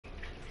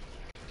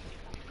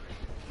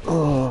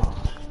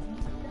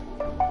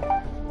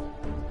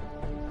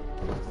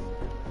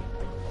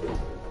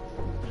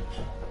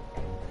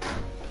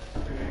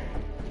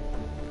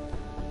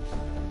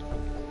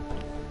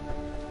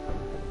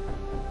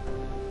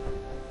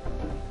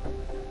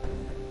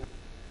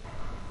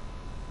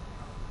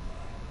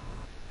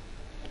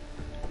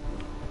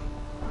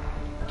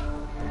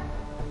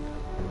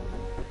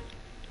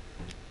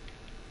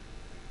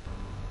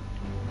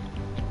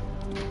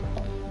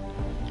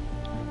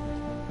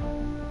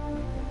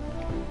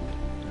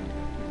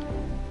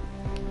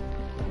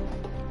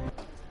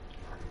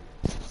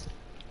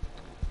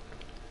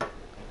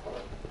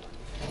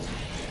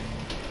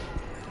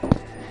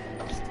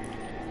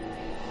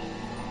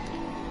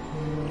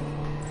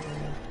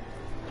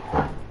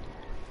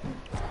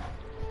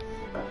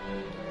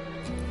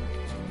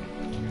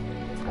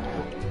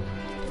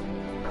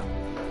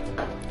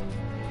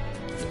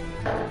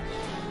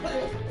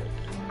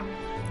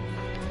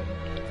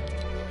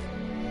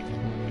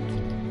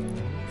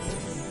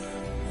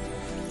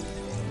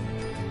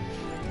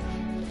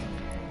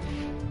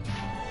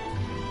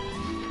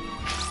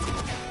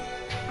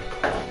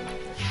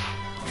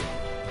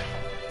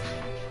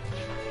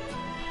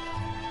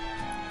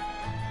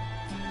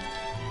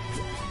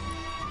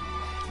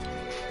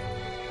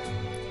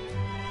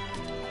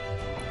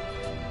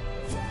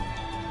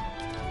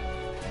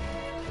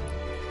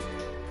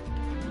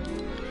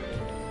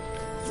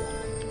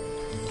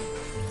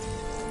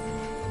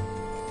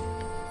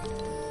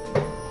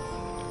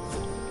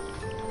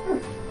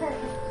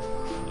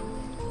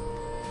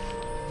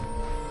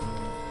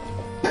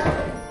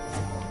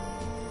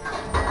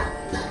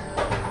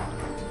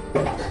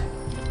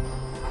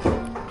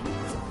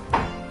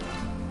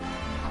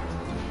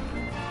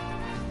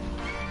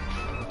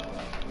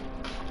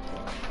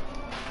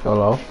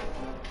Hello?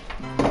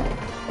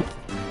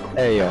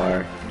 There you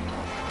are.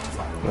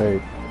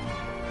 Wait.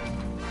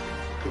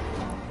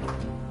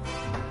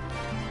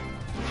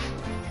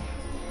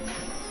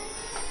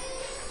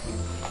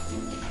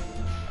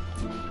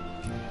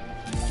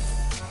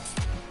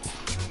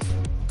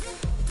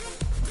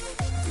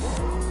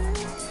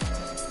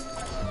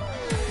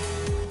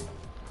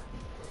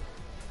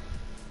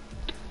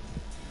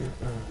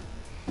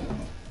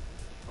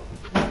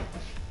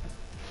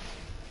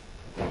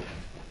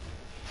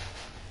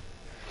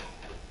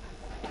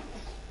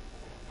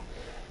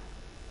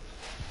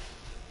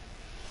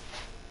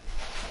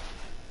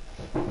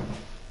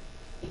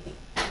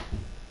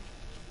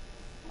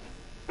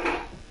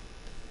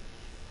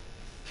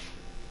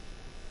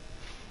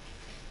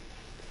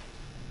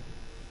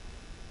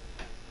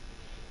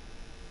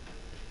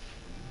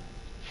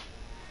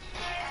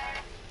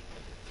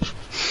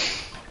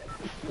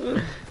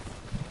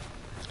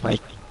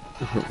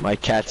 My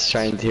cat's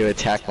trying to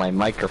attack my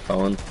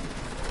microphone.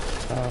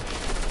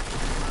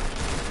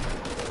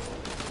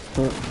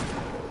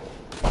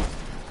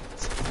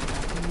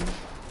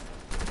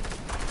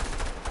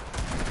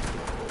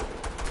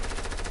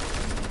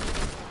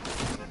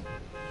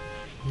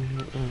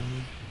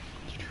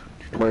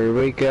 Where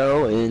we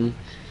going?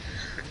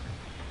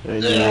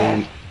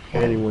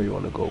 Anywhere you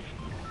wanna go.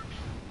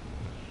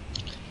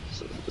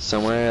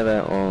 Somewhere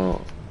that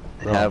will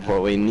have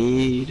what we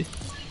need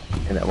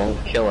and that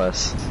won't kill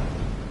us.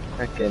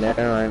 Okay,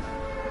 never mind.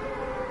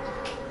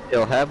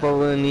 It'll have what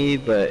we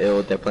need, but it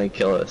will definitely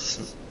kill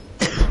us.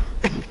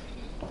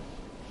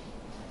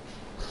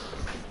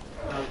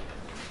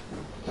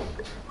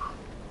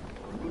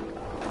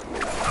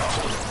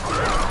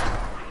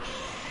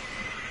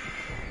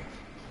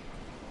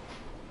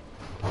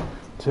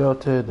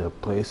 Tilted the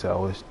place I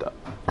always stop.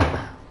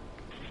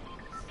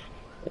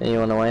 And you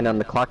wanna land on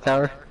the clock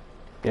tower?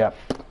 Yep.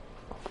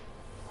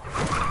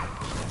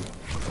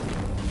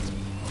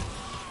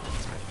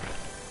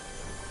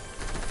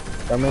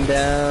 Coming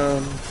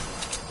down.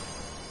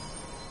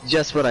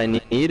 Just what I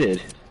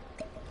needed.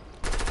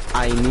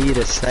 I need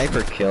a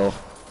sniper kill.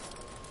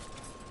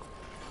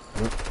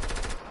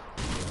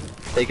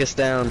 Take us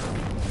down.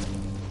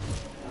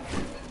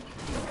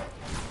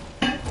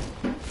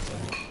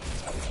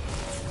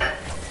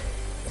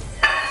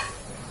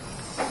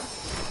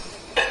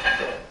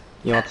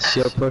 You want the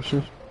shield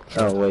potion?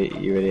 Oh wait,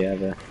 you already have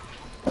that.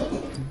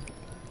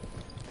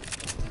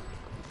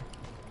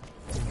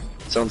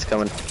 Someone's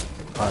coming.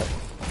 Alright.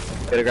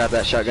 Better grab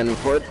that shotgun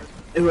before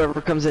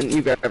whoever comes in,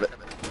 you grab it.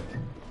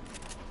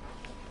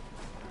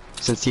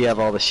 Since you have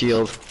all the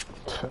shield.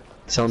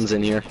 Someone's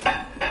in here.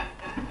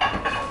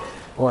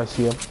 Oh, I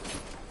see him.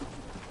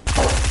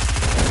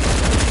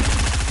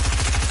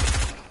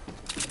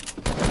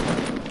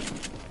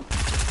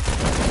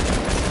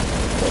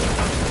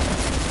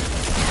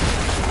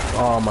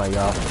 Oh my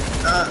god.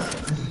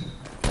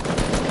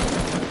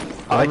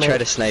 I tried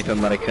to snipe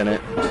him, but I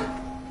couldn't.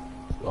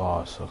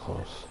 Oh, so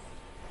close.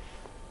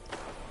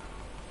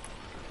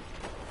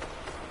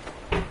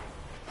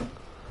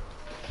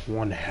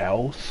 One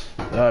health?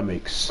 That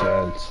makes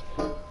sense.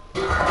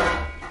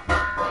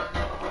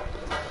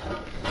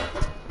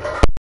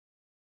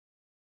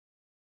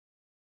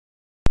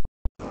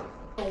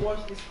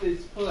 Watch this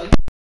place.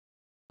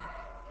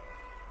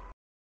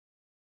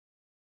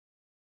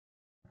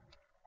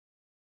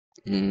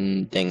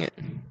 Dang it.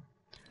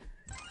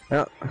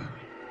 Oh.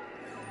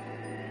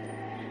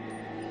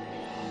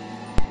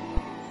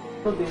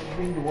 So they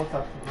bring the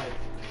water tonight.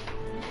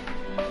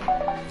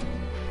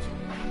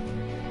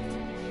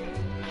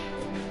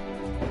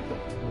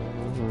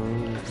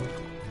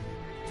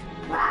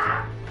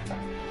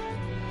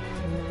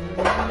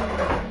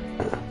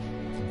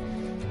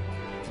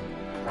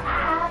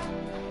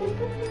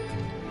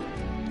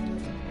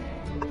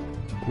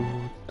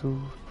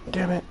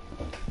 Damn it.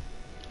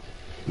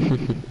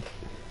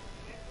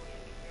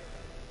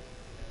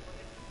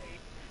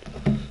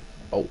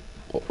 Oh.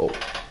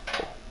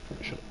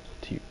 Shut up.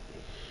 TV.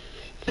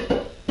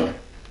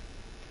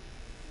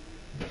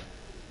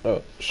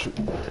 Oh, shoot.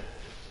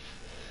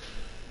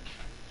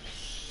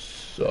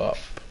 Sup.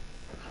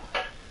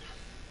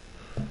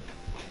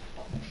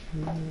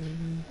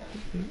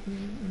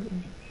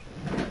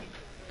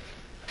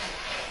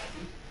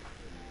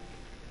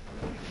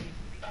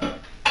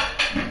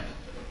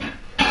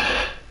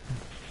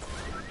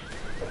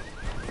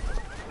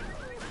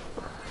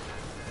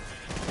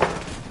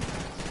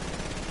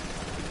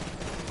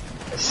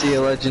 I see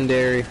a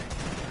legendary.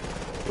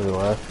 Wait,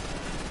 what?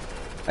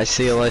 I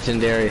see a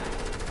legendary.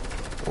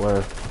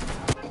 Where?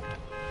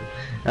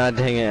 Ah,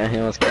 dang it, I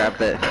almost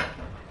grabbed it.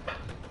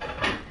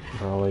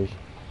 Really?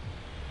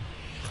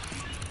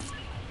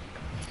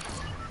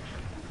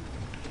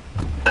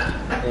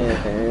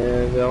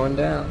 And going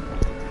down.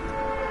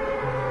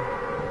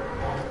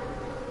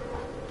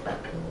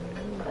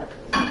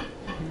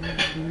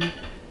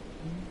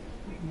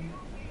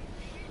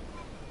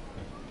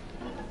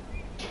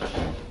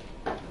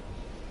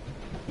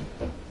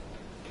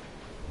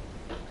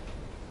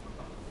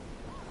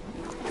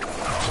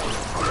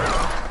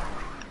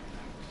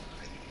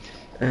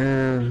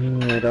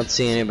 I don't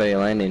see anybody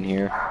landing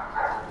here.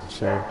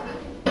 Same.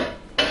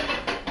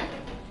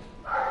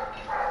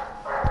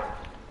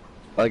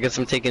 Well, I guess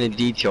I'm taking a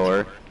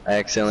detour. I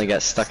accidentally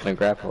got stuck in a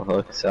grapple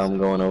hook, so I'm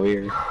going over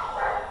here.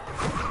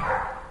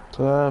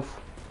 Tough.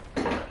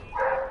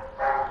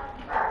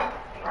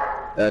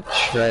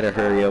 Try to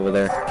hurry over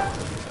there.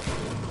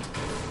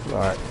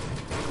 Alright.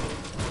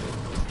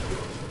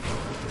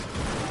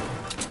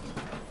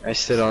 I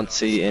still don't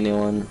see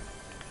anyone.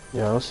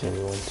 Yeah, I don't see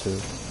anyone too.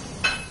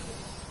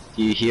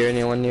 Do you hear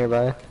anyone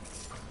nearby?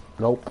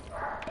 Nope.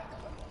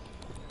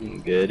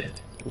 Good.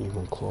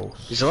 Even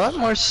close. There's a lot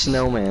more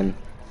snowmen.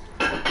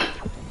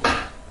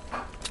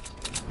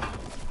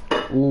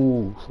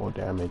 Ooh, 4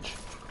 damage.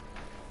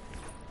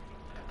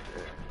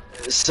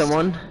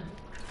 Someone?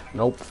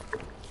 Nope.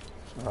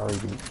 Sorry,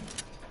 dude.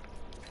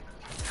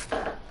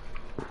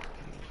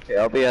 Okay,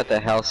 I'll be at the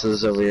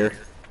houses over here.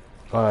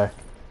 Alright.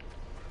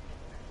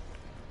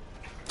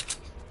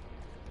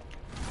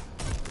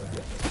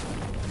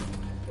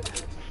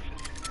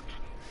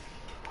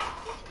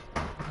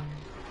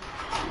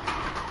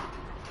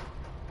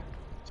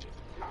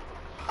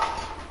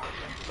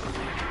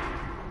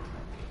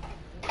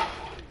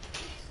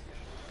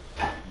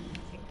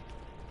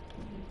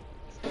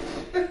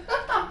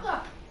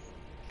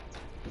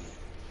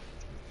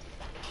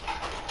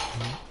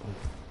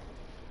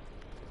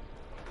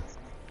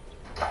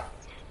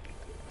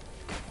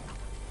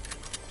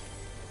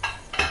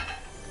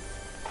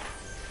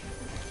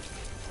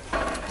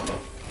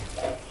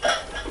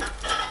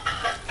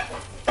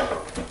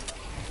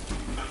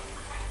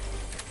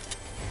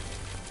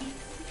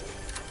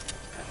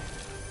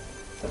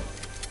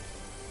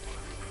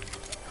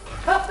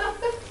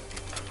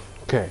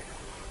 Okay.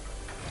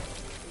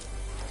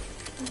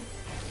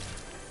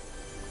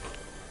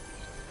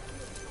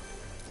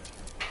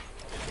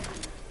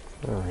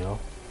 There we go.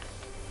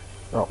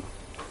 Oh.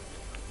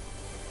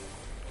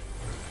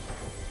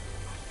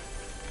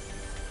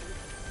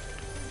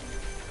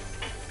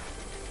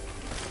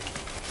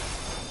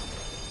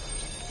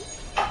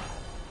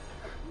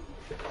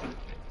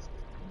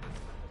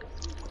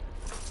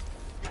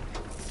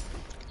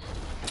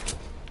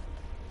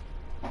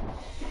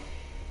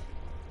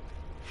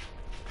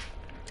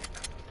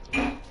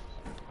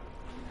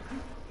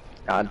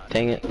 God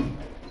dang it.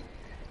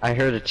 I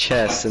heard a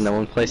chest, and the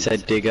one place I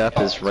dig up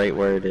is right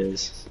where it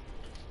is.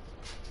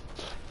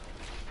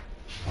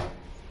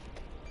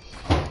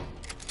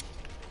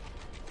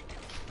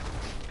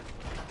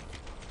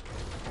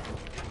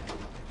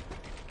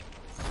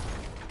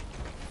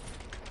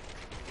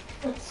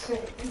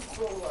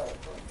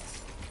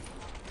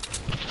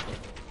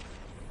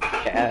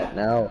 Cat,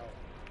 no.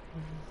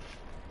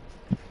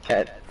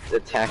 Cat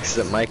attacks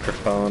the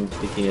microphone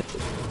thinking it's a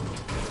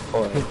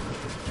toy.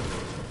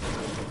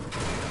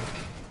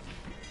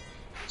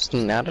 It's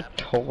not a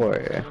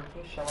toy.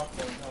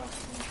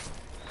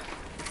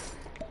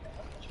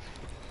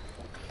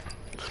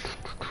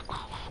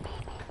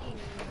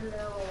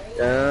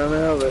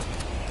 No, but...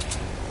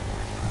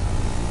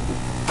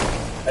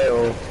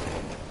 Hey-oh.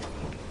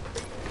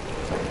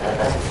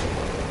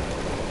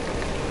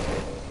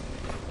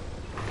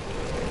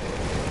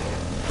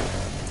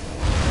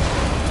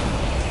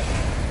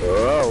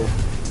 Whoa.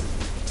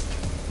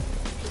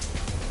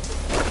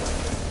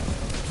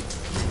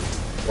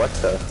 What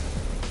the?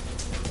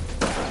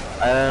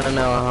 I don't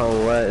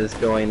know what is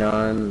going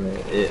on.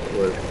 It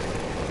worked.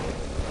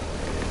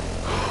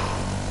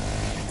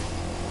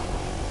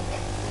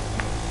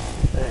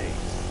 Hey.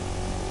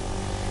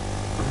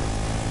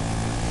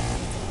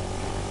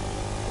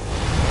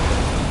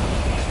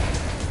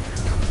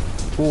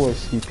 Oh, I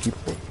see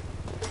people.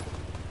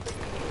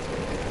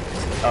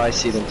 Oh, I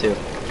see them too.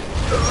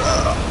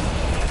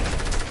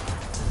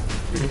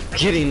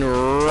 Getting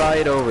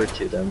right over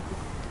to them.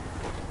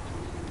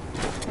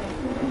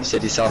 You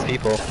said you saw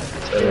people,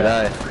 so did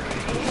I.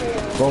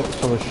 Oh,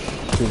 someone's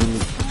shooting me.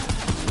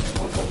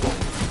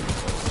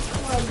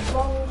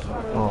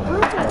 Oh my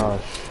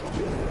gosh.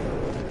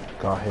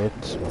 Got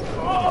hit.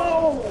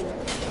 Oh.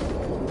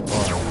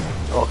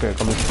 Okay,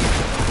 come in.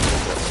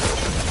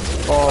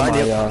 Oh my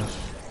gosh.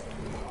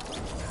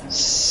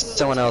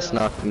 Someone else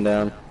knocked him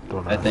down,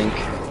 I think.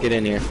 Get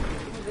in here.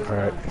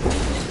 Alright.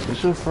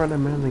 There's a friend of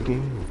man in the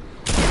game.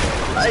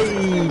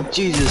 Ay,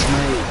 Jesus,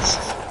 mate.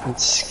 It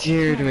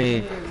scared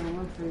me.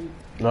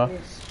 No?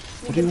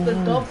 What do you want?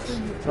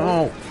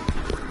 No.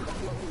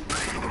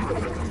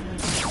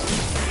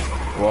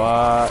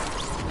 What?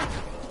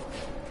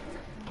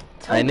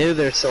 I knew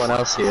there's someone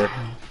else here.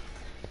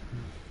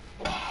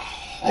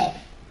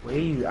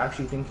 Wait, you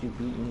actually think you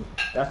beat me?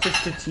 That's a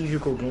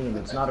strategical game,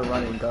 it's not a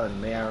run and gun,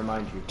 may I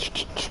remind you.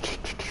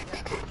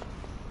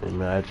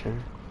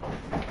 Imagine.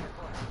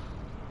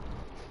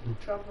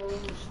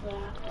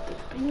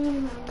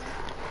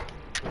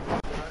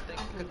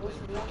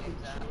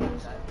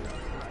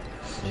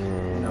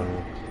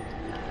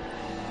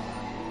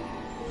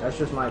 That's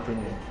just my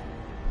opinion.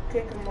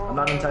 I'm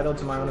not entitled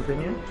to my own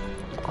opinion?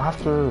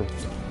 After.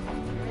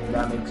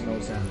 That makes no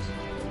sense.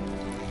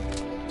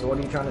 So what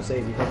are you trying to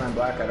say? Because I'm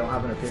black, I don't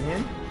have an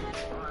opinion?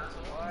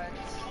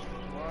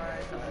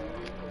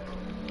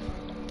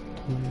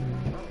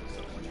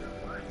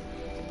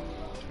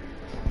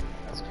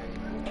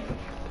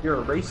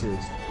 You're a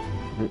racist.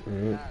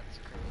 Mm-mm.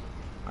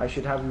 I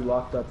should have you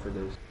locked up for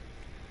this.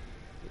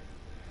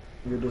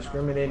 You're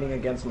discriminating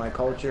against my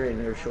culture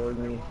and you're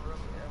showing me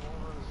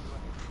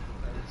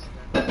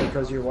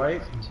because you're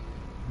white?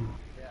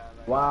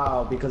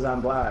 Wow, because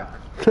I'm black.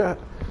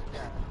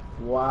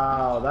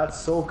 Wow, that's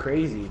so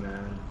crazy,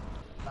 man.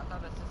 That's how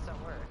the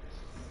system works.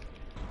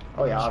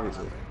 Oh yeah,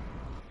 obviously.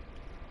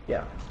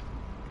 Yeah.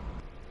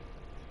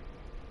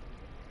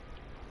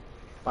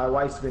 My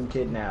wife's been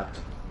kidnapped.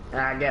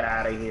 Ah, get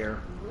out of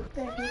here.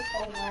 Can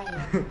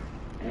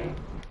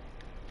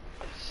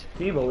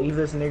you believe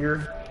this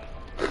nigger?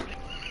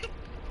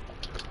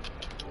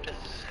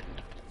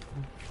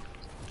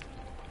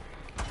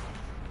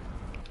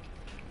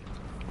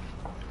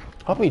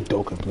 Help me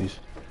Doka, please.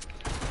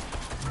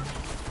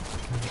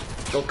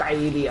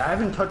 Dokaidi, I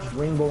haven't touched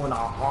Rainbow in a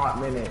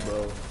hot minute,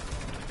 bro.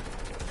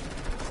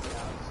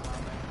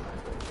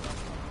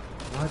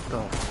 What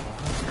the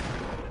fuck?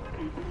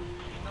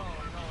 No,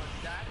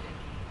 that is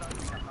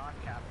something not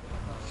captain.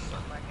 So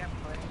if I kept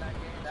playing that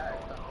game, that is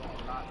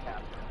something not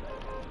captain.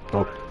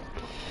 Oh.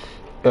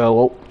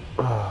 Hello.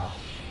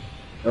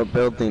 What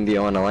building do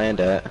you want to land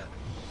at?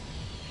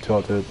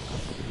 Tilted.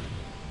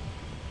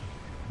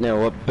 No,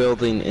 what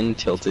building in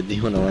Tilted do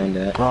you want to land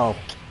at? Oh.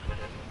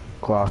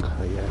 Clock,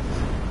 I guess.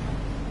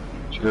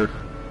 Sure.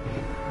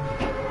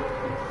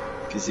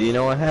 Because you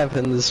know what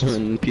happens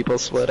when people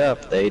split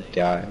up, they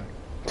die.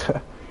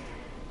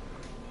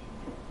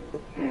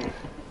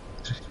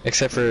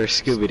 Except for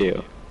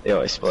Scooby-Doo. They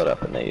always split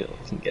up and they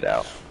can get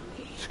out.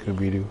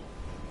 Scooby-Doo.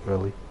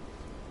 Really?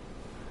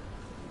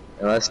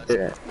 Unless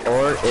they're...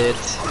 Or it...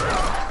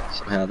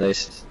 Somehow they...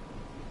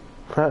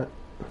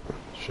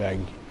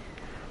 Shaggy.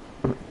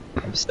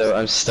 I'm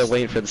still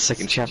waiting for the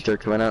second chapter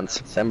coming out in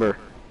September.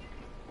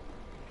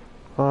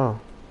 Oh.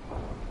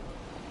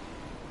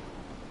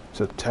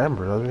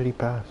 September, that already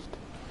passed.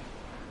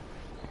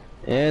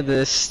 Yeah,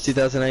 this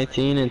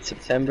 2019 in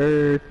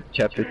September,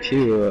 chapter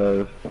 2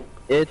 of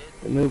It,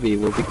 the movie,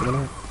 will be coming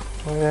out.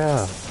 Oh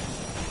yeah.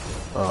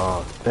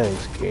 Oh,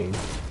 thanks, game.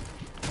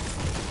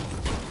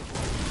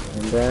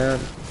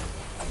 And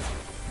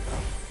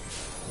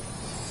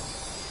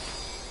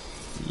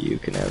you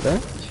can have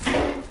that.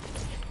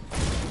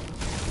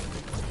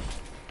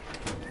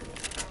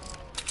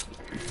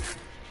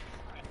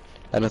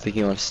 I don't think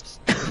you want to.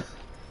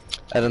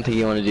 I don't think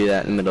you want to do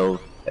that in the middle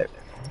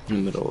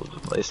of the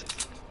place.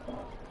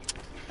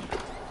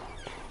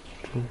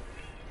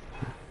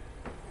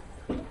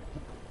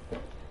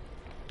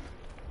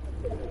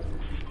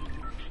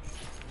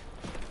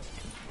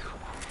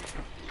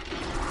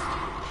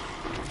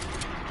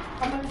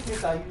 How many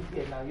things are you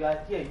here now? You are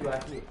here, you are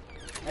here.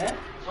 Eh?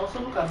 Also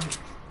look at me.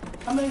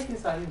 How many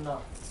things are you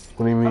now?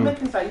 What do you How mean? many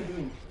things are you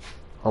doing?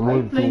 I'm Are you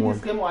only playing doing this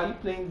one. game or are you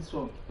playing this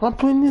one? I'm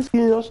playing this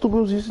game, I still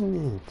was using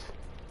it.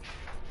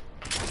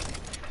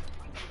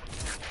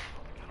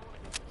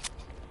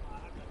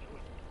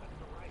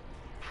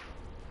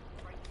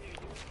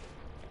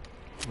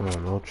 Oh,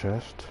 no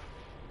chest.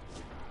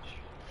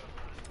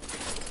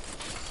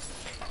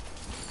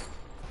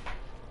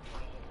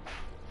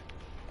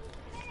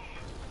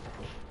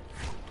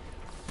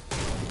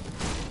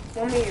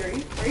 Mommy, are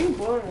you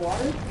boiling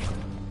water? Do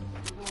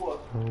what?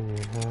 Oh,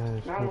 yeah,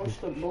 it's Not making... much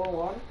to boil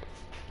water.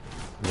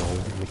 No,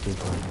 it's making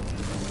fun.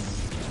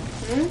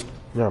 Boil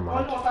Never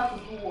mind. water to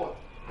do what?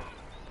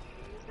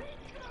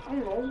 I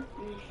don't know.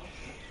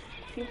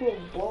 People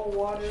boil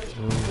water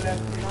so that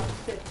they're not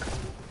sick.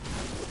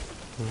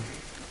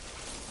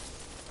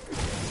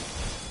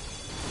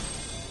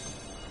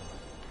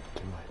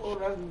 Oh,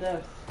 that's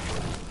death.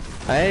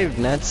 I have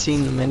not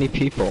seen many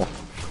people.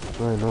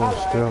 I know,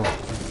 still.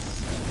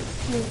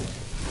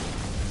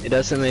 It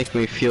doesn't make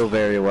me feel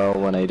very well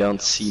when I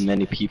don't see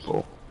many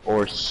people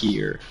or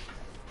hear.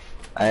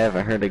 I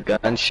haven't heard a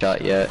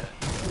gunshot yet.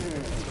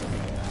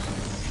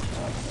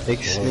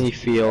 Makes me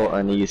feel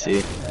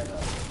uneasy.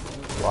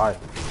 Why?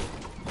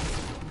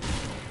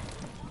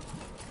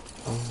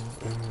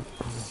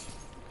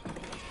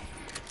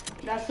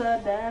 That's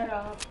a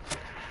data.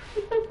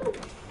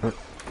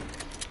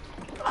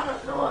 I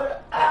don't know how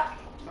to act.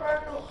 I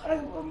don't know how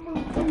to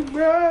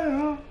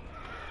move.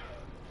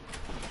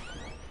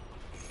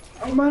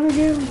 I'm gonna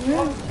get rid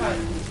of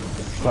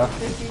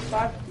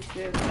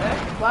 556.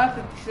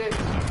 556.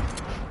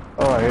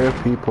 Oh, I hear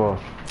people.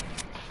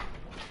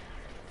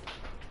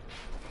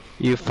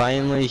 You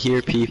finally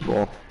hear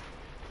people.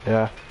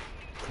 Yeah,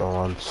 for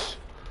once.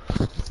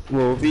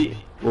 Will we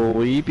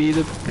be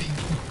the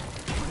people?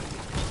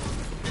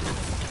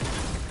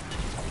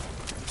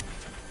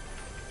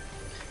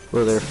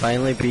 Will there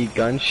finally be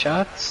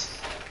gunshots?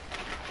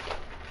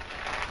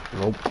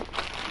 Nope.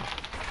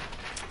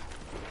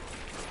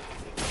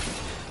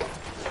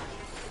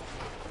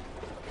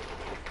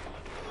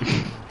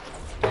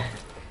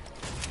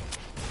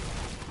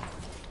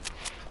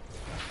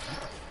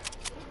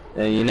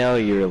 You know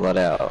you're let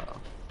out.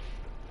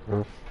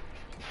 Hmm.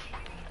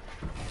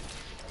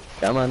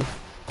 Come on.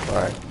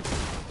 Alright.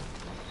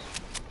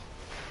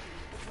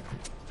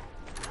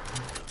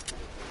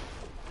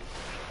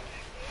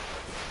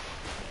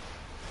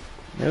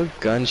 No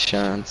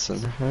gunshots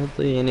and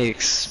hardly any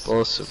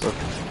explosive.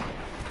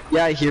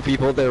 Yeah, I hear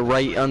people. They're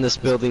right on this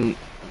building.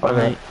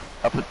 Okay.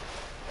 Up.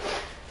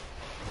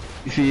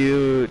 If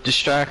you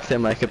distract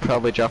them, I could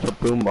probably drop a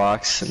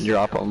boombox and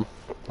drop them.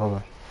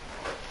 Okay.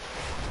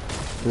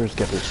 Let's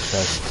get this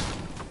chest.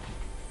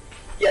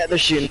 Yeah, they're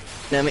shooting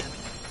at me.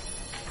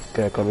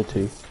 Okay, coming to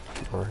you.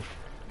 Alright.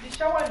 The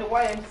shower in the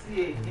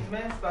YMCA,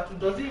 immense battle.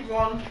 Does he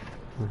run?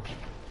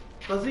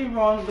 Does he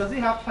run? Does he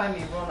have time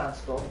in run and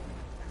stuff?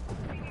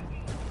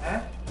 Eh?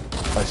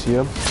 I see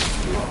him.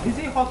 Is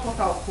he hot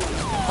water or cold?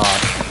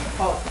 Hot.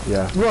 Hot.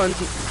 Yeah. Run.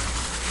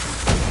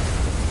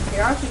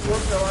 Yeah, I should go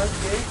to the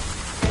YMCA.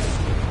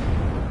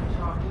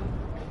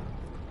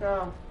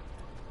 No.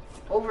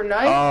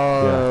 Overnight?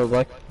 Oh,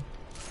 like.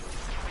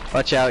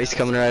 Watch out, he's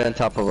coming right on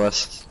top of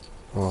us.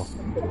 Oh.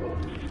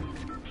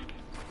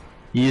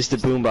 He used the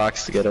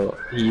boombox to get out.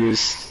 He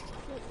used.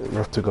 We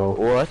have to go.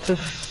 What the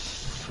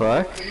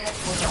fuck?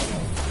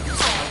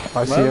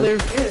 I see him.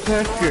 It's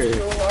so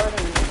Motherfucker. hard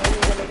and it's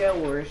only gonna get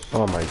worse.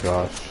 Oh my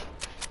gosh.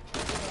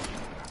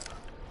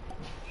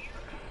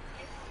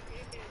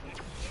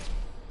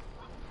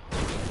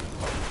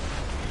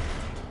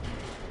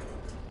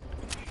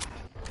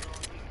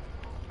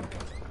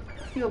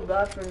 I feel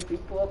bad for the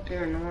people up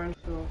there in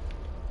Nonso.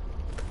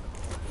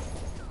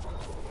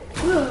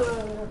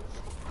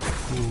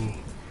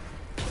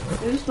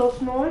 Is it still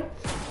snowing?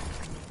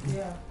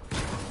 Yeah.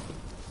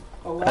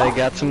 I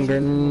got some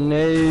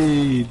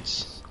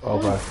grenades.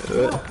 Okay.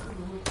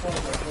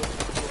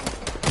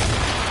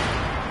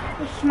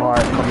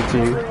 Alright, coming to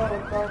you.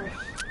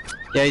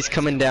 Yeah, he's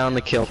coming down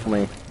to kill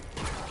me.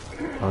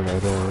 Okay,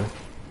 don't worry.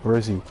 Where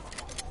is he?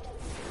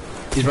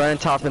 He's right on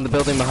top in the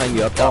building behind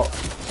you, up top.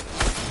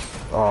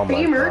 Oh my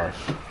Gamer. gosh.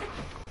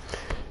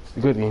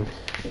 Good game.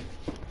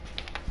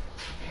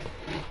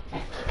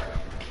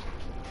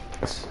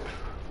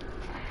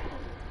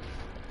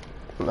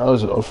 That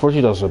was,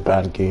 unfortunately, that was a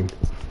bad game.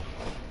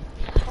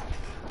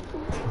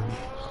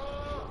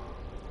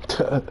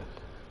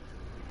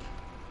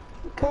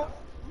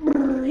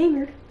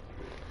 Gamer.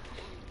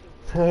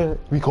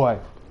 Be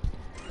quiet.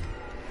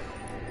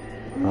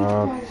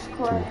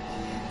 Quiet.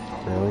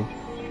 Really?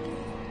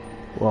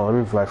 Well, let me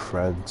invite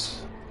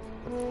friends.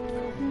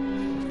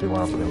 If they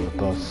want to play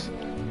with us.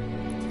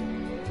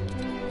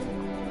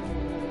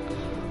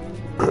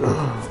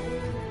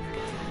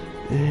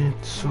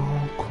 It's so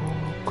cold.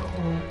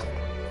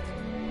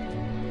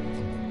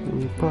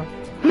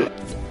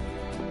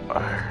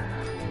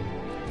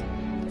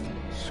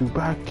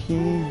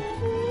 Subaki.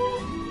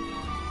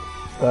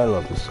 I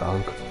love the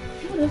song.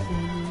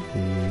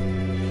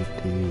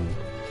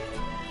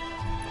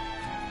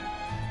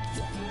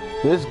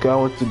 This guy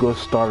wants to go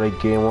start a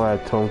game where I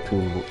told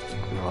him to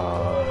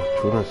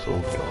join us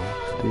over,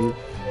 Steve.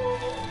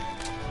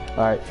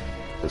 Alright,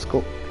 let's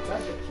go.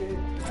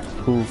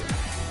 Who?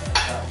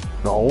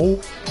 No.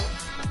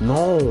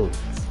 No.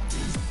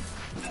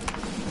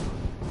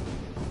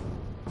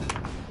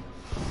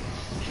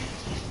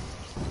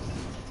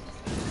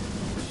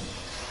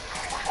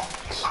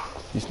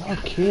 He's not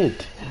a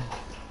kid.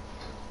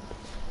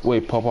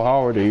 Wait, Papa,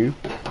 how old are you?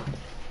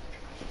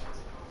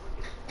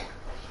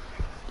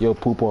 Yo,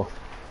 Poopa.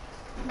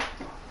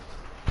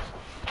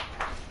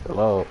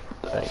 Hello.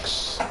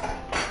 Thanks.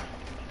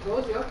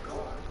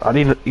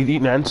 He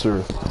didn't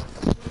answer.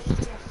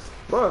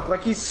 Look,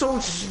 like he's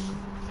so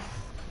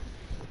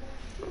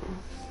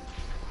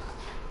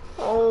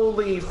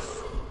holy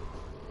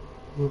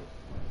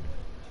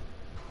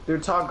Their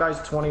top guy's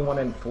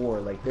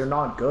 21-4. Like, they're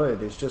not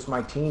good. It's just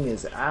my team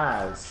is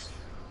ass.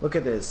 Look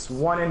at this.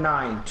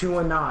 1-9,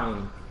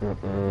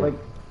 2-9. Like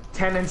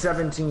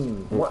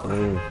 10-17. What?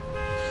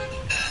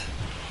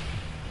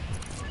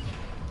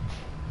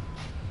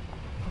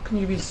 How can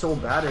you be so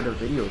bad at a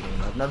video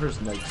game? I've never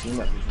like seen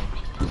that before.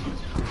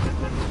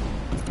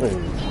 Hey,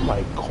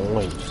 my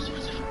coin.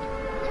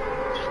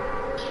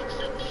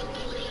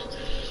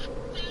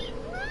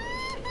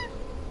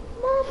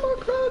 Mama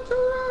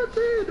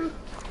graduated.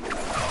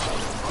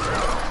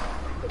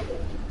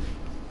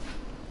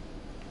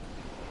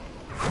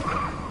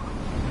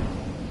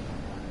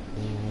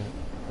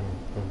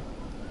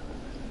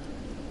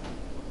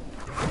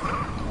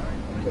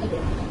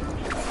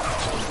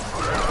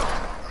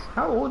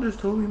 How old is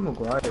Toby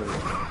Maguire?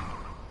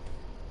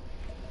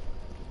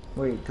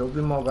 Wait,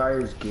 Toby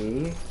Maguire's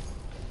gay?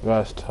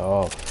 That's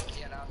tough.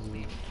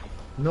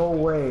 No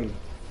way.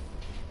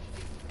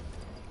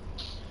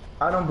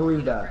 I don't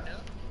believe that.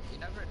 You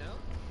never know?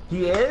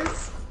 He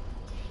is?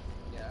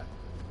 Yeah.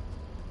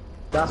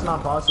 That's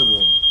not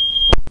possible.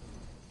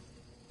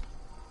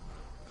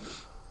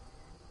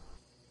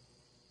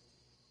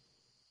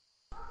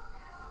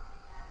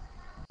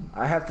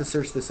 I have to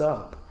search this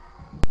up.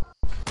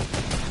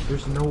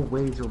 There's no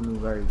way Toby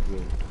Maguire is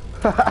gay.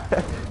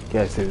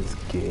 Guess it's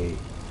gay.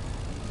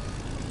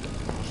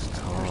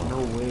 There's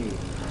no way.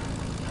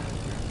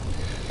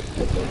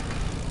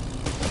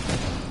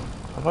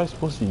 How am I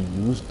supposed to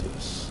use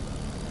this?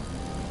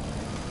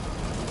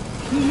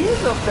 He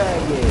is a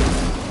faggot.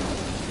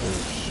 Oh,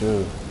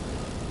 shit.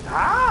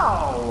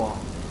 How?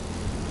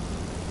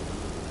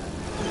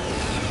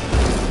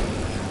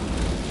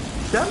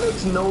 That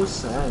makes no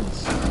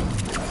sense.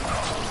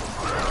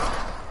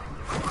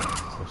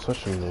 I'm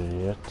such an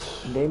idiot.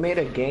 They made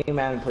a game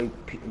man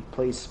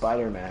play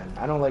Spider-Man.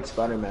 I don't like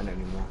Spider-Man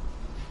anymore.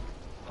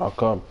 How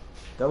come?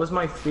 That was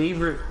my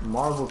favorite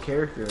Marvel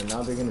character, and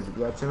now they're gonna do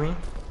that to me?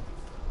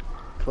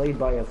 Played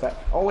by a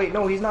oh wait,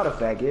 no, he's not a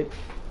faggot.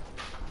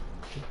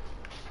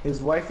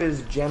 His wife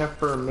is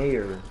Jennifer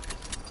Mayer.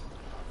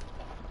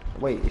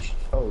 Wait,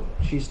 oh,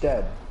 she's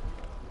dead.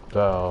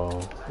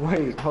 Oh.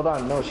 Wait, hold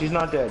on, no, she's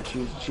not dead.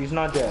 She's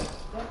not dead.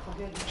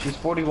 She's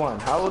 41.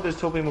 How old is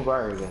Tobey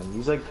Maguire again?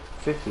 He's like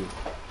 50,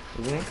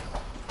 isn't he?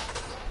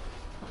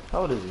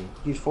 How old is he?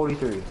 He's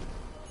 43.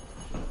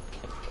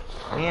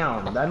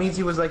 Damn, that means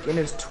he was like in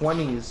his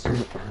 20s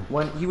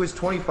when he was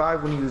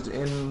 25 when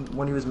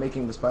he was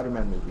making the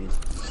Spider-Man movies.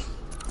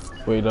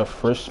 Wait, the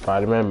first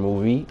Spider-Man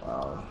movie?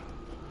 Wow,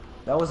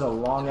 that was a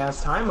long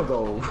ass time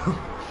ago.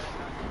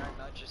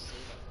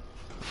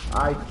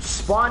 I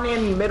spawn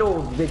in middle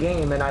of the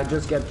game and I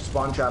just get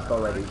spawn trapped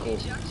already. Cool.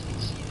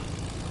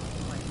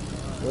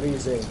 What do you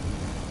say?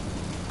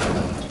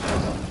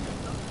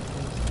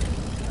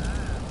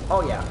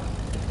 Oh yeah.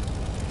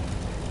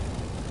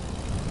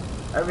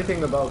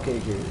 Everything about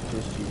KJ is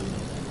just cheating.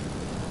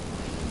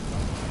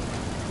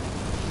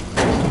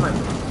 Come on.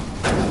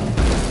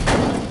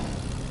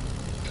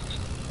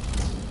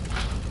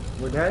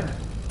 We're dead.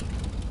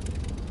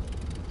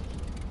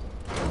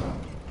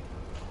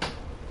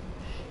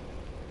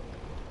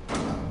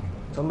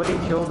 Somebody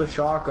killed the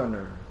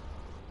shotgunner.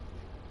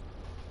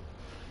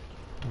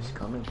 He's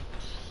coming.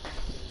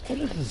 What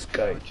is this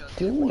guy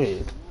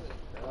doing?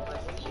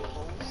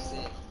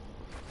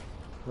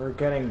 We're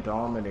getting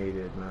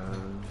dominated,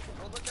 man.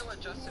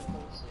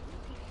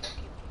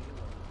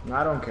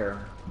 I don't care.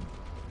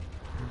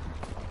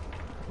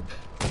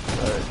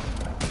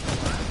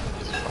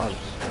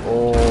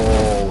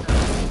 Oh.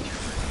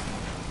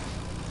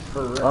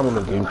 For real. I'm in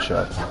the game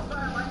chat.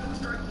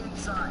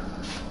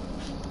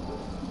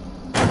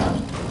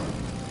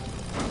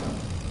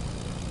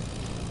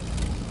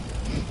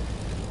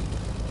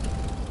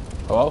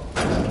 Hello?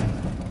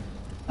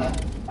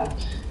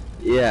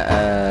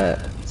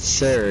 Yeah,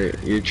 sir,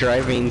 your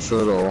driving's a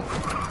little...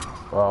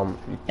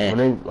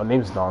 My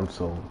name's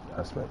Nonso.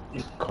 That's my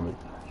coming.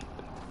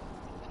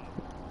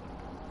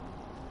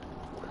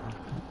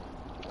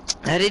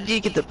 How did you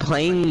get the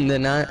plane?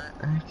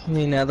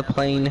 Okay, now the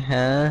plane,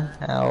 huh?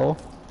 How?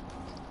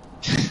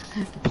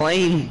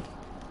 Plane!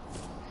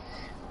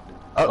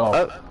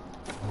 Oh.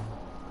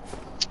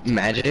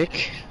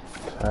 Magic?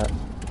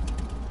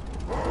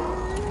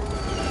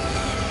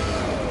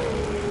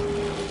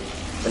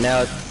 But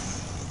now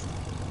it's...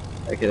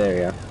 Okay, there we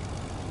go.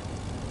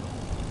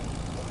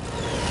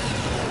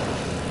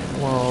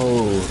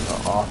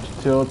 Whoa, off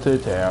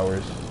tilted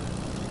towers.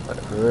 A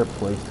great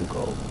place to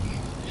go.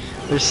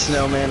 There's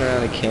snowman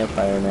around a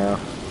campfire now.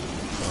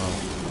 Oh.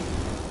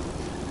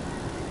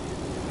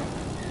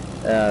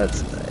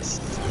 That's nice.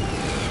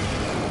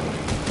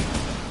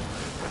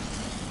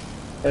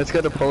 Let's go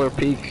to Polar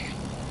Peak.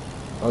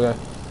 Okay.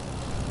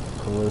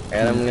 Polar Peak.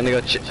 And I'm gonna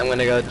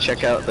go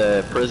check out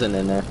the prison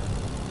in there.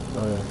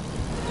 Oh yeah.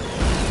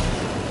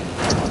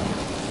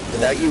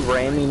 Without you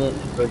ramming it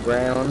to the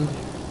ground.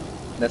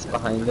 That's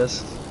behind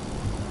us.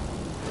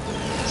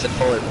 It's a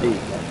Polar Peak.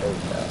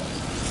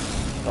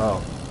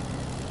 Oh.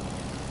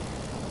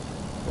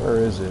 Where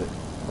is it?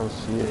 I don't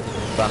see it.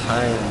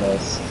 Behind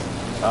us.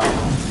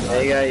 Oh.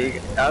 Hey,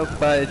 you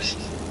outfudged.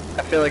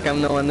 I feel like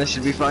I'm the one that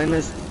should be finding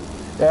this.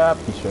 Yeah,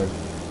 be sure.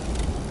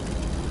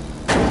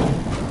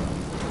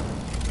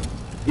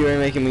 You are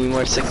making me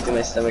more sick to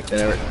my stomach than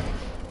ever.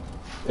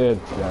 Yeah.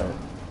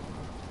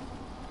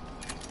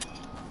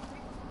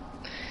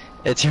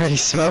 It's already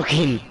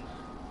smoking.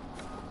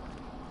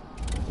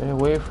 Stay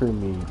away from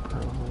me,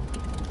 bro.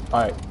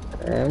 Alright.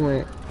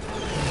 Wait.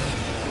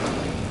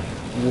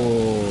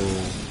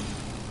 Whoa.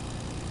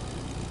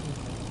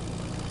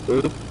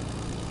 Oop.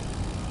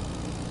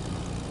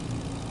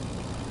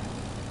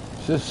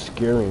 It's just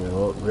scary in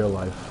real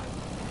life.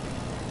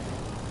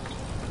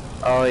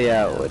 Oh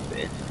yeah, it would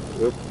be.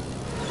 Oop.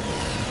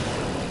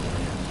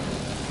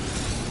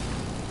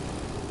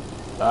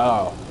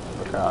 Oh,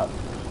 I forgot.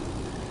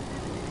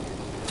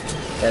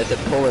 Yeah, it's a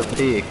Polar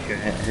Peak.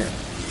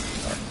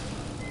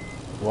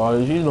 Well,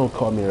 you don't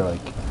call me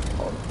like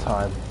all the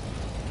time.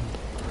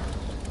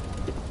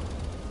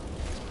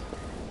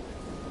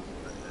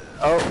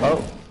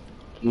 Oh.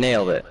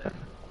 Nailed it.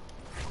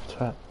 What's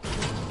that?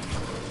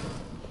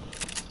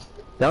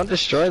 Don't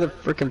destroy the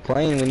freaking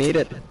plane, we need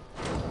it.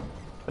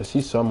 I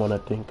see someone, I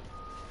think.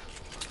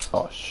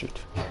 Oh, shoot.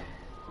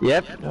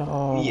 Yep.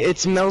 No.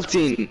 It's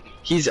melting.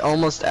 He's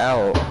almost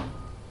out.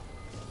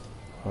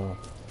 Oh.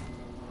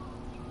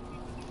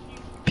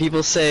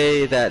 People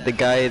say that the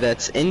guy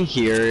that's in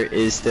here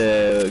is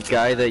the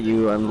guy that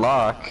you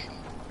unlock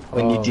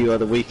when you do all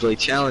the weekly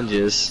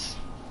challenges.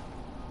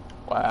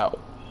 Wow.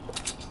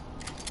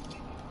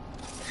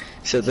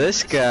 So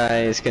this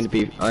guy is going to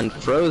be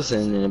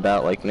unfrozen in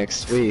about like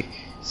next week.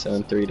 So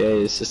in 3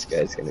 days, this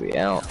guy's going to be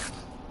out.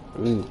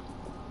 Ooh.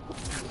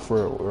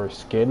 For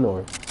skin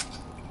or?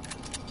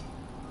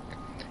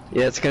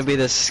 Yeah, it's gonna be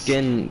the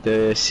skin,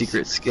 the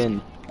secret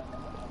skin.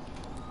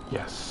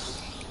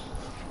 Yes.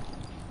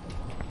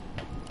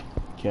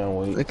 Can't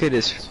wait. Look at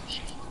his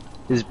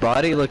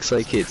body looks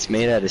like it's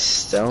made out of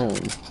stone.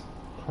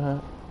 Huh?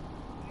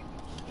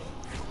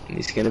 And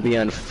he's gonna be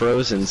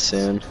unfrozen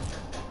soon.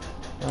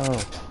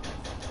 Oh.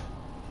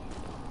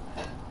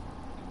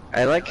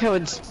 I like how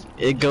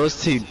it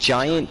goes to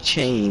giant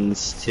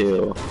chains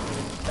to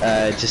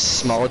just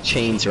small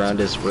chains around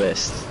his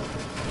wrist.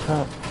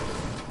 Huh.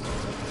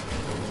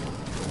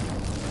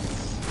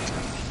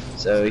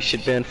 So he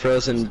should be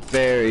unfrozen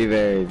very,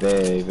 very,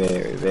 very,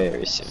 very,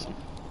 very soon.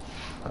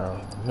 Oh.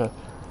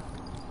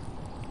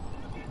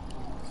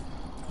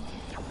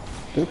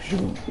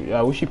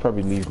 Yeah, we should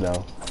probably leave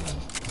now.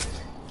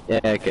 Yeah,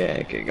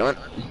 okay, go on.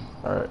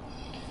 Alright.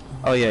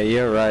 Oh yeah,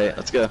 you're right,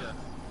 let's go.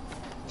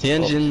 The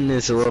engine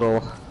is a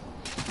little...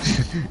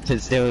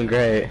 it's doing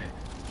great.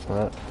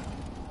 Alright.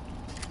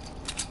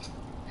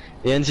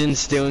 The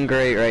engine's doing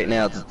great right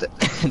now.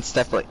 It's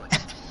definitely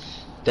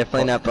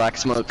not black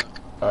smoke.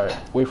 Alright,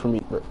 wait for me,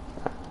 bro.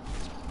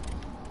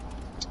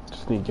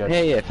 Just need to get...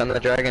 Hey, I found the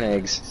dragon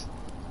eggs.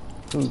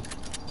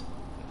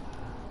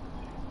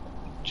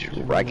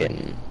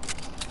 Dragon.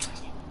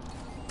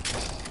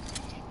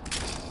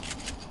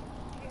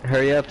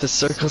 Hurry up, the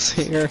circle's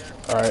here.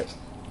 Alright.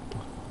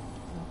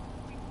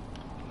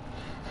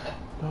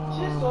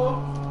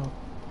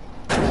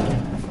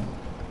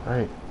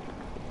 Alright.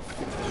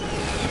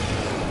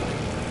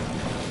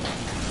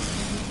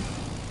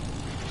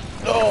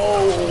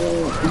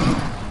 No!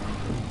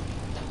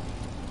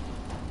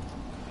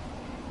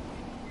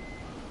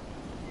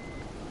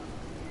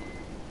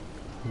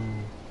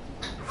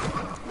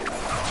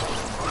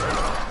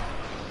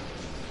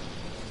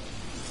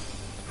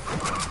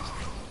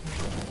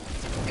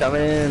 Come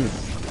in.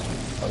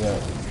 Okay.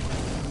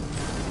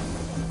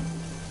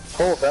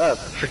 Hold up.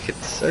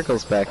 Freaking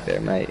circle's back there,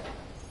 mate.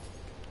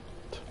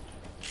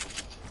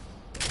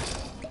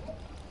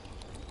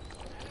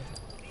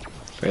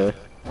 Really?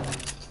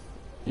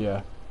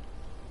 Yeah.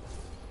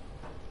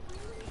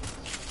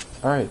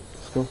 Alright,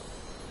 let's go.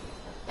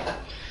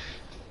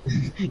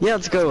 Yeah,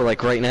 let's go,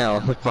 like right now.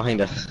 Look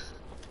behind us.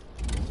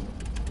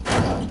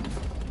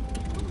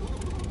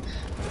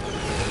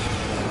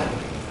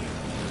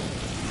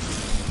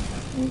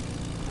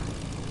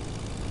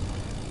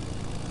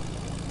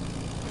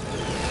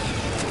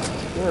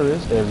 Where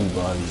is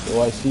everybody?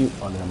 Oh, I see you.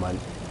 Oh, never mind.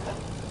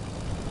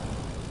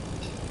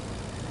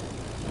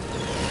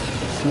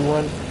 See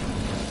one?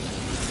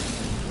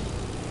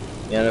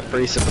 You want a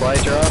free supply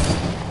drop?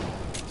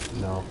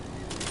 No.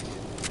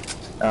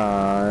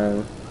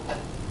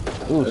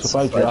 Ooh, That's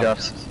supply drop.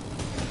 drops.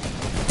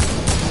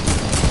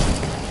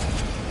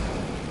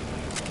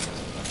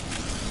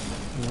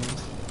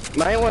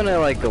 Might want to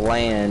like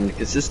land,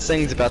 because this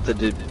thing's about to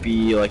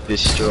be like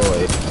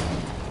destroyed.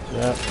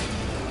 Yeah.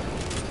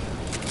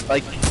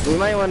 Like, we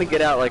might want to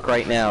get out like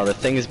right now. The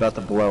thing is about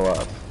to blow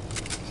up.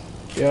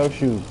 Yeah,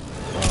 shoot.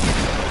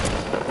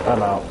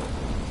 I'm out.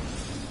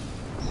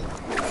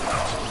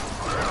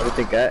 I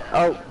think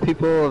oh,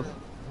 people have...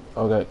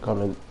 Okay,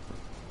 coming.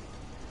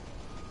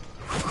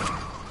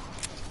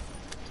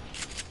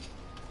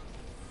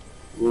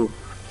 Ooh.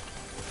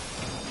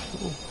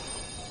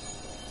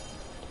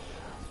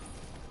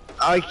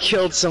 I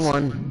killed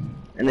someone,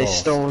 and they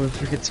stole the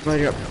freaking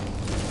spider up.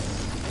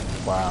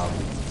 Wow.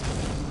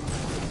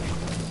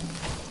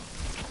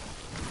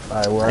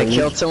 Alright, where are I you?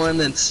 killed someone,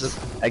 then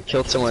I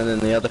killed someone, and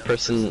the other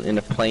person in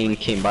a plane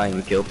came by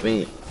and killed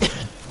me.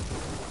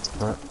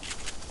 Huh?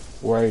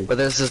 Where are you? But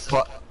there's this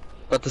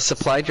but the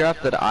supply drop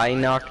that I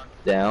knocked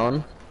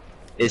down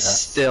is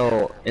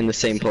still in the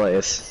same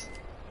place.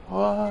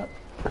 What?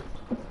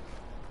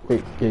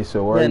 Wait, okay,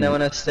 so where are Yeah, you? no one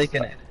has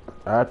taken it.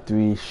 I have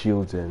 3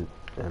 shields and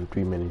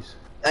 3 minis.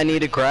 I need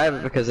to grab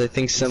it because I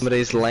think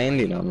somebody's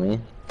landing on me.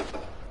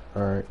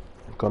 Alright,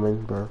 come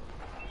in, bro.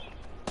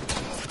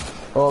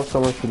 Oh,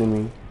 someone's shooting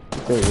me.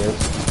 There he is.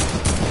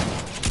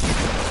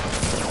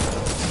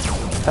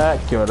 Ah,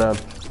 killed him.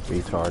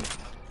 Retard.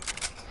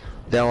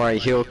 Don't worry,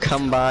 he'll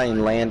come by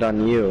and land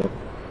on you.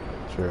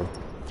 True.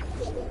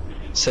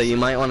 So you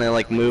might want to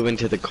like move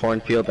into the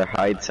cornfield or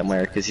hide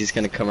somewhere because he's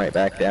gonna come right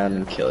back down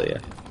and kill you.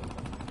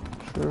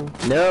 True.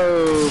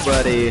 No,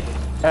 buddy.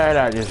 And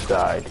I just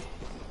died.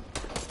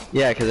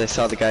 Yeah, because I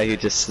saw the guy who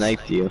just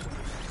sniped you.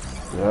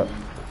 Yep.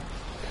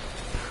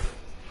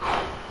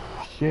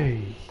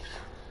 Yay.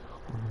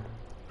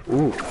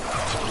 Ooh.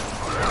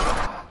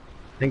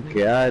 Thank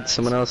God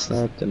someone else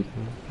sniped him.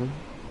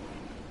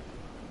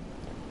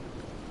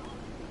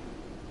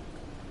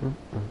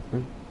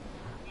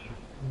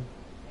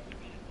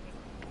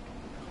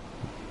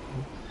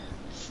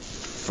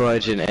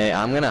 Fudging A.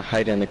 I'm gonna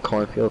hide in the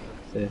cornfield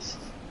with this.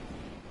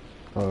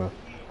 Okay.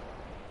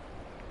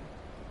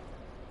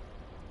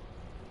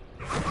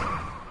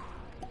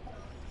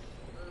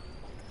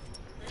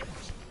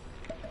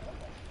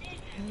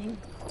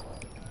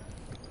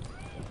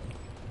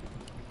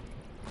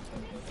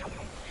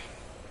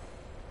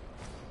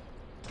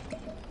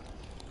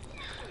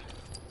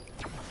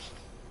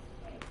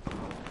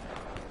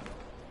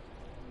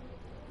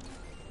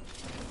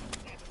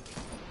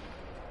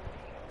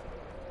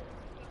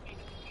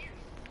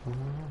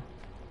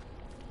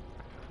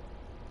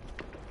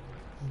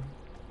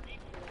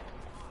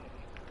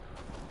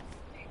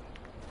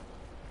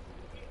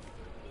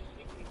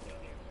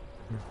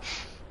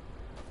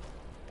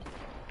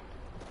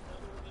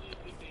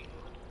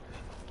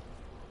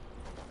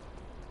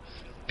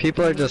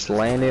 People are just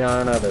landing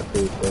on other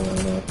people.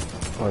 You know?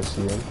 Oh, I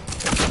see him.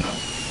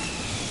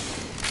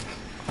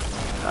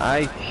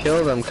 I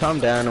killed him. Calm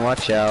down.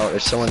 Watch out.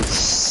 There's someone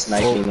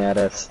sniping at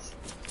us.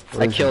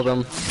 I killed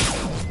him.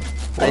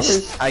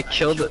 I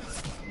killed.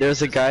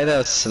 There's a guy that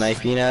was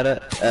sniping at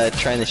it,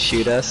 trying to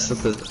shoot us.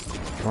 With the,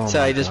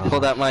 so I just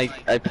pulled out my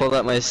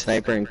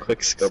sniper and quick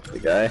scoped the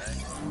guy.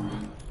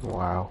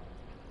 Wow.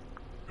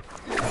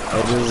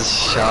 I just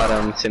shot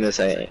him as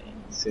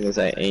soon as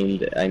I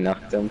aimed it, I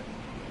knocked him.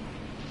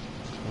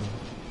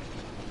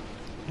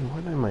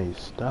 Where did my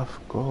stuff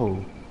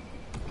go?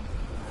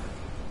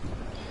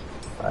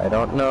 I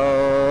don't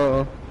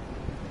know.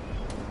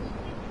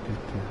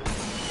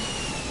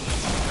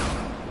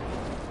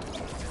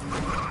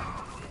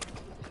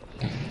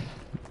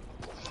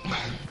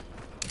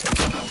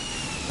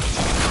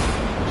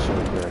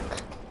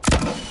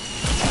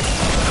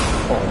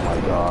 Oh my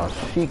gosh,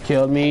 he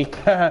killed me.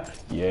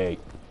 Yay.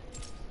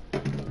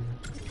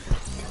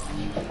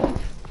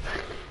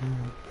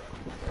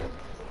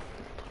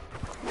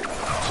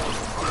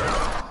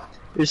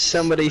 There's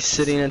somebody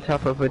sitting on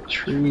top of a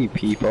tree,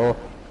 people.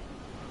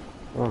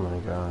 Oh my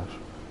gosh.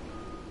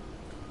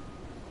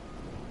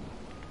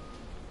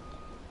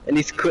 And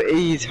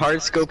he's hard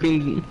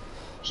scoping.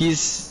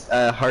 He's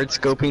hard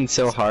scoping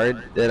so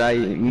hard that I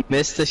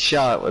missed a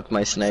shot with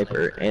my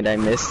sniper, and I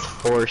missed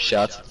 4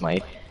 shots with my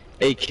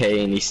AK,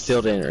 and he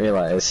still didn't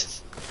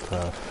realize.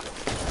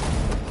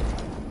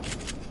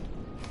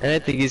 And I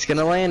think he's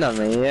gonna land on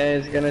me. Yeah,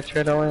 he's gonna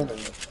try to land on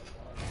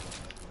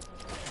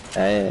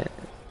me.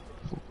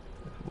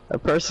 A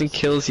person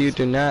kills you,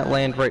 do not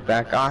land right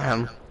back on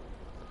him.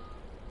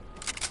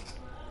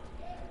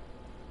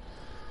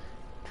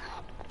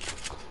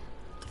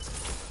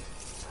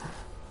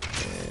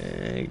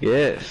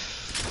 Get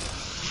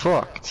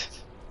fucked.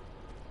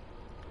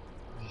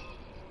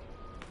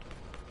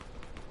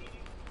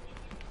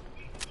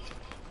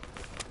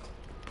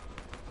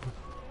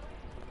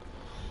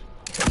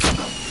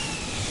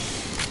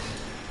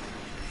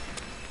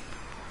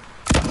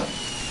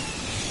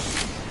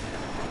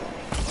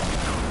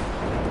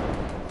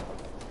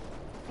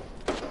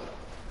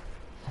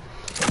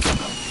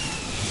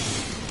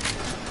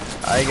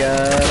 I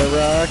got a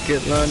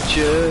rocket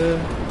launcher.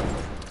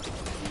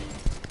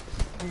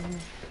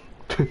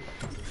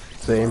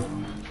 Same.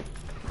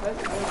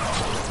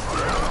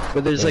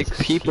 But there's like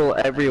people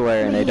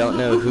everywhere, and I don't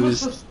know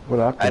who's.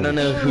 I don't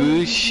know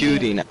who's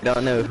shooting. I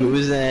don't know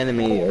who's an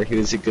enemy or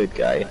who's a good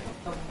guy.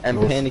 I'm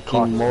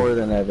panicking more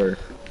than ever.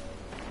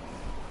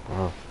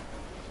 Wow.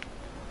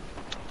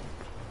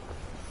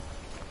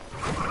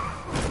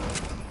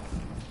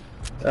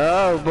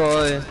 Oh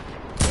boy.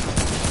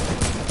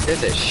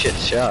 That's a shit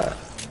shot.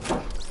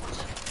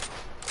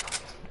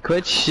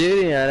 Quit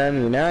shooting at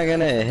him, you're not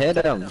gonna hit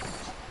him.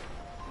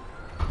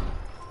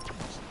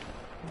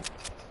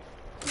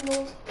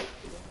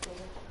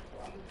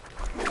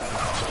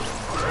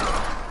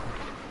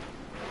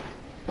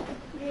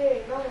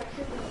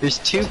 There's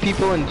 2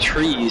 people in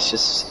trees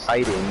just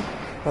hiding.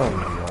 Oh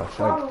my gosh,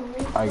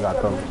 I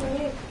got them.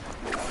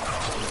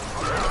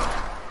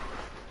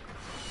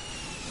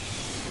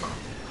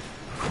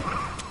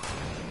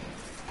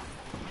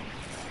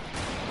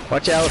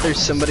 Watch out, there's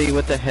somebody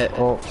with a hit.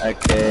 Oh.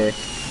 Okay.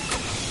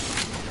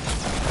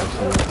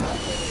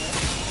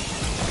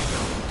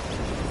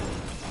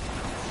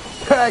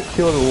 I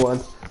killed one.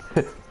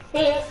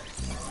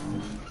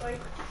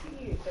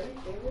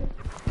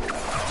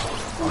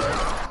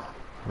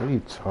 What are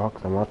you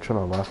talking? I'm not trying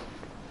to laugh.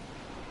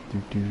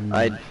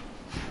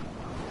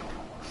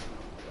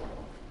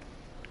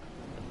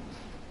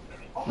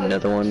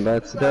 Another one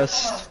bites the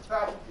dust.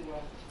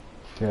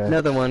 Yeah.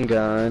 Another one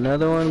gone.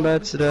 Another one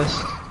bites the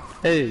dust.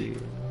 Hey,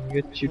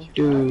 what you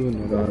do?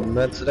 Another one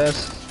bites the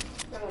dust.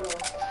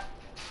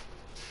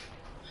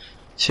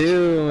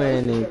 Too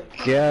many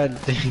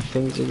goddamn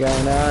things are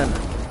going on.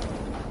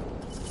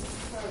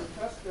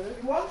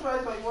 You want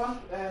rice or you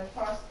want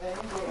pasta?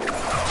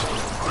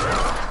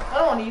 I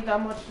don't want to eat that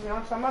much, to be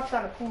honest. I'm not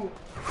trying to cook.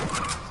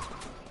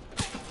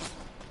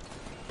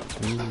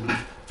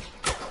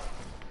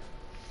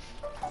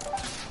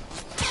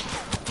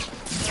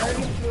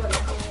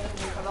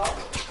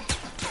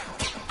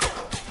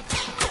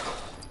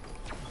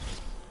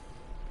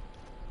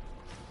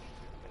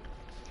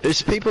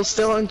 There's people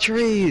still on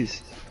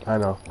trees. I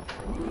know.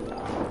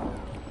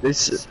 I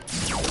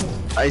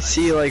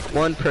see like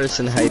 1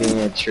 person hiding in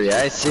a tree.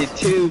 I see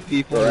 2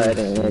 people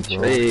hiding in a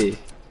tree.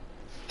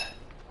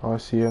 Oh, I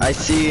see him. I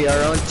see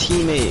our own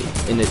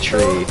teammate in a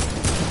tree.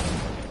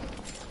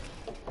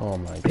 Oh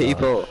my god.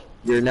 People,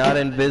 you're not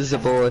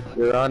invisible if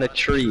you're on a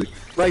tree.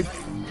 A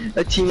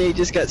teammate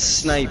just got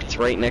sniped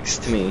right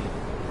next to me.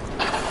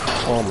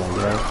 Oh my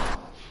god.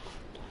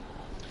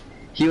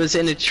 He was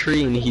in a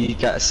tree and he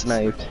got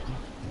sniped.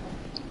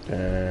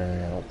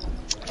 Damn.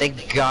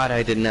 Thank God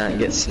I did not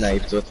get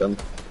sniped with him.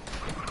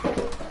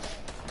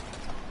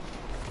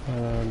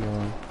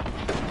 No.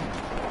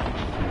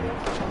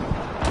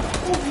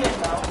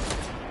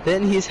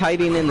 Then he's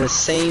hiding in the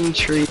same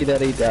tree that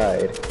he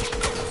died.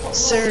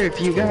 Sir, if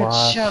you got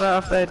What? shot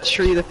off that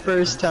tree the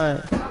first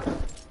time.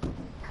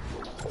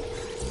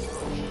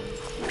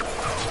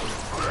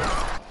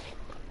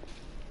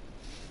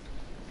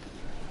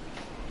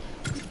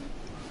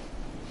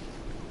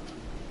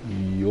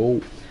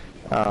 Yo.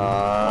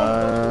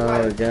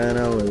 We're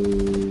gonna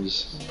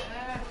lose.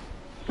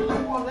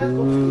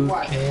 Who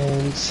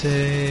can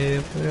say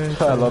we're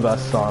I love that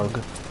song.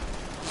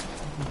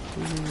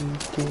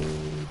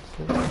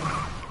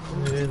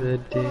 Nothing to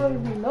do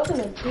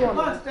on Come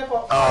that. on, step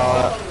up.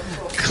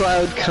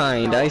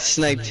 Cloudkind, I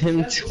sniped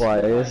him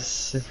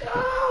twice.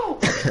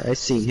 I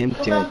seen him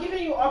Because too. I'm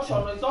giving you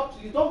option, it's up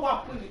to you. Don't go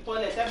and put in the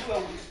toilet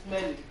everywhere will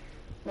smell it.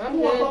 I'm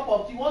You want good. top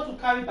of, you want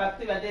to carry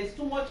bacteria, there's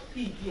too much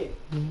pee here.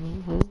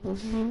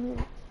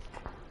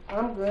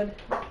 I'm good.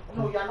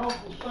 No, you're not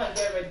good. Go and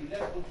get ready.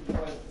 Let's go to the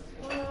toilet.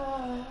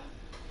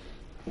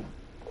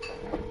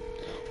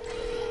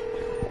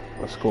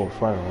 Let's go,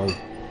 finally.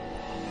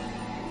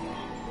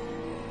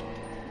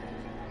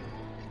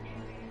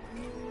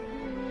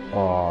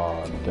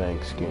 Aw,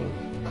 thanks, game.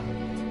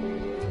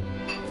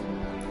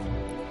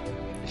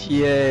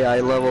 Yay, I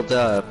leveled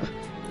up.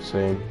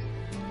 Same.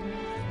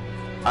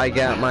 I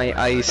got my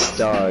ice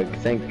dog.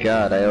 Thank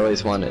God, I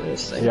always wanted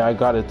this thing. Yeah, I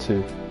got it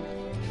too.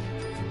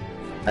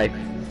 I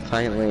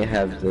finally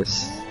have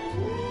this.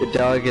 The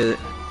dog is,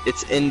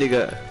 it's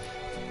indigo.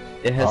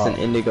 It has an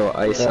indigo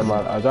ice. Yeah,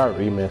 man, I got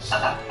Remus.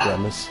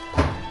 Remus.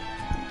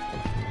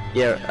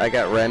 Yeah, I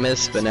got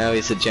Remus, but now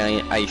he's a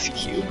giant ice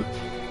cube.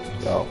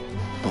 Yo.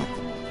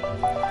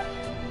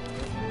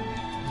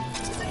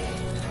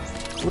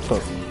 What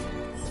the?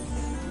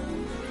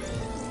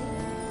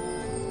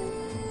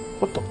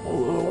 What the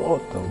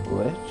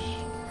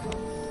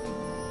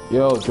glitch?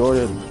 Yo,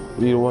 Jordan,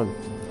 lead one.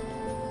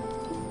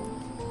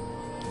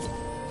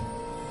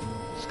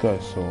 This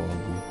guy's so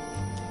ugly.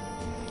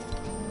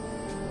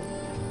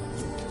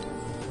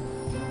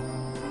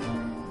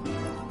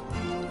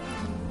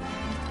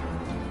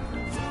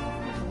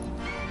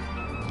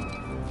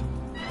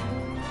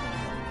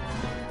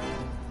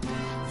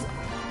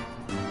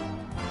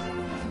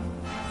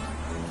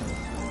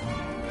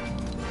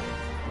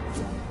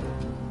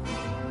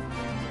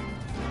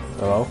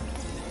 Hello?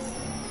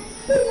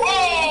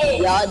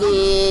 Y'all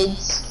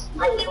dudes.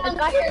 I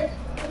got it.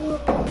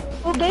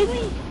 Who gave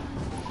me?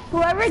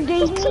 Whoever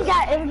gave me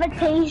that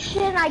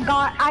invitation, I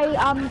got it.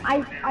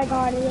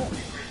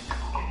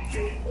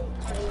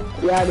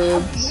 Y'all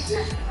dudes.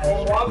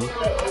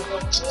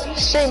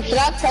 Stream, should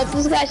I touch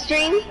this guy's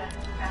stream?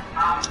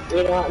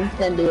 You know what, I'm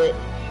gonna do it.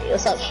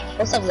 What's up?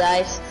 What's up,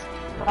 guys?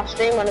 My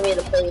stream wanted me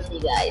to play with you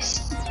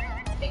guys.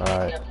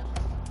 Alright.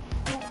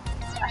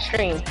 My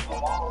stream.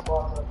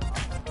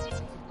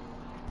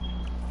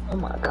 Oh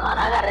my god,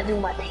 I gotta do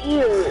my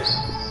tears.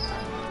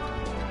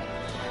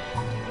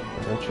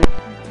 Don't you?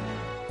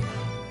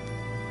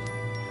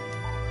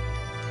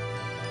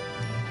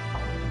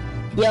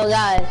 Yo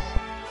guys,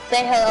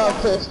 say hello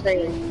to the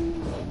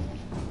stream.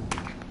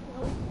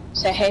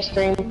 Say hey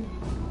stream.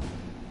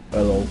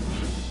 Hello.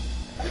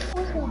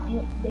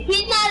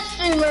 He's not a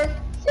streamer.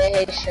 Say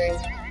hey stream.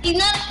 He's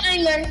not a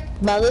streamer.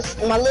 My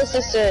little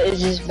sister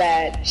is just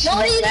bad.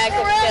 No, he's for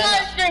real not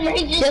a streamer.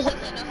 He just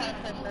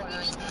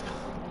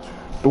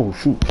Oh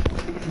shoot.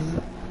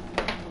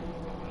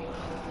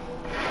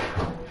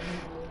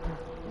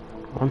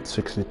 I'm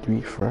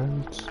 63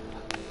 friends.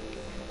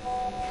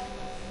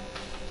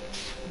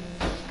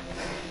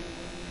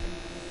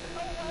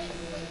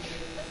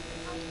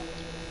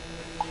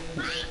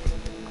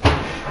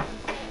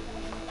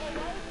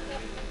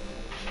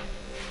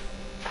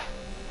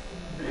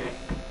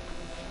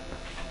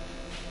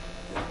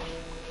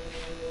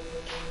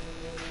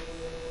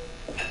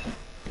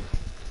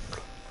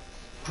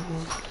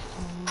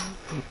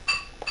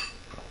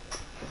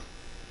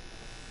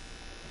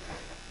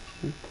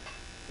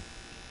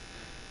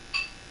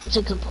 it's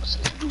a good post.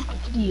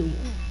 Video.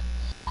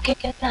 I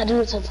cannot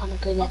do it sometimes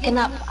good. I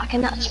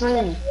cannot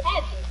stream.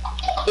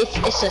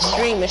 It's a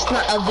stream. It's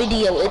not a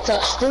video. It's a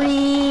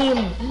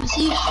stream.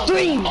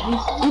 Stream.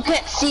 You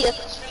can't see a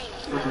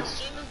stream.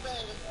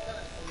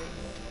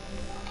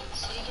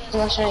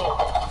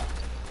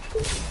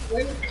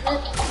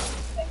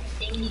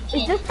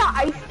 Is this the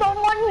Ice Stone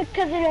one?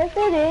 Because yes,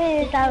 it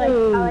is. I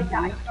like the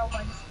Ice Stone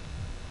ones.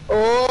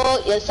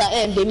 Oh yes, I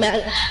am. Be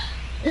mad.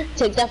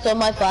 Take that from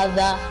my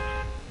father.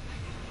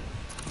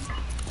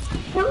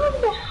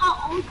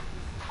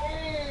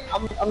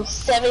 I'm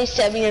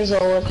 77 years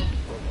old.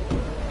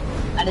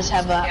 I just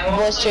have a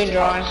voice changer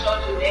on.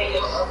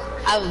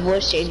 I have a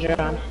voice changer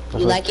on.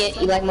 You like it?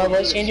 You like my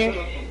voice changer?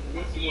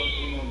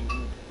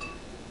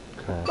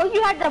 Okay. Oh,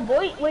 you had the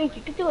voice. Wait,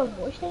 you could do a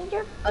voice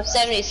changer? I'm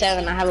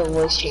 77. I have a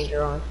voice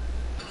changer on.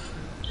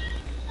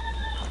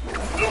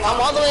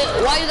 I'm all the way.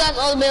 Why you guys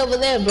all the way over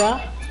there, bro?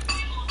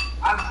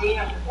 I've seen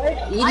him.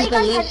 You just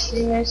gonna leave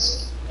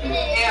streamers?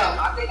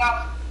 Yeah,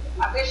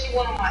 I think she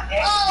went on my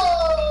ex.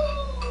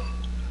 Oh.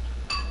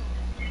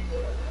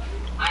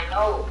 I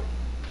know.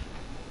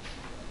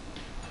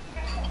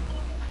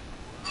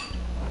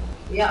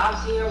 Yeah, I've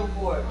seen her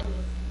before.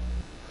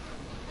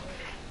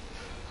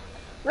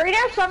 Right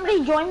now,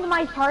 somebody joined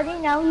my party.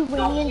 Now he's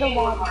waiting in the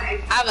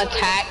lobby. I've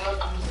attacked.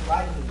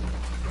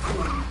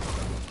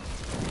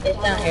 It's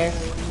down here.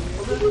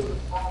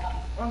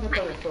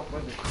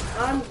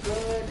 I'm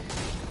good.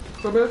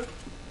 So this?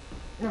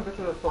 Yeah, get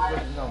to the top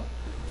right now.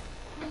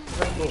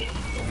 Let's go.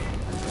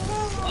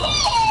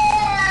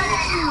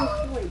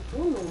 Wait, do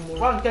no more.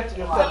 Come on, get to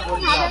yourself.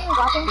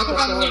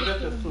 Get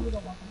the soup.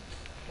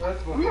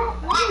 Let's go.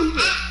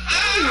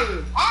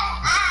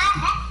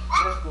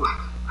 Let's go.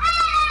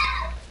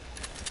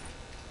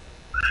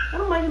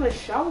 What am I gonna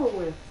shower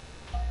with?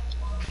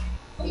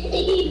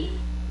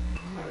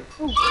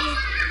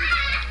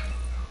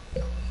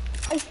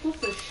 I'm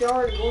supposed to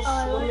shower and go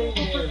swimming.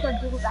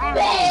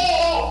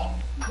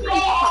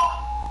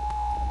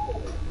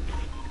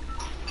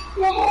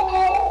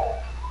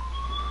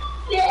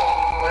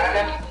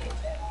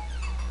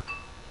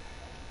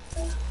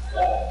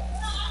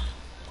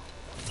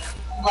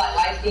 What,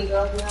 light skin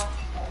girls now?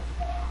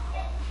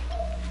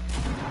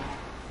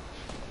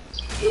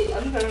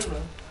 I'm telling you.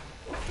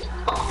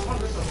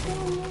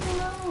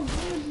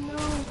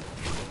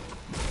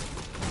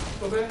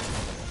 So then,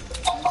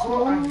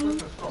 go and get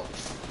the stuff.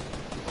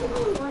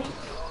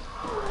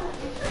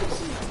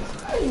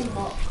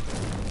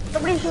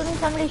 Somebody's shooting.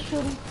 Somebody's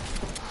shooting.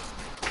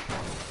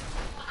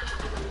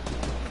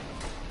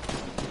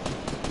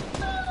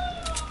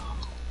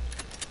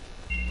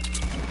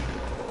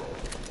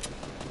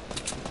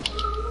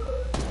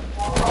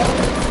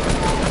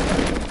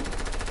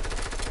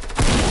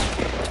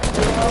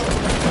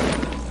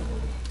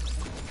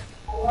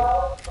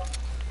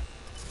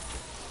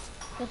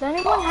 Does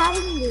anyone have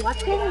any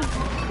weapons?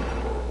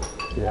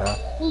 Yeah.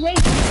 Wait,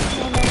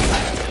 snowman.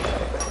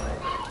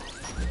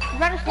 I'm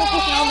trying to sneak a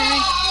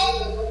snowman.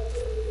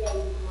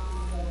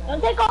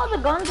 Don't take all the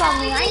guns on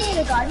me. I need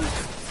a gun.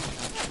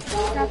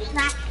 Stop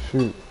snack.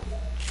 Shoot.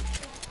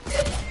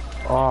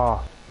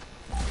 Oh.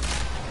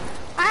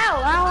 Ow,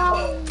 ow, ow.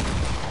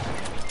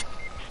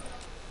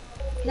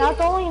 Now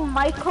it's only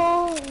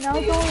Michael. Now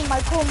it's only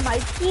Michael and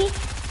Mikey.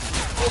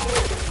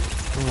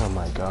 Oh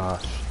my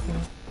gosh.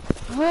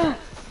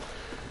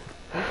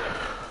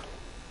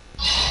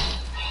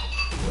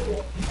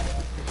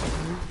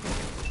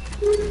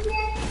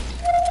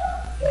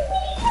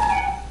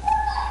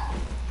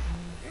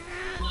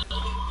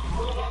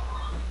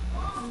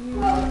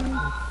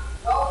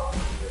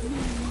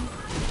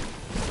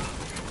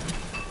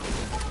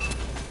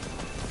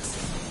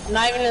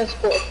 Not even in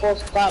full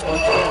squad, but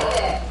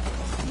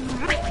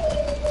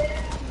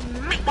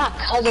that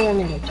cousin want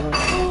me to do it.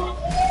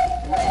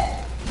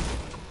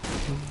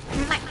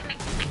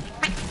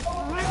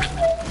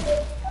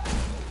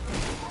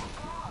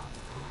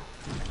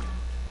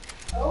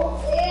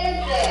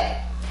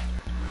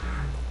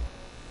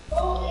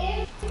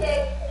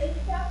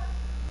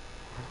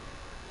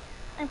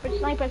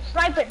 Sniper,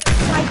 sniper.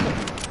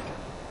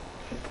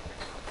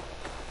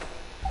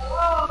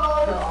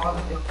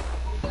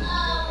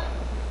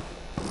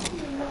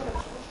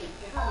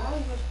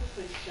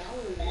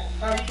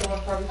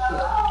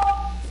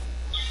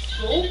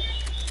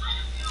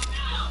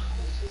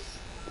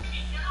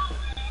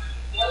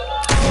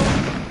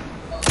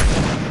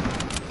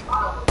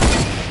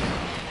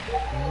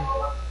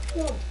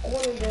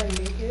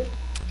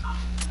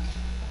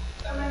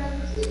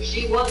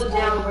 She was a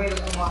downgrade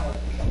of mine,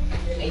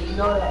 and you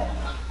know that.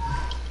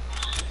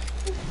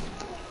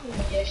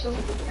 Yeah, she was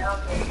a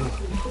downgrade.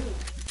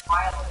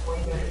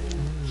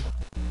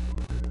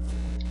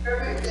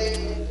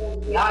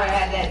 Y'all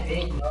had that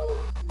big nose.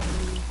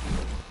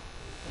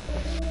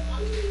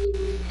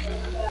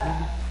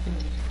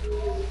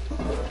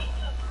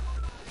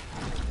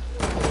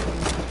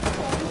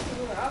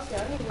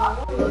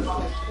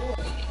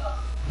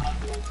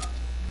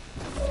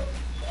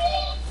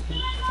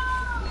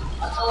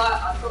 Until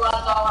I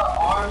saw her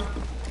arm,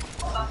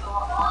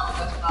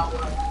 that's not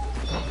what.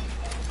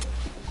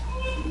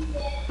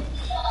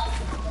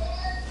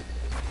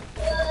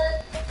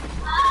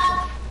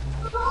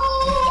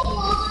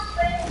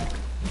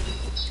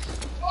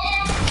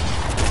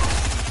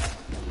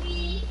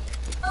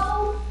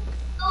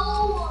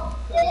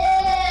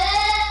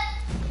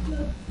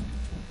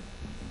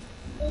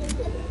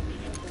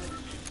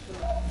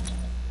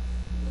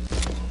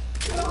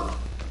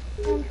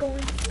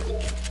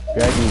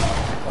 Ready.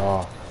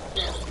 Oh.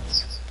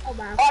 Oh,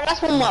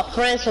 that's one of my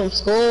friends from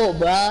school,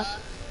 bruh.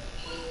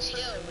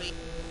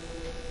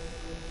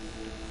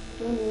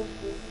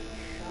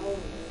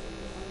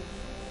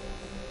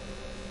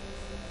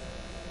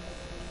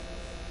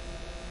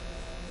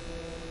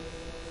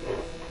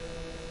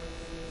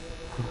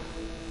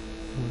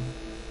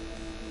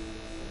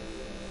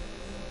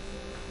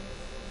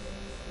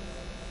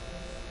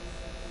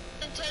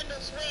 Nintendo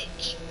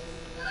Switch.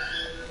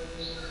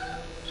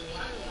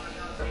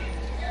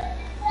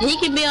 He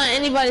can be on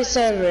anybody's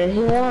server if he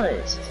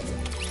wants.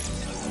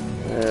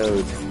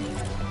 Oh.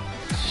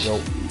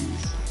 Nope.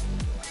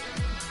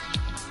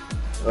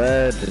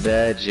 Where did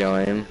I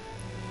join?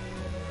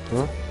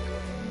 Huh?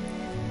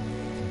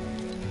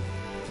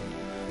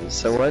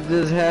 So what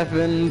just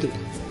happened?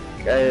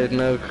 I have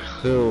no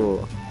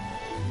clue.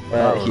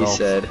 What don't he know.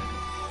 said.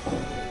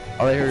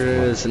 All I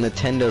heard was a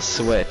Nintendo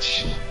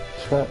Switch.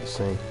 Chat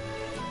saying.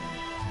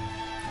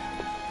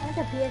 That's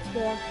a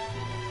PS4.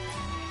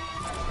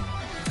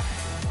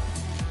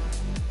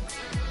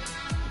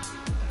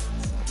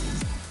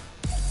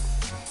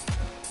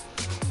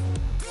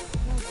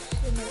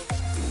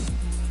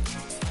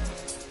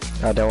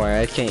 Oh, don't worry,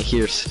 I can't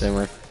hear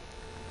Simmer.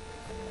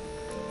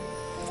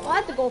 Oh, I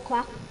have to go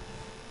clock.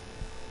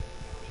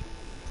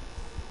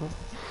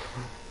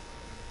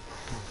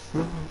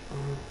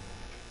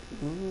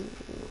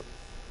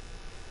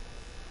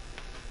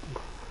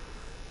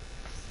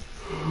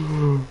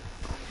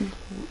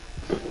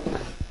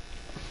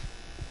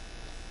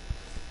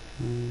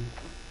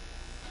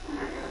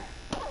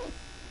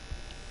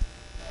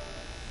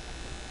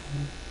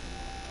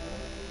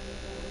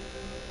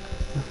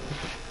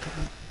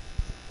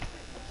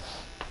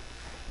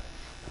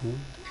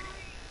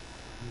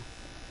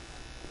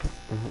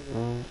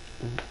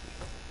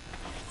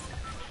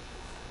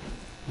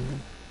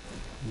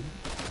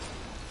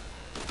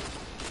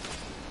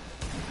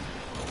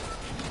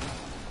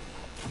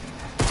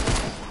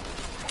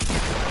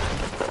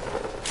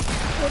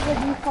 Where's the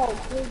default?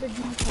 Where's the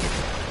default?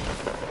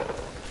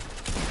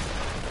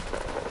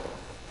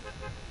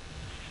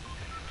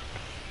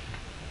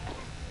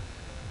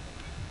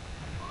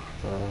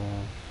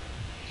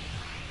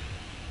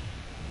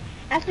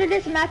 After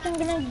this match, I'm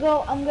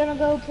gonna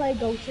go play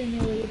Ghost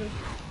Simulator.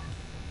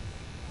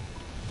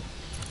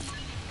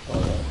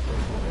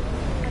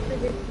 After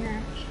this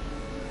match.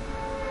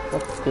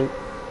 Okay.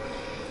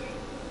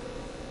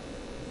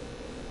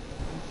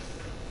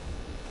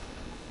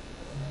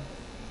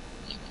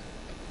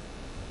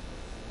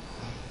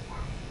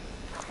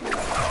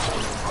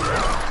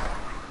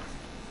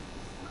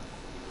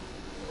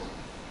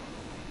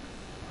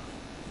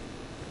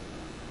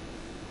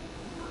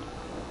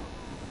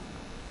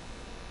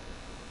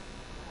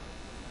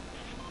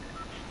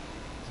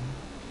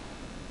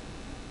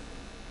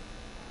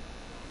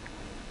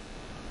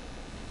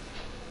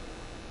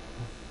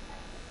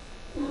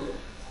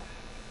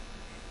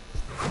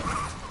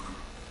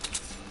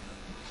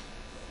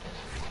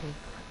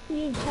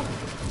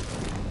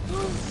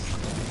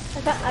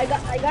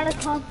 I got a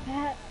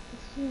compact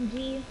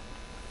SMG.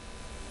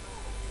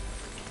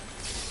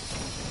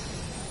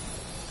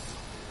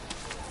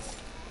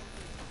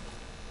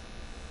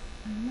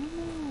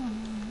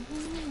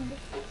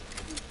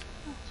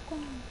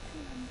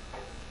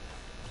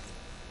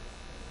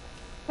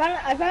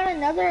 I found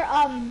another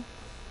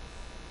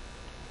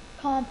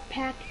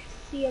compact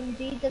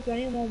CMG. Does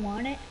anyone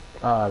want it?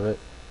 I have it.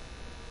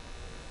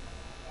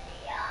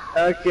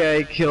 Okay,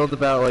 I killed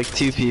about like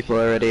 2 people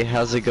already.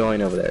 How's it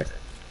going over there?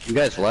 You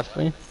guys left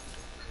me?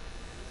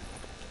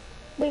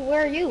 Wait,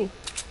 where are you?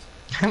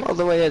 I'm all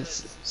the way at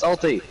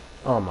Salty.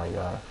 Oh my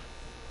god.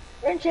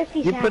 We're in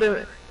 50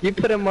 You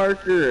put a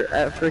marker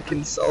at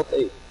frickin'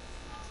 Salty.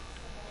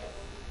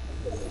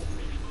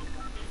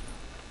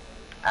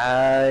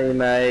 I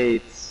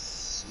might.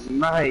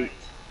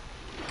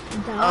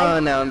 Oh,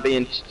 now I'm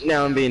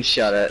being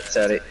shot at.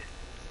 Sorry.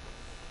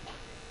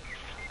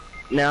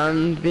 Now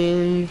I'm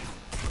dead.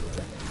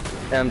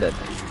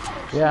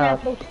 Yeah.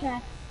 Snap, oh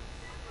snap.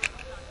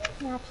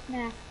 Snap,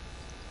 snap.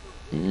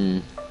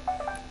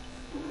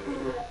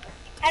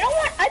 I don't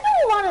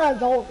want an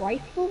assault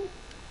rifle.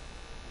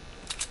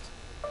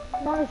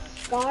 Not a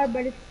scar,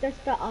 but it's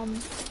just a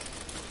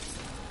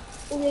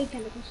OA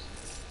chemicals.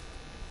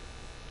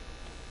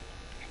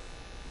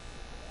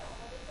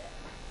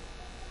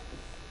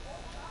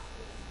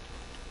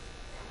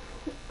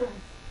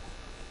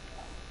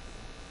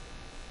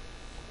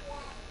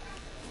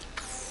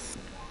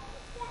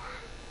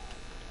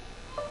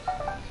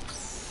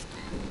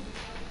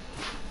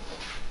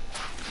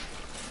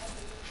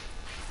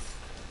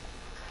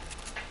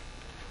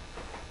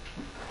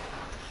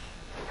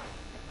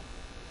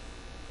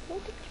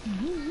 Look at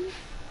me.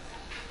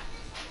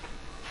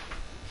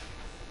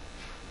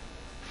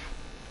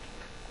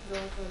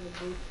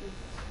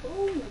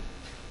 Oh.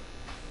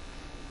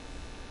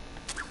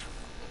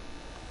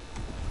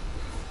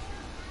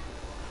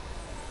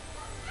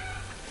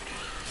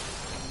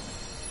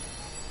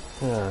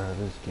 Yeah,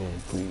 this game,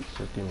 please.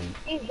 Just give me.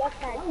 Hey, what's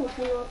that? Why would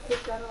you not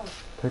pick that up?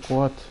 Pick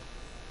what?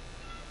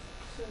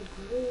 So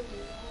really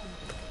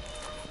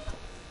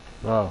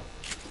Oh.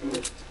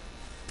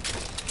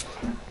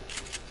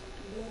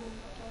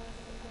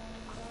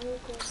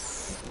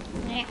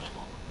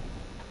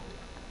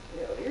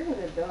 Yo, you're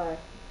gonna die.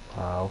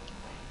 Wow.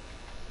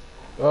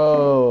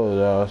 Oh,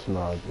 that's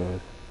not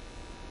good.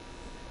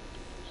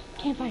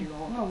 Can't find it.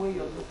 No way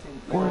you're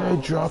looking. Where did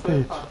I drop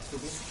it?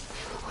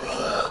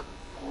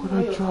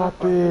 Where did I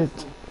drop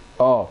it?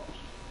 Oh.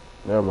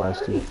 Never mind,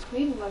 I'm Steve.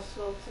 cleaning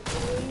myself.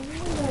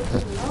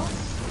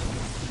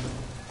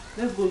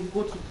 Let's go. You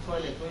go to the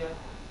toilet. Oh yeah.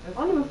 I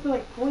don't even feel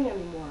like going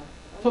anymore.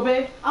 So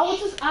babe, I was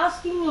just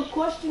asking you a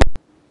question.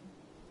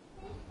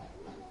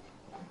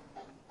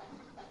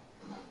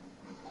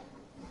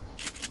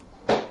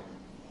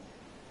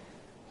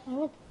 I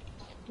would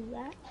do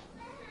that.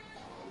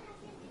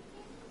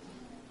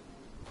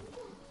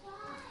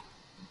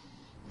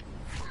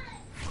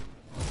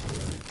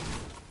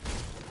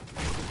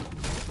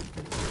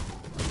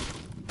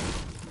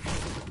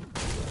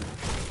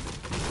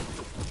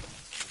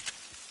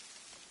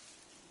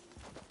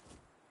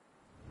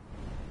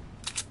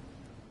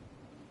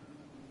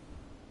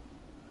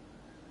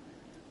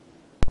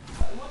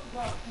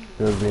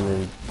 Just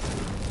being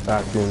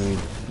acting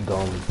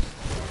dumb.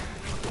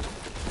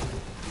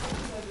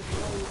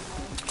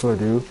 Cool,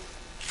 dude.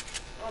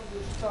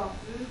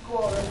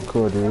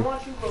 Cool, dude.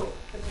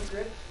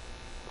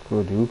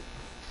 Cool, dude.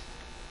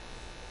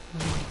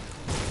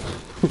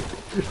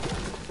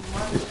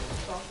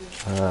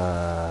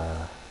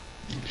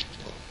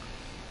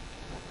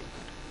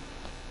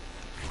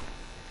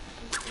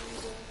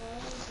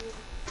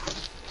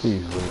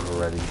 Please leave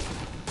already.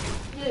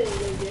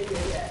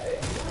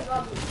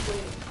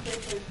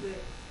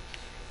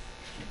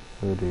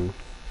 Cool, dude.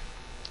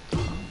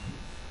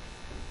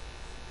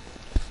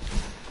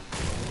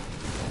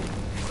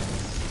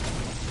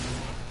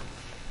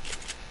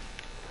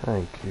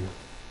 Thank you.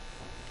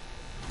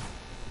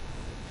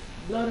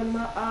 Blood in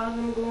my eyes,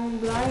 I'm going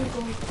blind.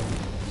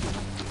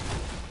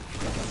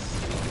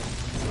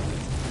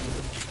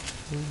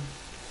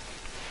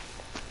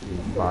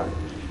 Bye.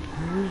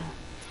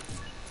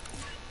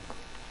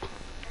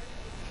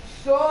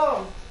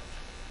 So,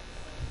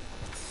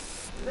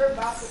 is there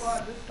basketball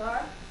at this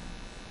time?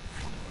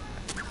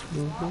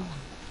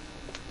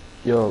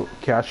 Yo,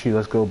 Kashi,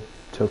 let's go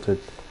tilted.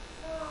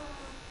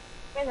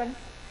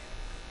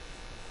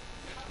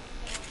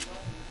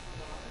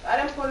 I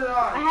didn't put it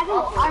on. I had a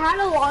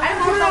long time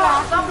put it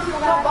on. Stop it, but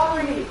stop I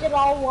bothering me. used it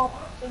all up.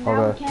 So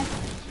now Okay. we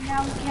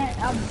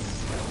can't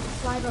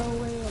slide our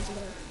way over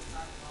there.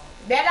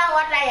 That's not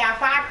what they are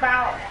fat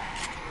about.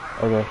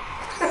 Okay.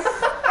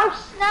 Oh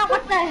snap,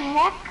 what the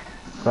heck?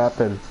 What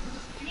happened?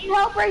 I need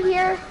help right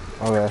here.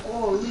 Okay.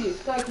 Holy,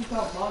 it's like you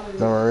can't bother me.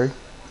 Don't worry.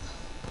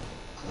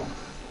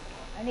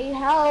 I need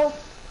help.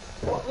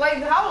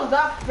 Like, how is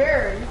that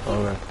fair?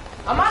 Okay.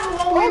 I'm not the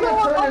one who even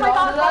turned it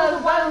on.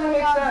 That doesn't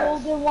make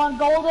sense.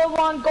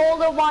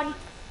 Golden one.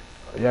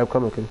 Yeah, I'm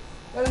coming.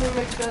 That doesn't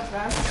make sense,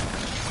 man.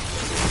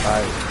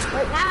 Alright.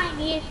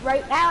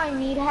 Right now I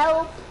need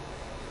help.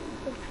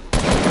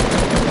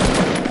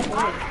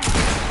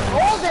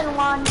 Golden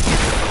one.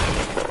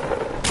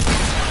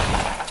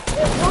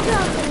 Golden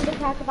one's gonna get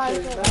attacked by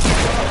it.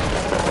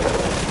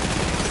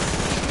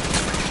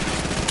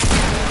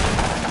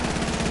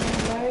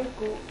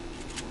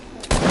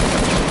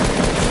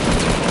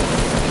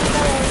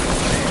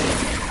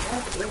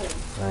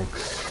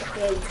 Thanks.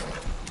 Okay.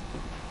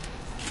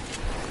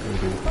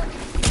 Golden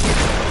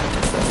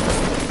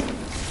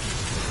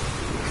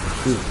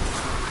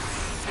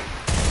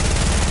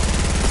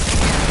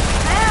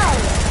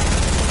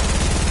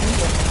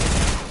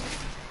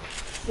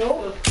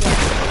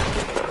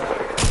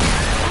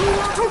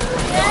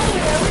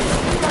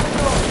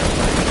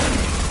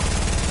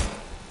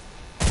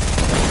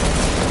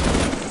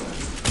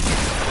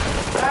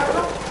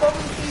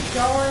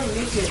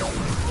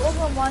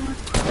one.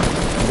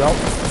 Yup.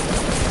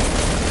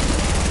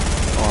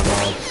 Oh no.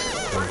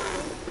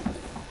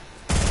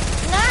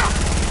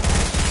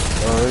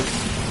 Alright.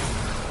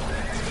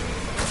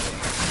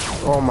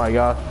 Oh my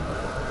god.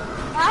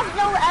 I have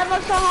no ammo,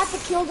 so I have to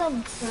kill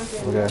them.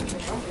 Okay.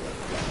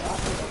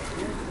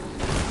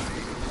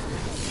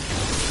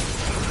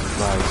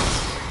 Nice.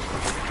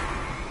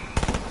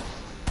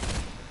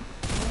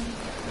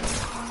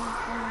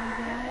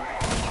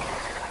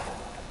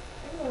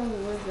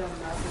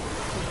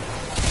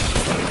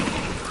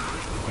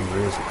 He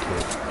is a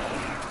kid.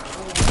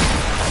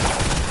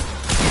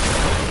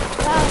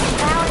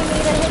 Now I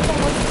need to hit them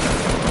with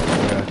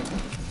Okay.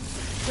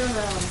 Turn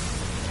around.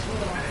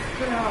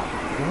 Turn around.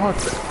 What?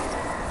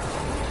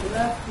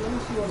 Let me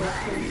see what that's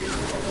going to do.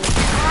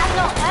 I have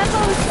no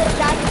ammo, so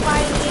that's why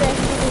I need to hit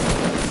them.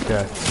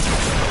 Okay.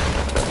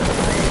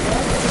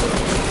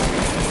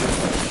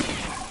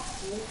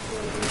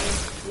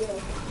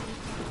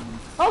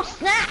 Oh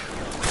snap!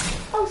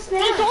 Oh,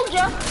 snap. I told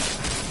ya!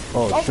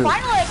 Oh, Oh, shoot.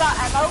 finally I got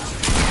ammo.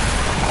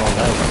 Oh,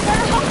 nice.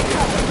 Better help you.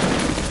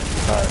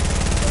 Alright.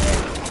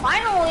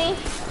 Finally!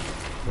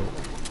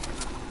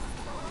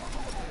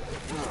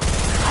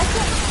 I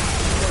can...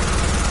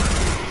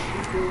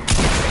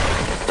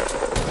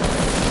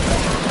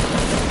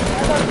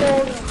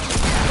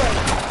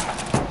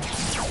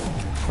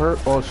 Hurt?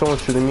 Oh,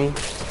 someone's shooting me.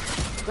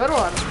 Good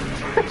one.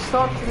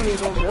 Stop shooting me,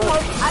 don't do it.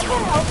 I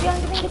can help you.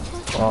 I'm gonna get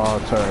some. Oh,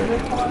 it's alright.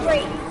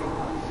 Great.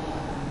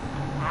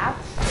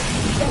 Hats?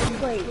 That's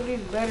great. It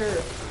is better.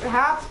 The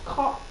hats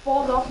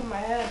falls off of my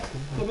head.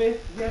 So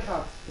get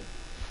hats.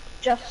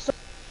 Just so.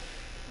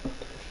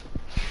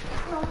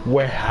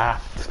 We're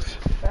hot.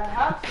 The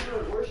hats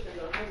are worse than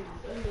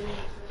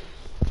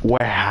the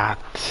We're hot.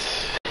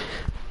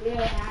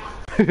 Yeah.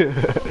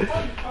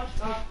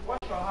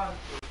 Watch your hands.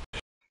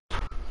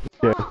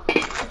 Yeah.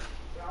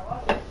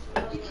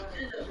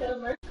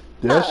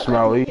 Yes,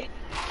 Maui.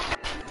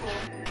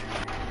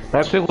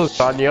 Not take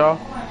lasagna.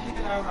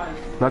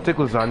 Not take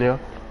lasagna.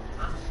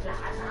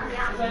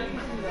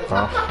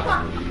 Oh,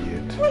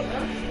 idiot.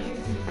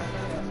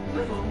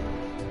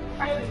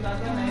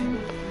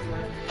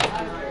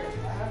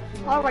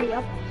 Already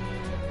up.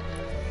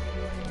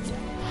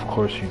 Of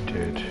course you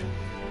did.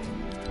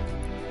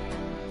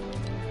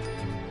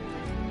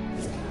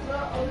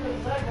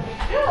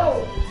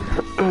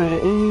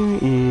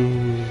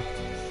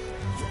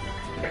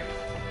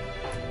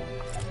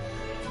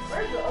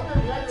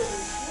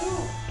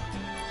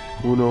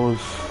 Who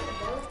knows?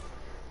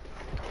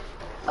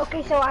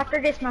 Okay, so after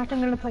this match,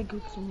 I'm gonna play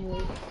Goose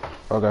Simulator.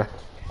 Okay.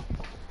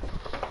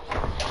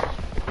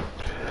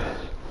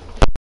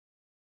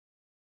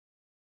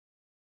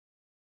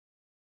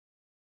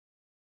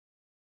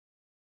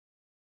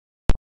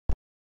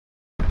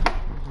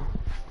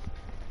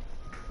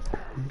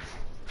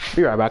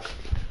 Be right back.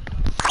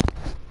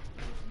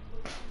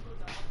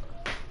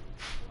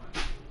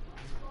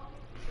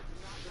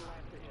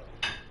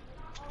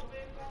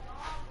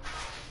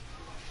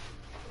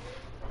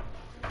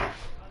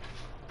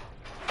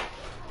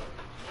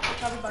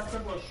 Carry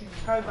basketball shoe.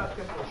 Carry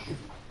basketball shoe.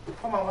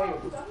 Come on, where you?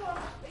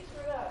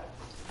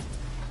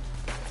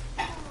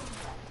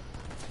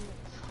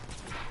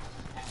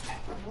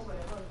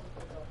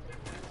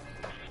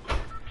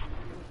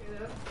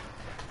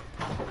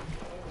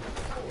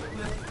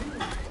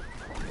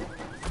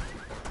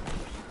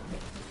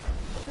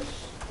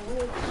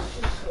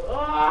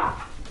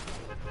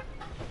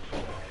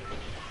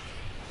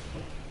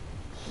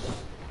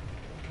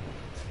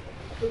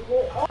 To go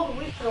all the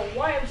way to the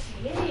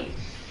YMCA.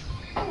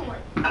 Oh my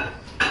God.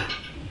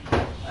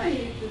 I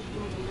hate this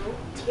movie, bro.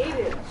 Hate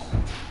it.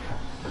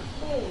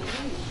 Holy.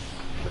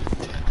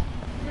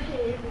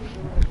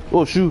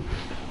 Oh shoot.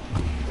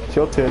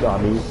 Tilted on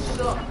me.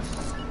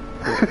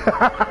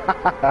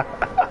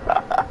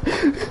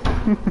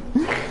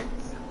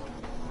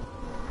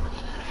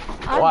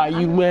 Why are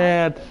you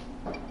mad?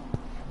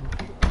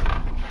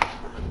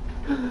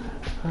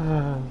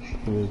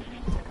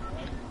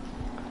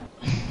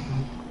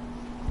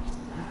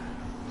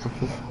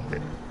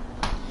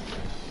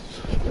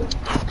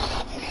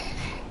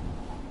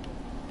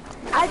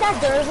 I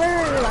got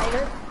Derver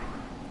lighter.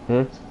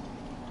 Hmm?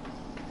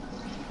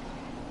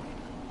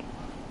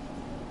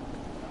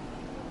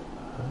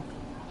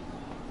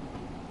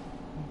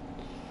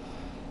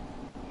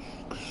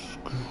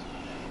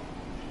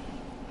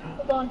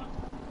 Hold on.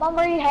 Mom,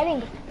 where are you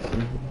heading?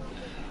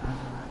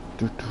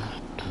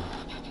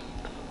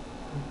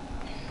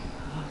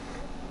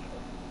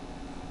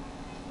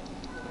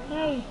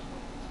 Hey.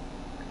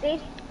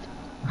 See?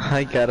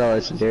 I got a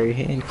legendary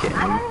hand cannon.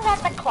 I'm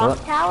at the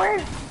clock tower.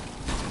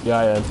 Yeah,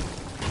 I am.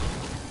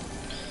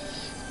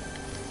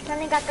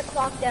 Sonny got the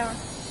clock down.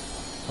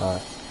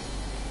 Alright.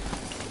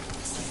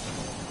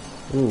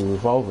 Ooh,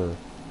 revolver.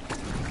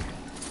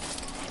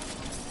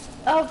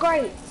 Oh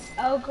great.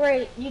 Oh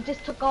great. You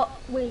just took all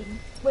wait.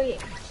 Bye.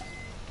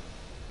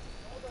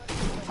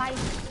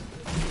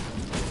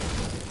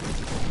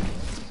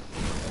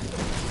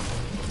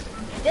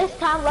 This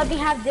time let me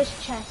have this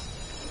chest.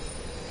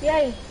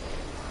 Yay.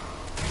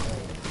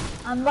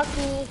 I'm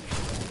lucky.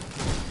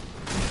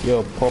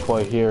 Yo, Popo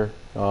here.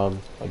 I'll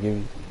give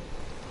you.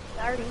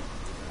 Sorry.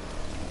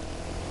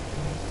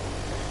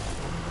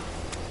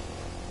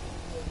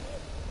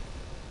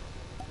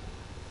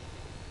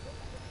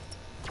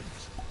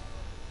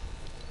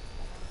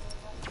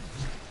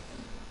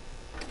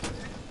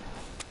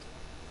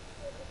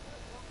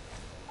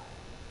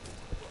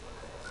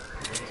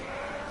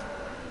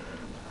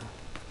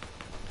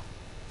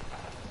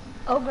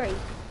 Oh great.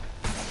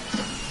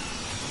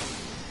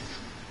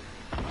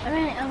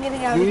 I'm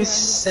getting out of You here.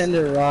 send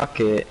a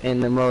rocket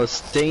in the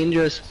most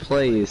dangerous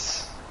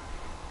place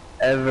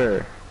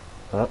ever.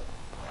 Huh?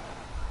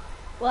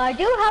 Well, I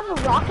do have a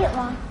rocket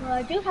launcher. Well,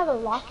 I do have a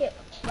rocket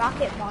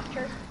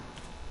launcher.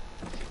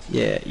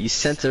 Yeah, you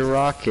sent a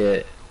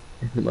rocket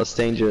in the most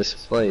dangerous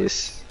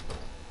place.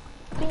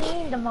 What do you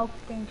mean the most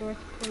dangerous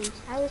place?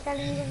 How is that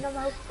even the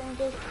most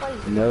dangerous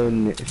place? No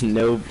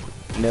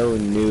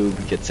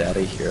noob gets out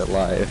of here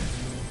alive.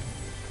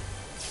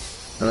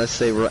 Unless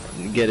they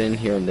get in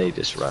here and they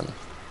just run.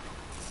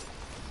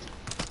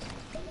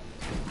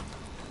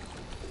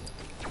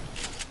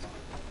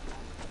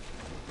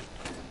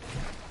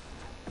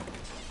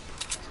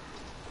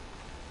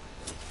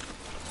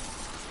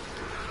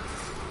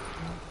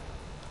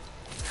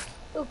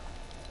 Ooh.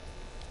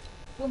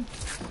 Boom.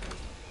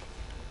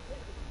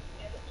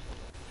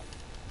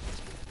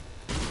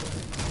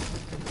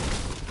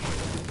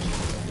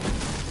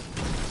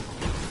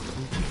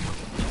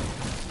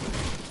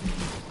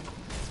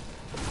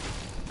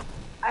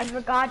 I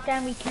forgot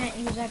that we can't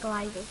use a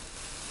glider.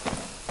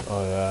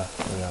 Oh yeah,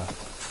 yeah.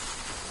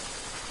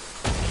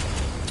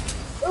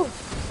 Ooh.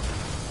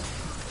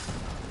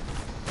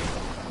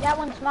 That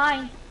one's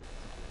mine.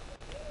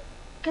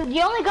 Cause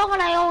the only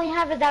gun I only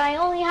have is that I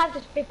only have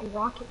this big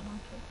rocket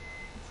launcher.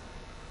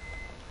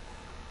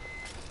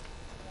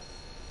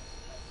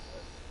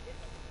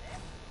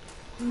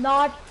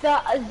 Not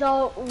the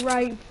assault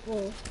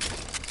rifle.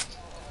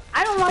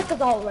 I don't like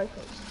assault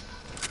rifles.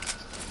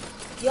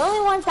 The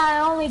only ones that I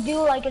only do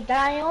like is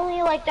that I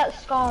only like that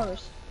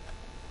scars.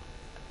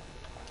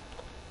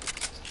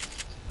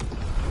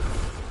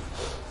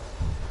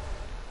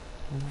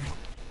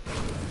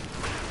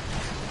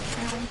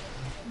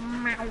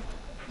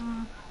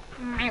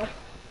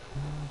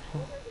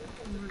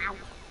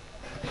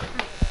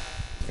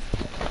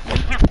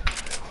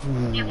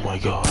 Oh my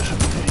gosh,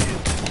 I'm an idiot.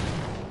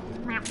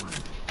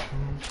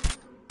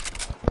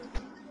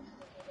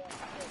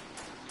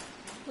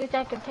 With least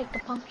I could take the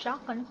pump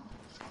shotgun.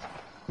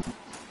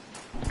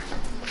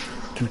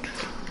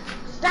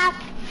 Stop!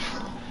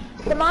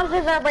 The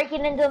monsters are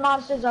breaking in, the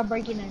monsters are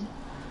breaking in.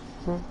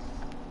 The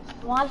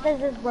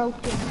monsters is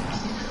broken.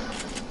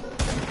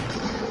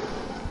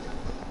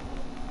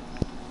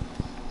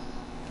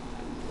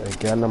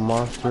 Again, the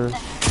monster.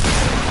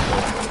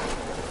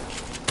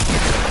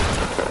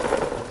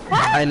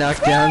 I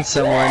knocked down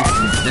someone.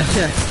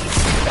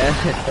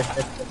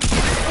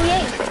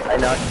 I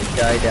knocked the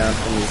guy down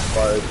from his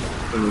bar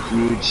from a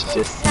huge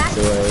distance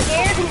away.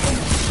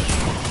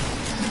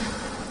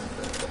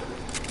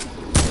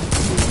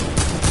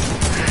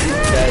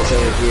 Guys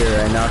over here,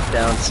 I knocked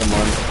down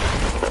someone.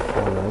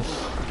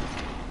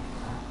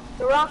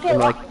 The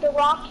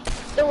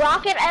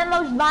rocket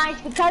ammo's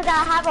nice because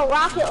I have a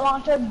rocket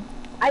launcher.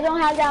 I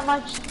don't have that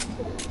much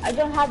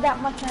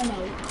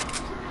ammo.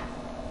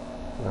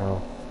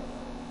 No.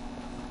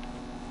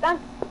 Found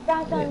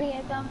somebody.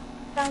 I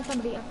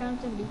found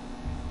somebody.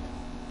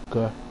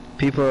 Good.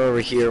 People are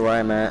over here where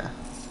I'm at.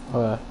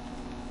 Okay.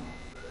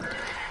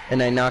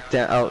 And I knocked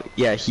down, oh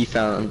yeah, he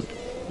found,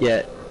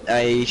 yeah,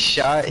 I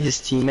shot his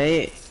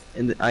teammate,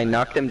 and I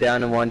knocked him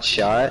down in one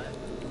shot,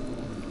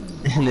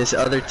 and this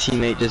other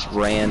teammate just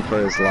ran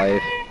for his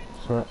life.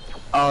 Sorry.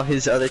 Oh,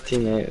 his other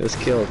teammate was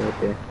killed,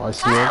 okay. Oh, I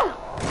see him.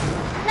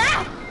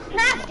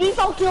 Snap!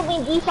 Default killed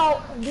me,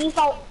 default! Yeah,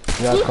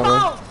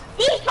 Default!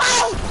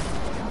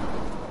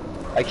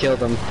 I killed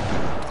him.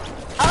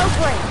 Oh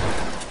great.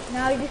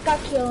 Now you just got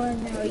killed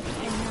and now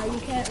you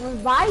can't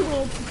revive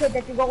me because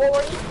that's your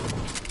already.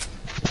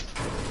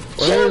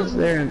 Why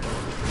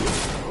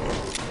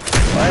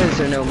is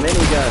there no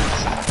miniguns?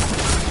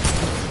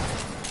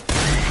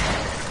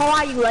 Oh,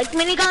 why you like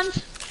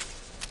miniguns?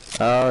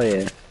 Oh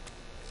yeah.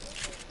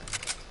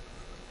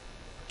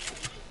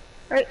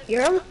 Right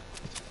here.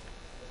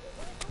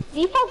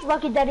 Default's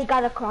lucky that he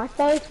got a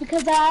crossbow. It's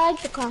because I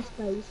like the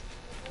crossbows.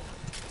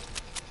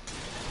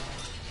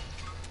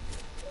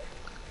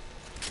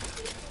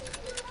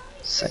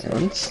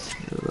 Silence.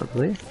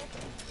 Lovely.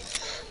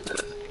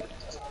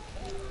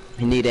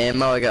 You need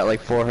ammo? I got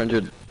like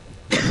 400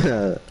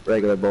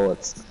 regular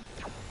bullets.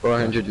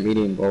 400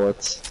 medium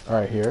bullets.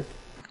 Alright, here.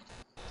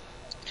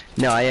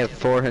 No, I have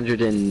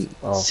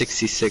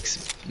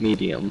 466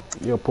 medium.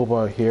 Yo,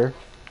 Poopa here.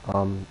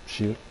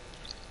 Shoot.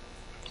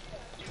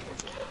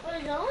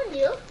 What's on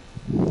you?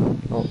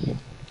 Oh.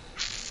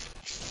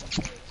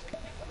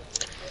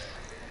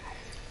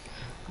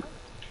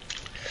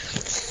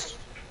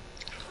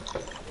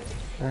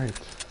 Alright.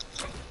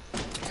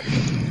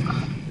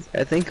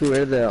 I think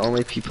we're the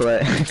only people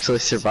that actually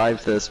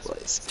survived this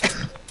place.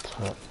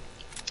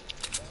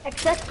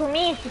 Except for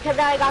me, it's because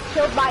I got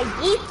killed by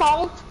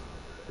default.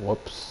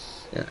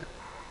 Whoops. Yeah.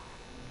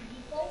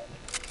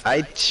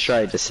 I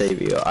tried to save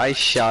you. I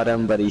shot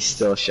him, but he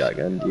still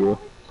shotgunned you.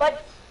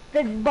 But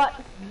the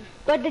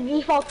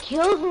default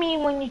killed me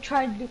when you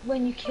killed.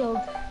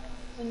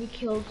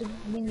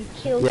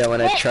 Yeah,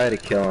 when I tried to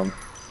kill him.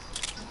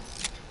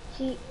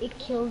 She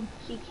killed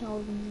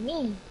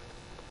me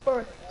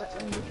first, but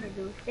when you tried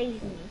to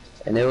save me.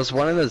 And it was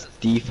one of those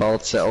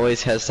defaults that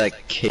always has that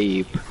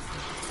cape.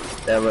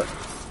 That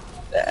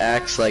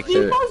acts like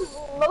they're...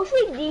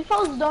 Mostly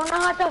defaults don't know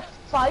how to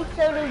fight,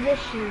 so there's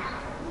issues.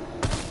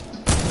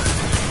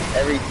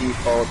 Every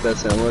default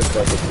doesn't look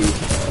like a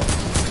default.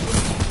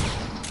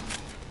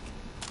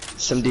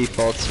 Some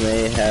defaults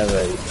may have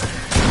a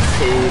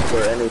cape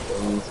or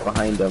anything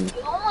behind them.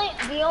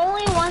 The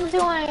only ones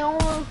who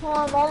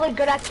I'm only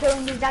good at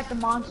killing is at the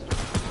monster.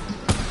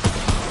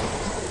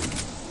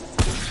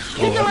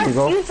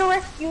 Use the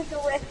rift.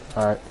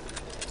 Alright.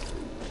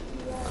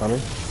 Coming?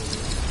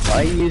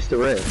 Why use the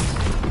rift?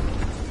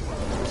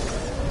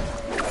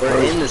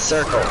 We're in the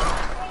circle.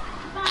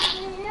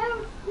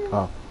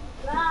 Oh.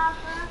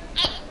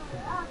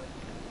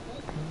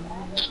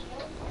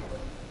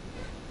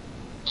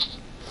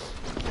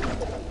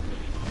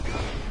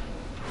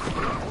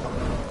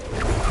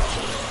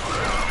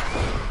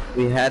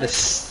 We had to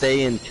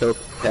stay in Tilt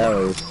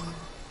Towers.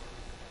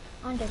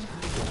 I'm done.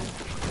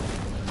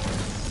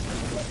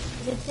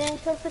 It's in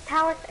Tilt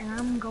Towers, and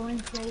I'm going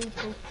to play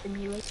Ghost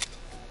Simulator.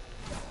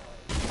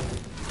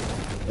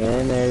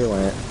 And there you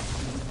went.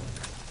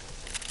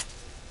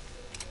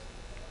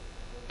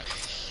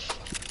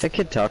 That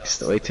kid talks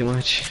way too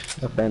much.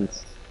 No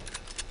offense.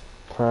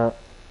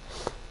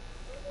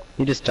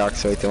 He just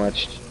talks way too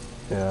much.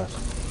 Yeah.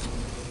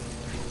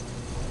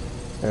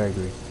 I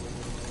agree.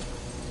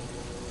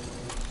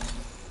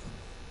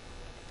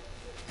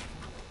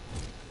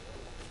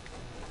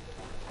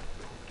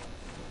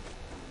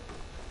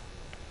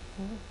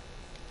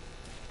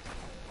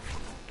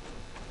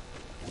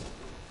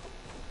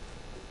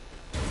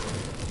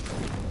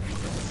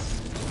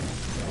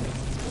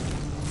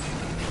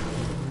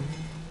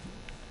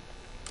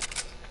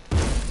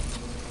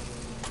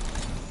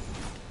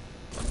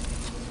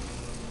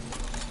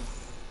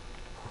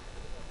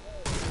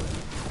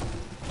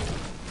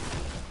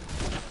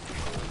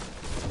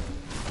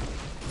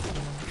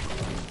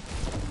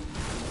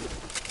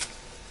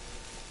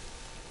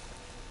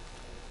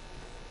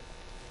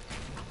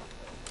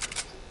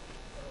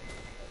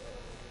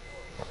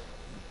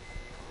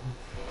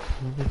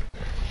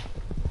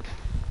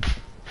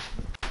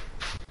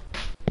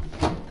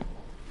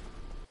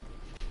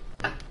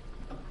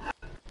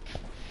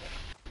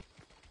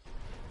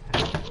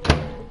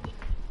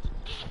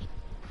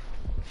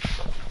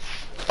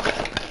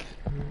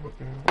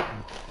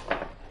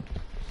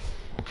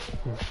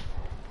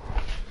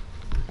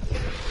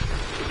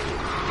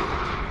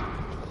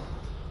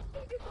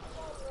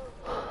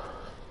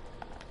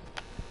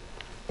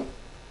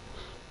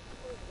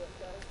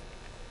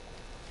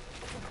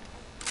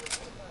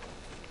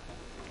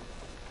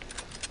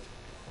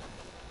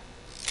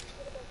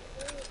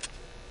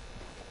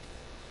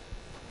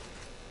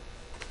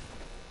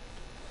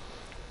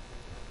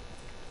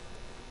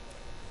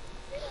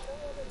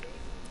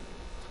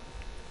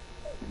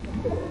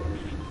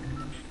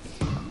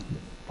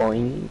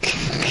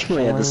 Boink.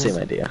 We had the same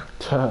idea.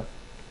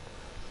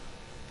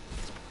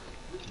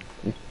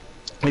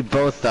 We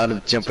both thought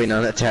of jumping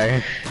on a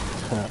tire.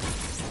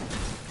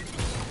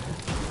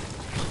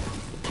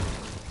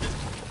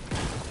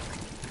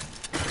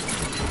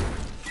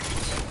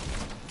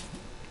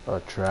 A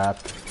trap.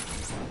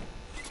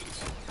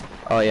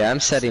 Oh yeah, I'm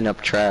setting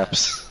up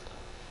traps.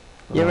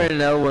 You never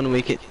know when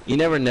we can. You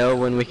never know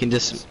when we can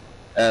just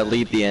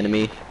lead the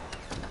enemy.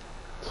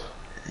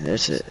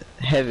 There's a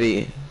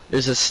heavy.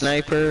 There's a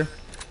sniper,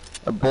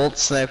 a bolt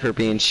sniper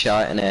being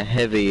shot, and a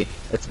heavy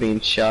that's being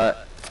shot.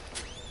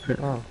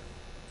 Oh.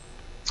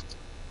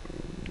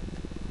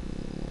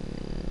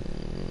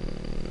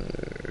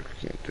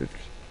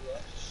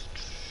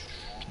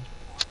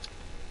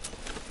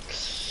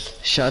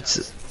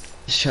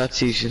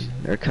 Shots usually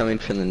are coming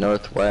from the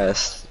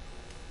northwest.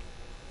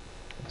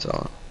 That's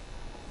all.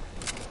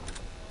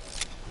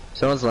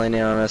 Someone's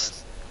landing on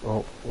us.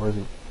 Oh, where is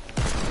he?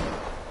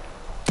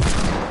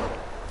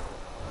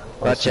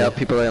 Watch out,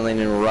 people are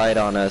landing right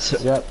on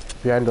us. Yep,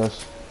 behind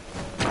us.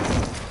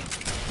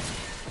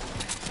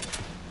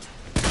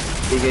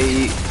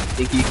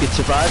 Think you could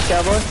survive,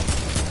 cowboy?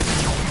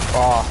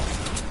 Oh.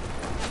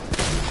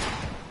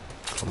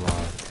 Come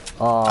on.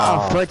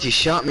 Oh, fudge, you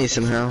shot me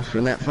somehow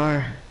from that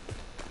far.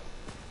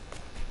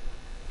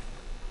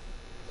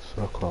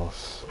 So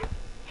close.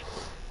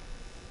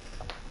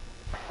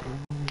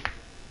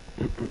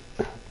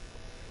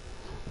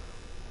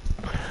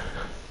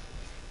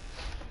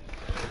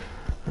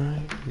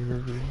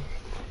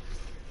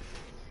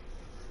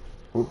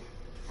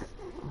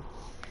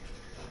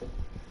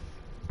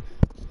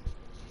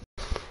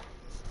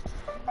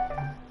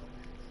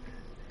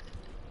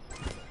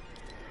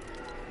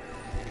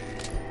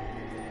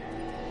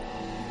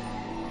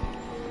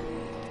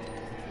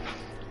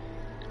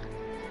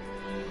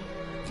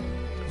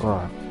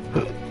 Alright.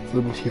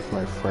 Let me see if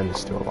my friend is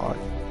still alive.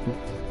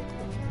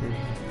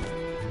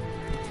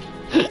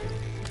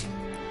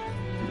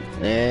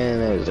 And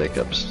there's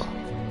hiccups.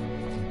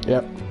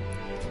 Yep.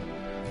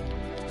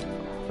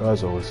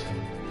 As always.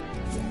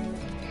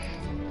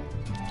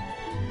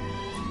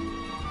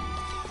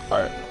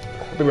 Alright.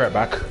 I'll be right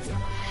back.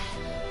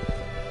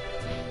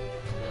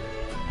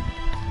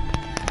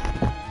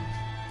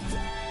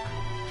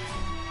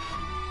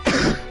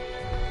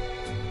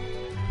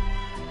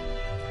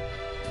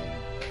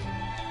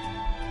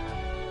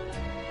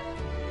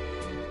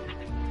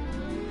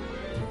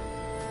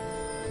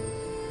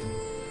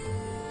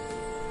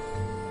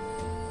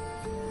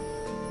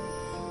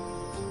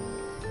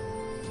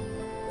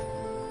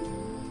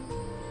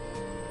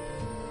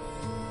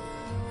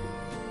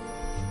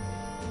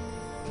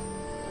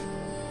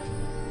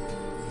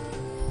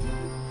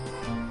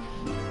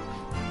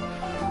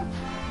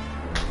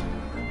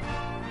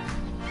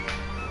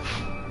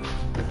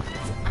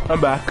 I'm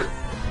back.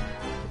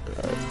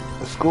 Alright,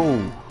 let's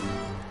go.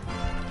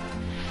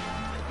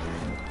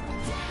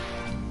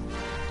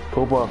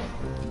 Cobra.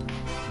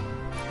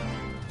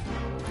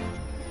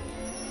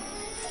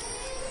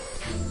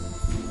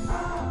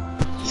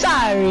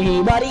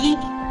 Sorry, buddy.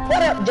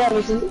 What up,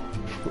 Jefferson?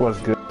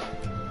 What's good?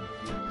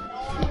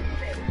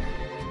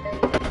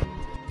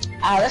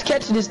 Alright, let's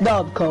catch this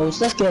dub, Coach.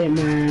 Let's get it,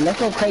 man. Let's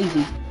go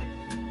crazy.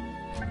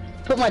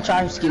 Put my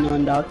charger skin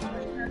on, dog.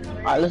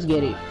 Alright, let's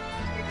get it.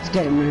 Let's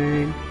get it,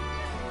 man.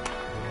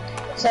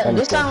 So,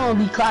 this time I'm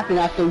gonna be clapping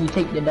after we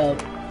take the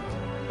dub.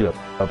 Yep.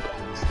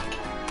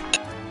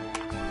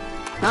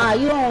 Nah,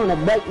 you don't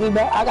wanna break me,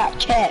 bro. I got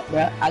cat,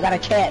 bro. I got a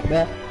cat,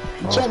 bro.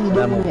 You can't be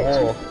doing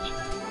that.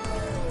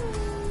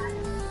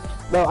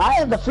 Bro, I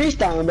have the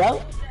freestyle,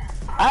 bro.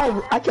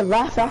 I can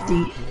laugh after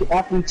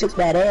we took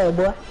that L,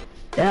 boy.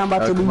 Then I'm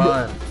about to be. Come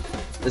on.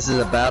 This is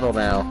a battle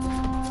now.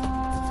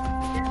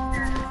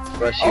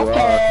 Brush you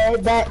okay,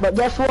 off. but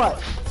guess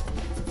what?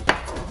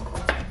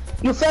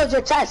 You failed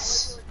your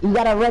test. You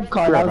got a red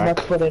card. I was about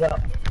to put it up.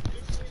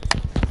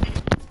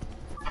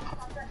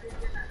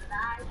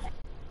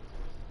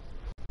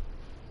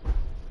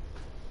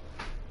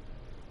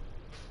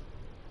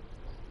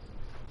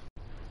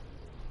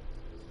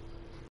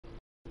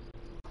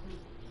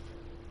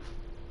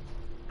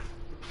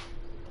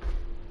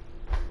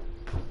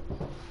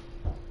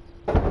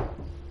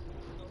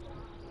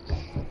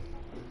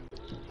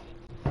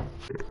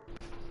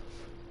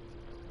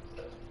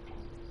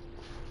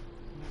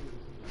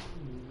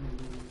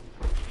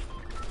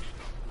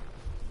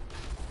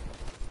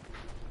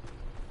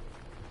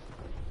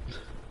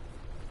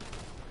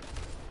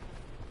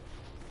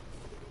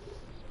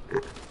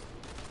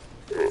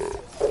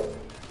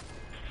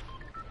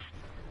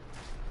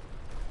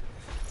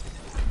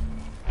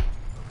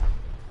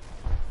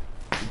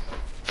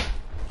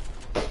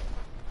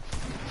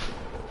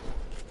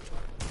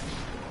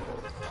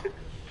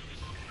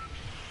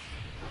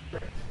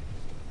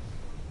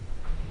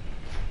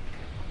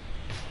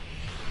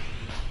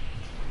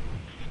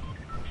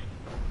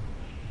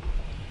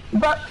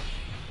 But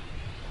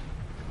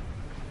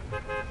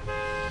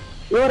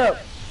what up?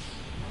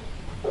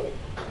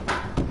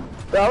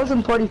 Bro, I was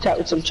in party chat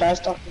with some trash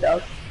talking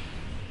out.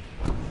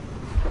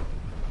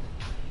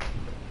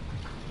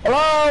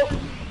 Hello?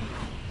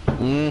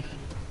 Mm.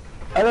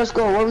 Alright, let's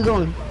go. Where we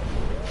going?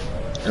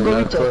 Let's go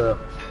retail.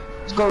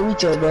 Let's go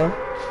retail, bro.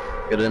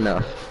 Good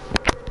enough.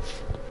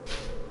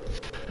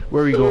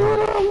 Where are we going?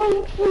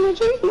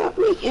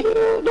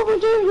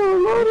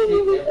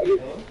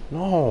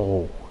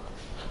 No.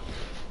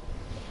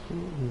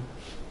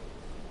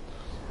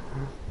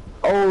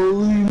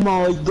 Oh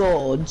my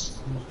god.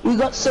 We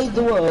got Save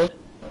the World.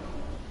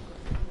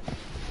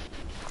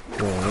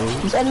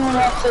 Okay. Does anyone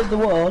else Save the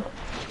World?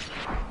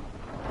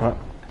 What?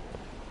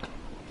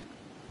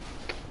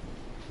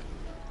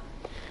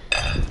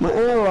 My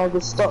analog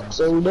is stuck,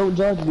 so don't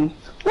judge me.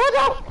 What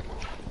up?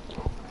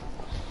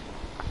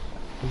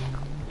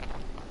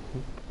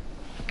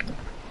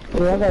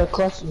 Yeah, I gotta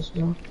clutch this,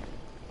 man.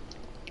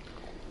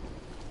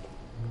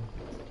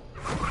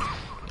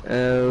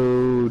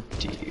 Oh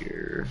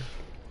dear.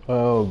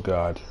 Oh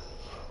god.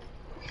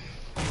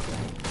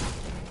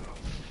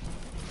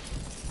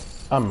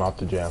 I'm out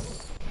the jam.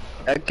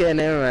 Okay,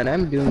 never mind.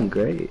 I'm doing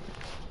great.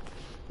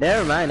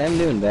 Never mind. I'm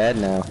doing bad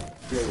now.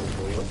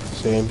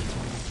 Same.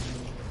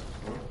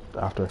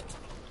 After.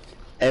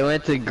 I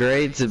went to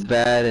great to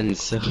bad and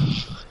so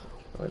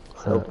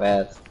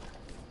fast.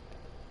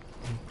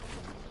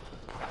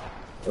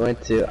 I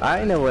went to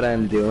I know what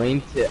I'm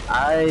doing to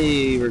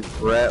I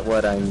regret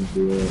what I'm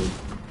doing.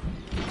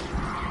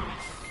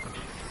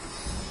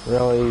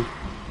 Really?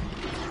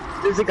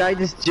 There's a guy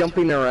just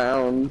jumping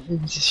around.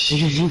 I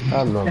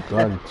have no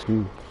gun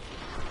too.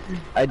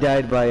 I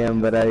died by him,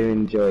 but I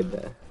enjoyed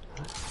that.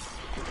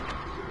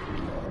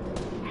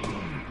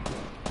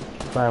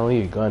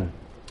 Finally a gun.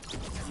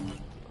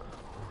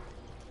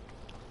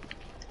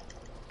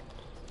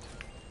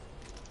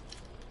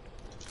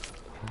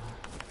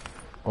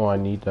 Oh, I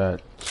need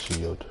that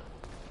shield.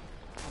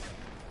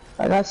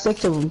 I got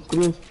 6 of them.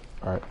 Green.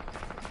 Alright.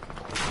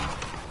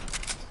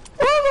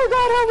 Oh my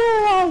god, I'm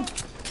alive!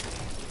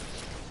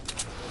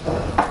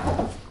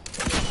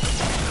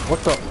 What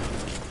the?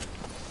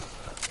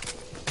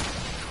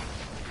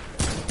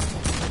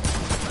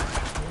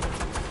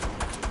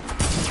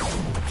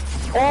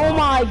 Oh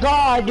my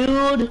god,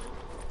 dude!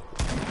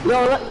 Yo,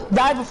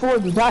 die before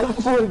me, die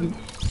before me.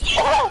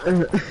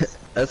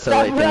 That's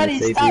Stop running,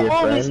 stop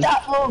moving,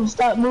 stop moving,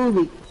 stop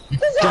moving.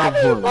 The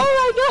zombies! Oh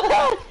my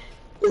god!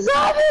 The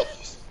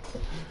zombies!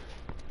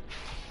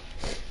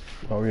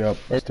 Hurry up,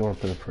 let's do one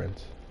for the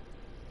prince.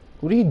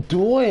 What are you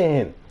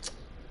doing?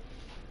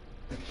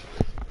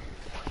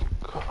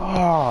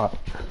 God,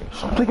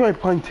 stop taking my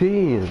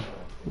plantain.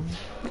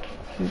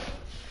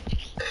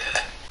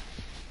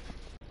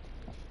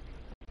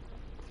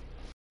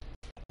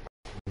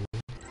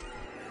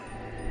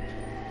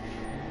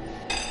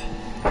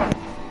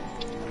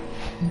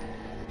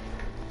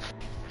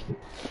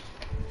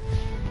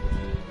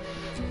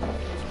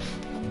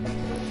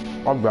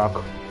 I'm back.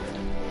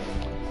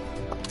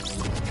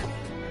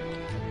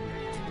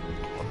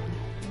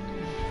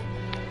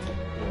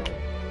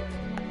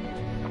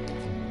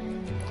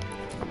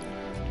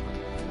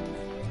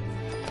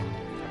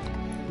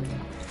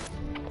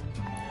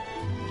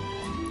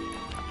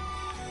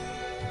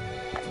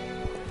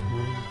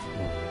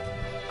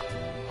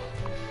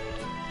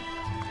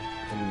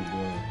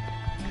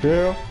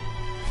 Yeah.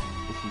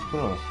 This is put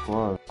on a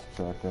squad,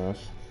 jackass.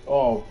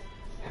 Oh.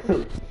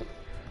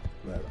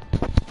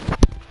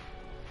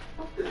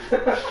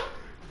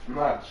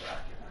 Not jackass.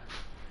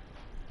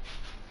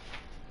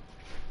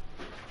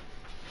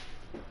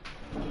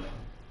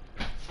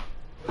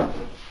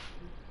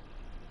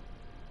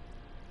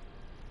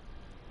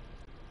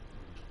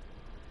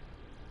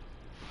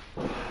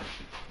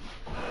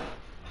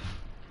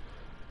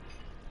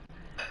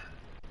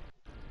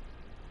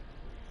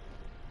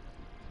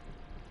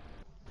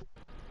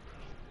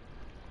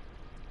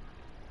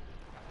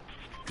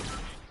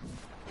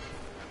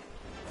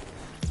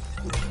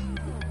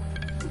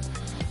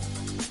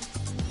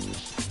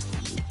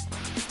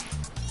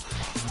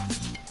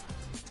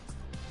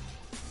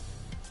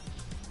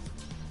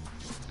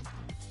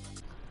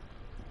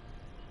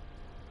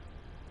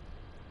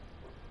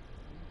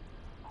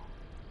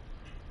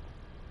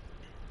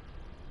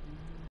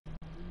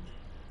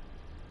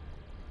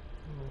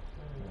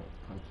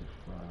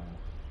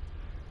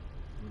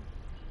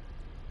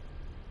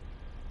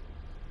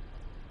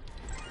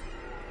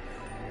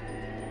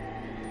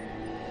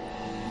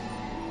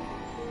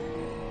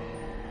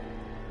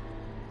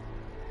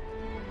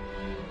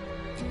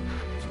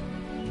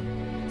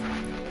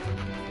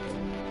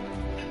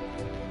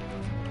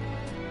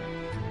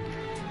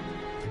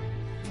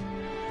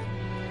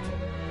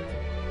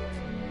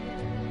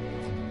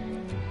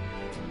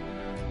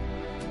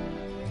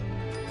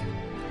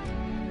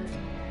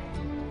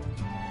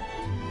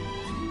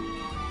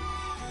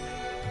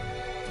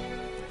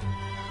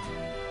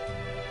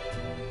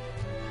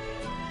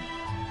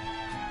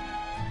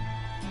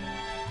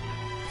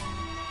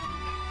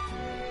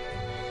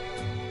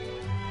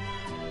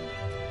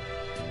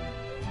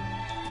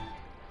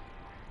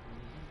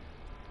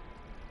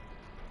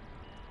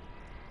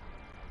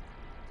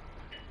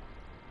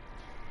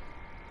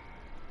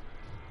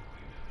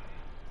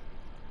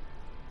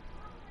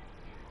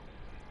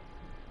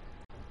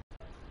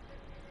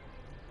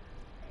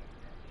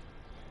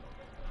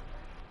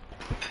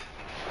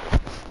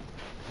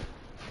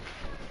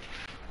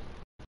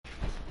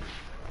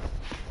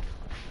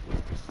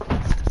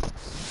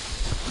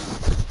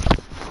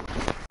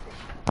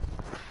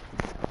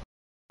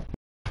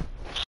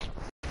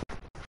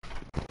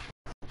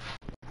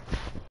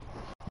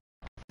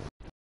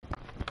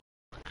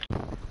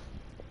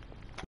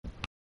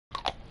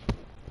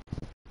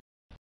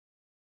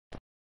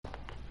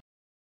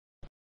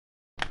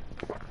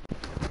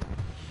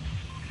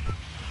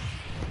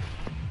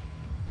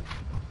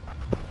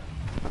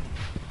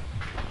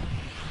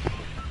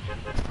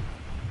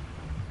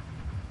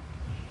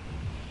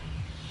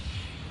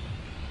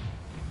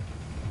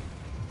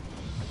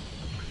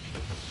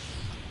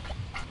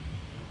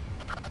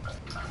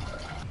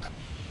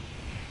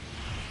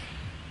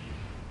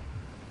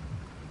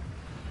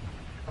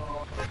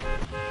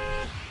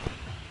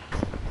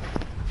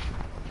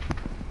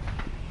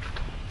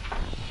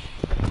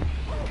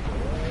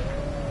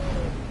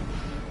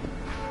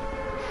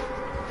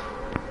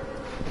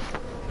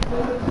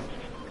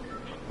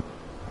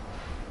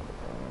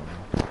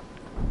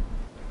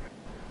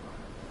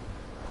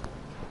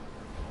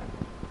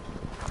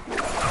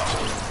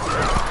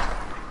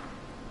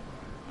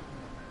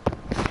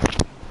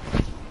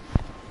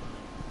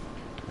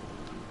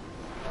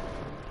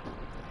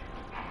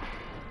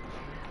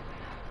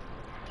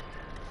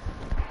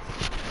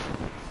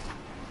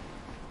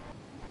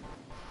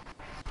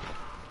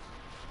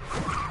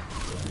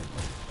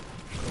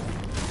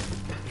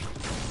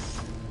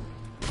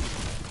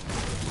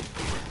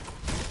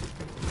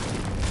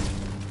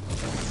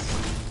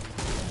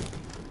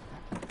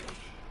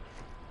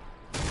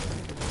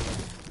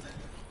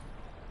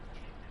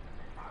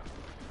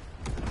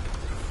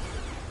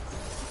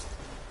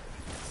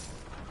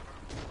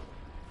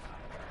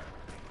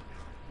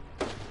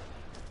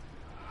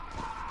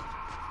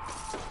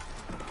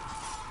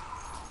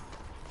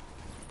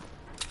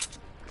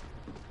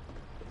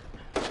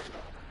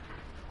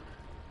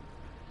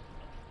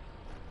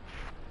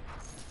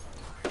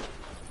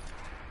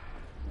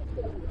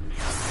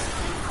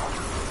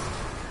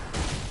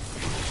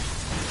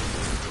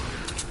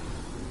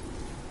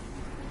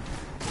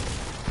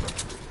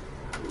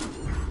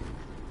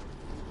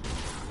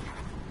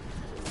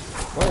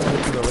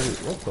 is already.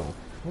 What the fuck?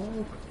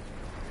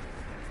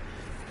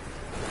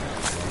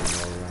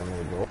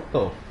 What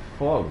the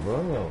fuck, bro?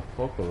 Yo,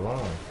 fuck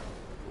around.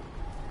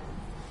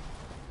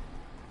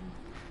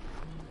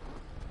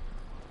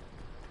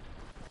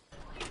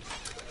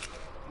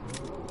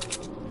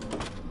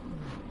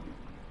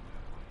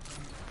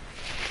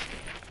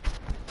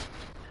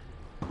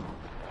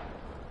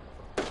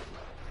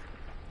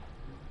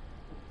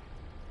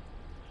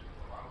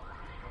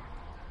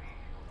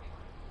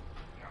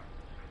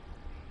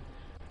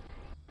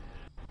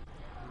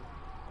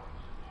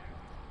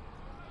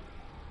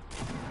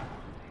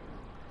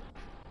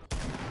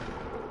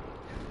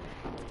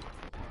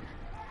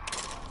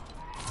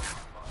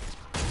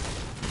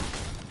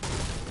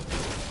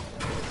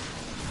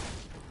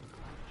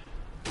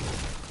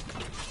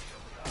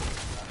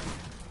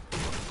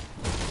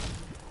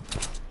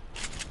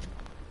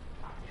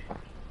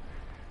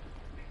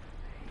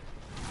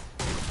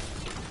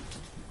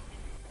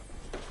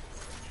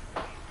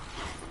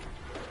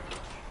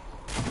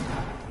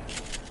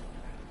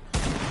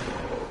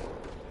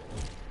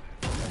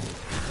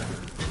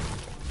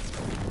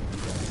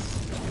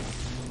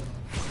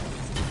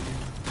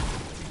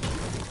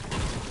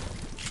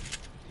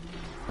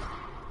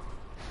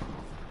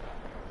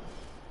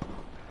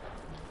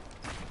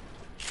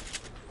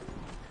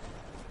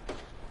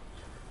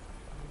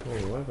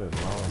 Wait, what is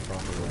all on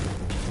top of that?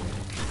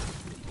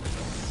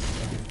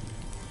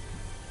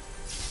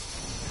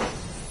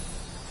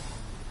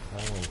 I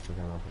don't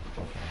forget what the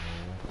fuck I'm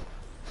here.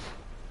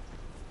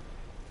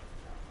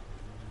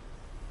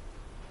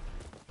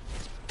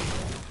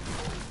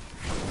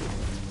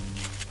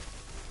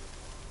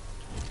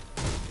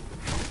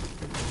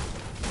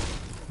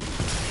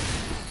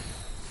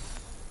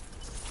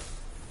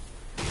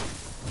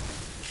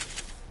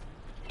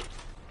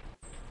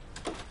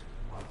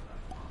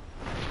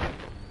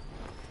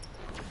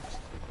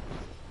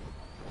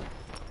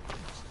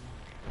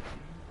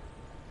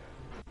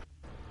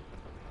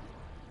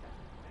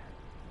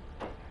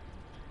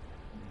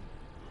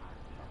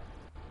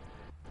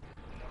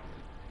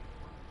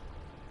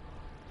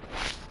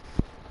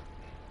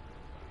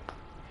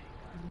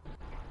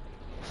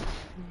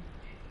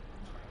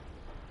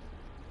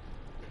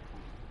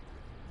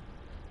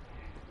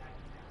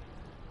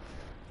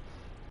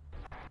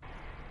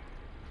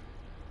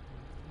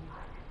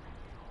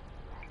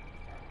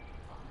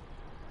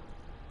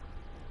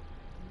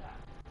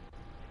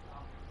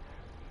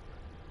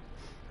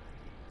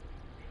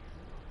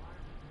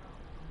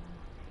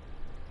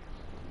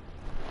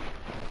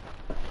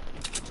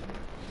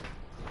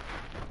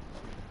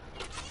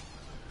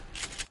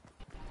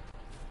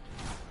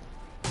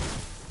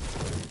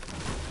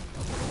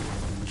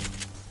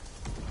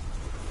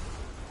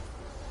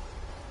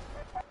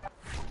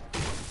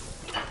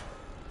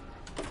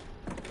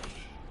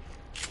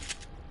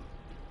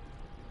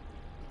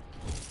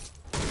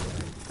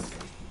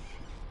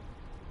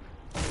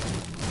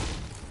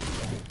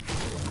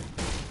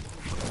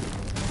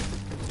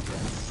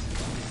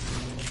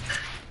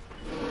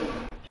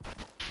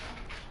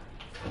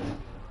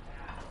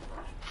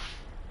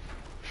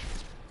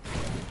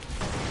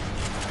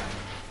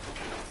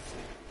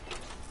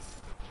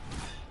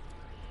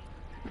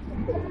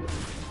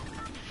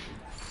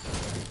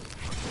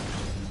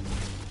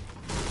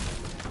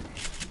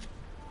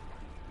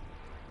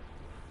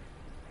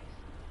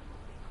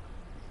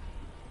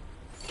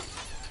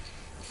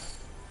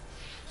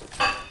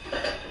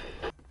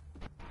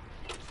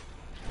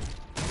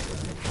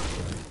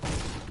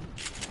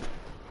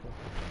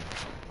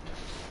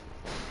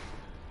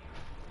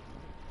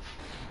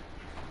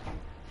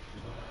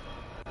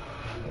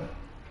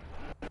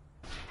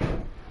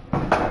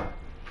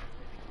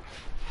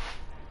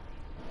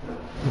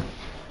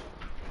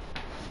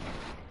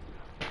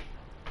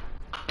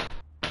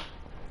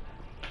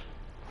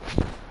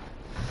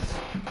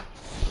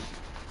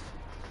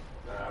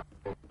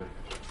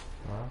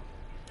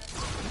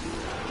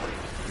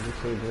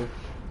 Say, dude?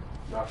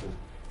 Nothing.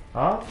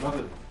 Huh?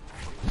 Nothing.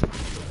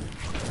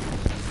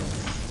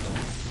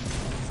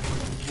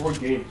 4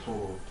 games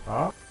total.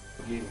 Huh?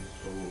 4 games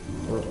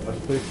total. Let's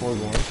play 4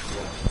 games.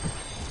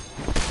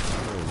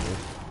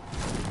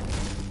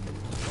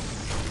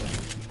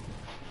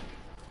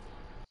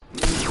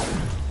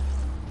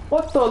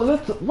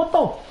 What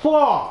the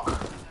fuck?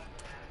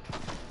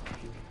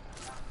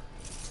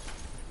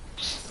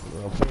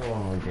 I'll play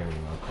one more game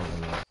and I'll come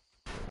in. I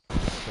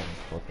can't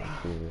fucking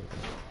do it.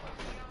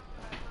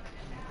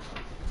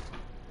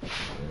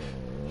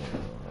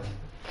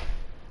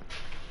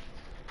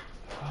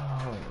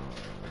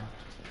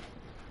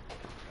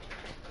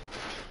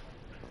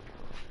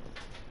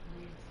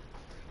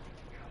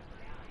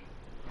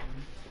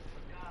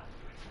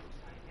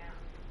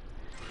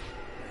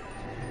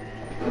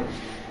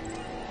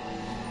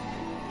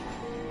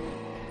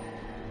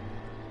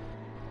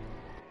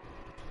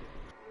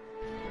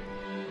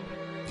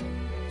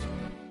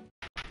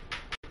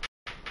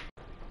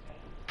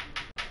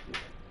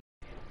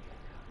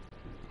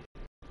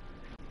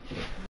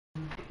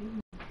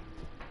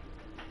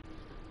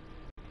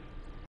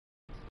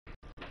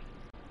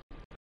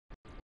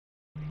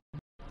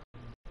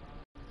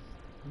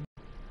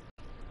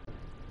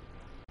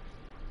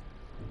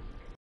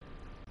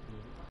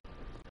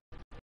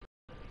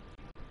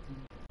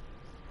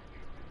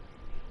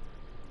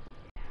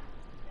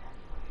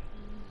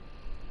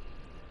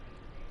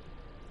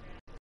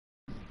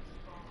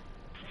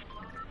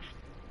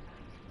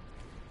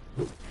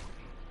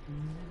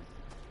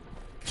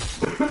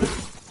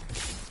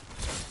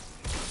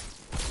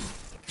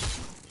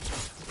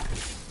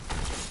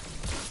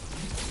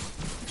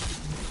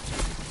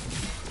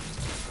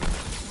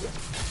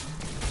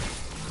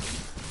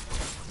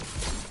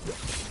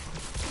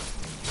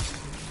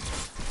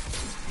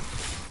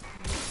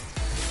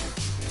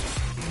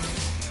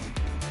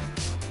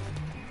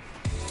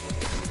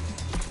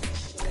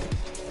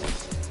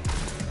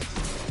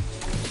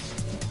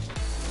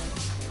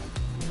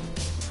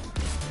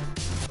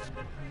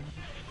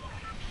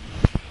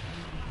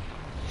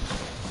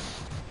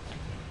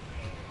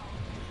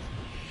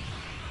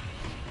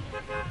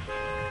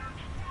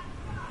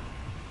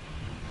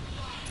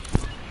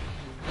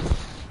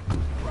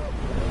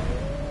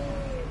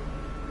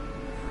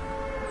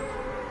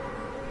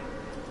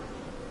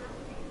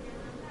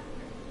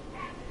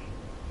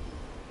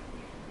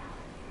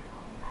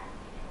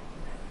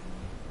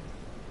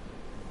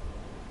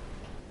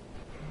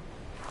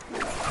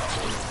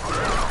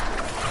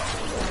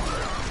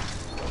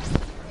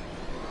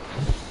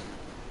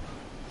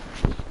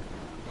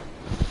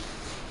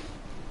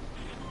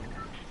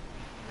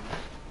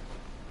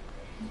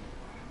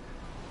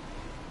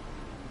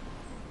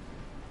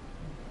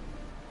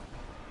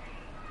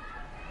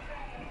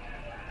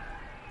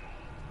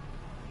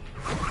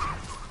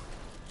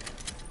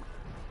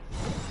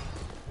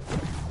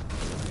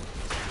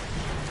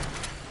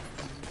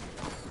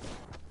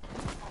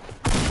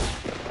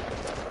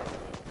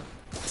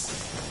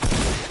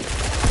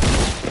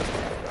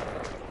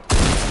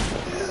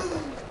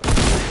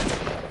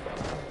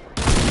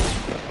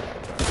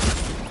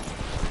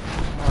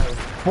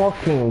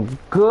 Fucking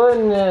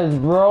goodness,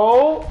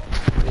 bro.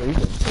 Yeah, you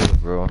can play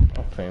it, bro.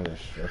 I'm playing this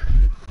shit.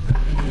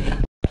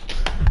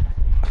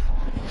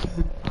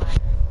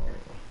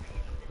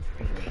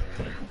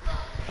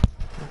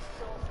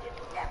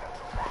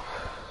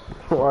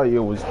 Why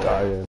you was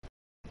dying?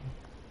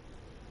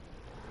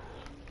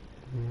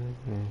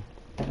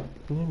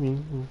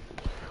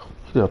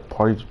 He's a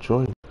party to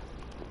join.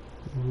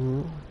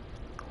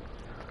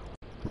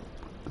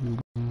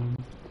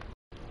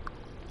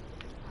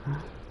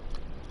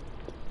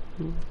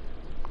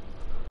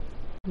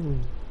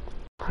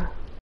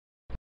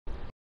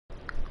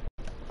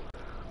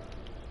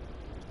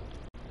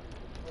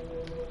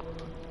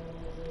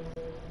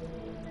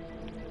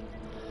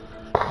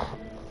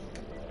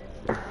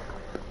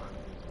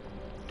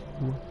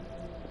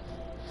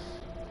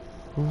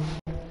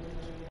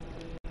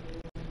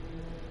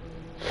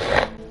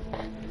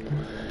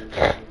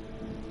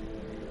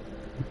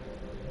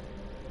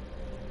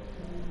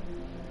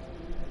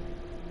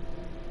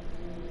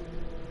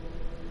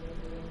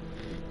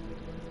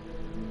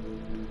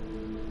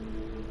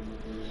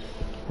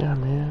 Yeah,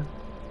 man.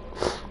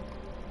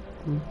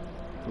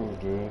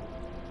 Okay.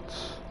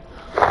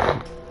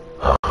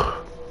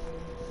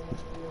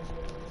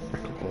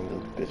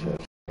 Bitch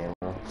ass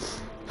camera.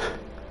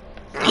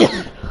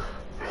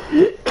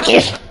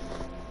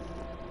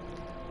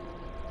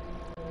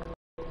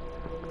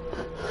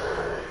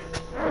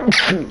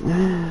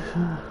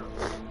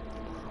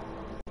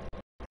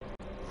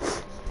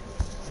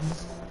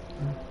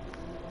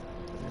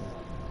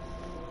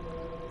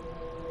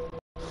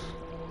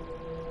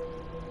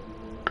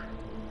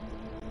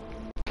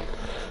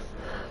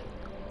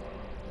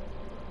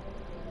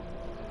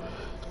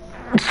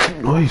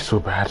 Oh, he's so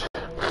bad.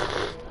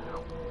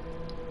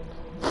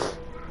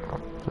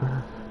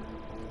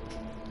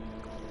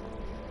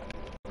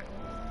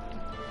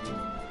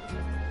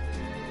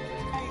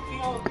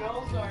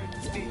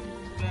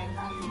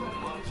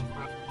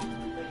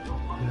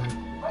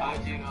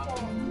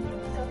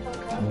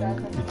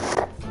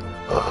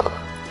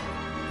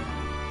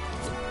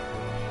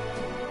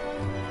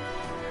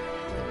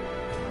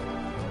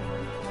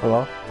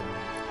 Hello?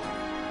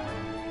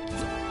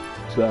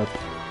 What's up?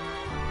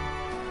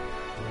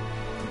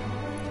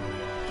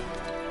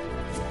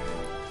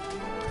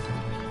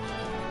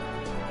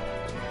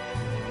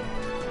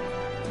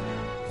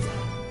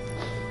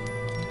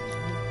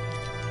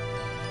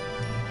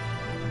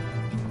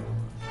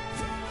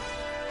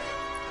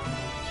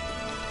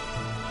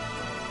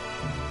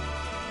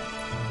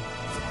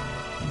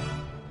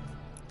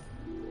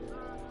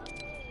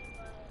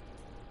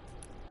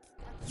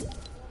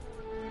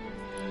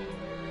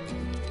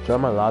 Join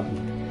my lobby.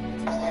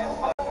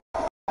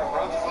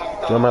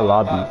 Join my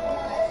lobby.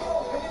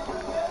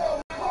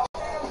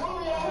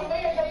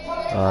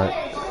 Alright.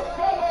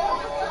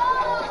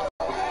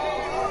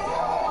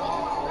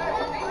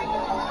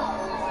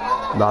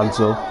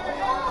 Nonso.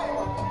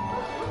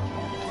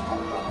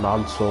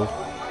 Nonso.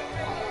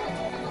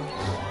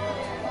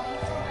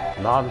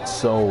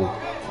 Nonso.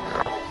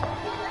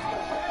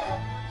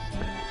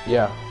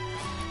 Yeah.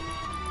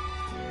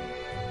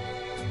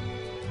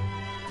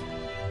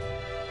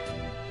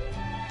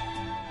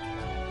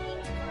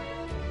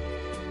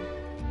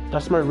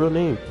 That's my real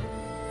name.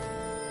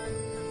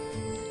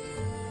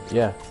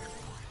 Yeah.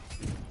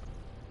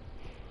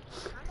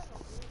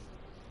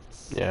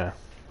 Yeah.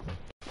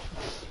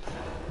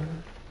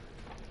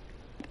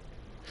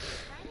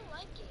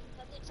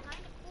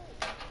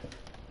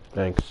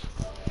 Thanks.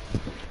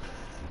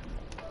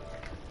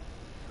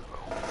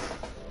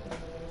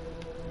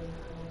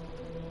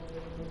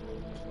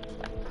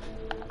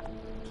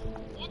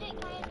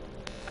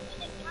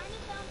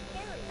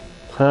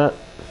 Huh?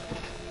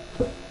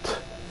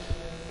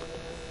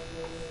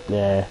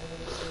 Nah.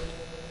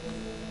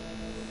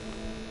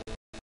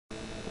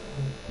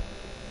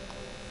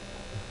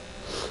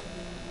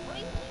 What do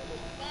you think is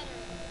better,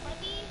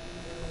 heavy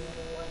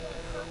or the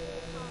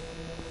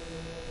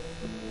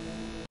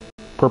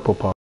purple pump? Purple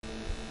pump.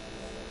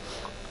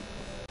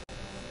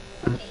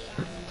 Okay, yeah,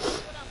 then that's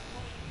what I'm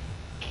going.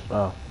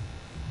 Oh.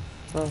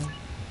 Oh.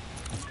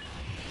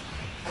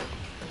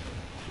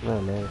 No,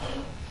 man.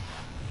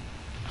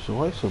 So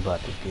why so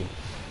bad this game?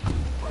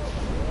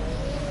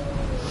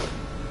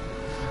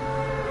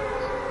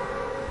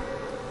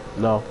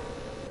 No.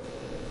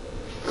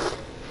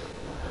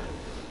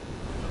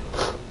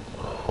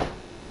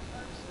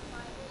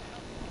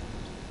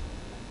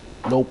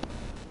 Nope.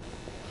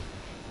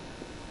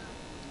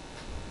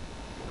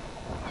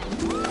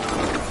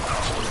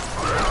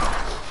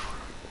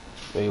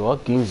 Hey,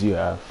 what games do you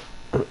have?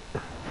 This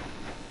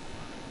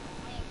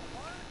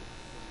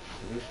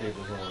shit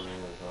was on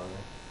Amazon.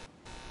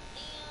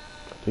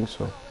 I think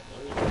so.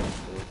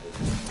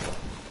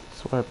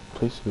 That's where a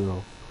place to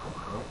go.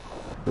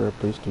 Where a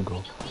place to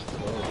go.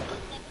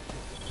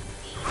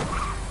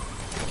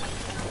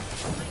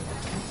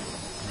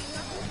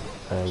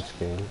 Thanks,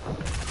 game.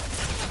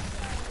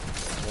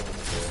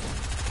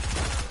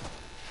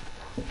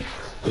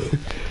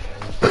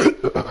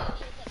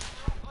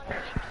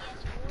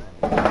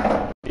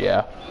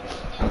 Yeah.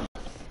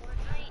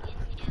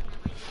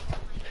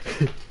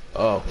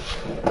 Oh.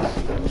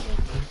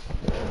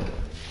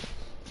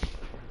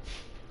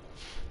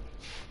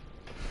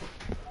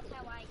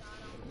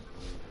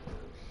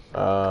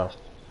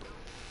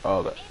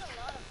 Oh, that.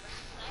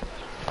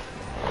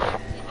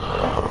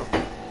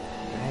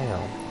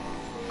 Damn.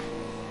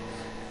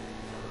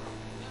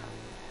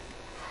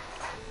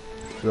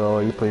 So,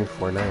 are you playing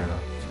Fortnite or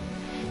not?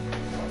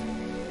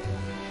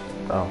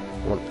 Oh,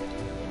 what?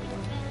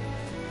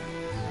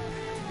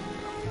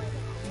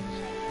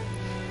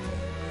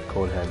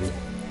 Code heavy.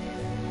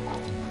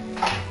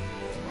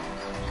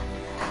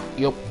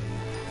 Yup.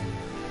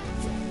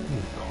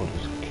 Code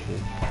is a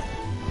kid.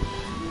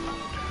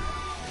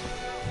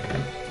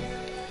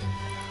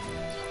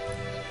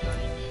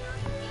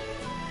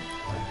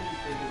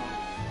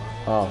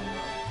 Oh.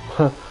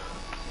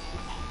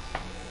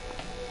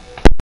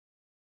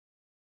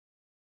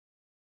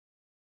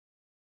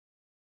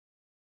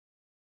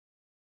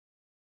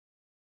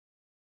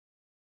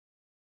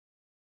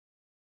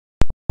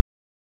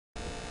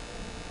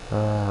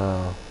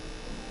 Oh.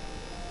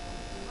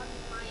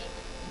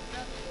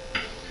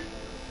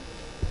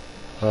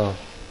 Oh.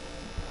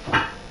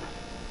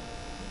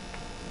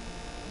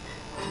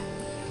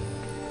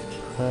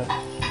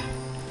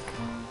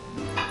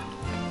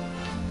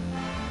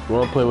 You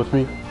wanna play with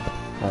me? You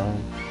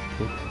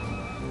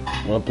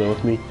wanna play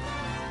with me?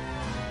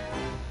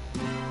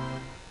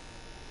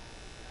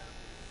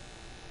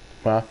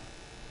 Huh?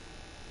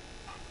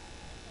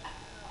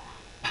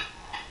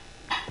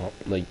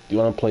 Like, you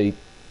wanna play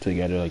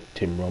together, like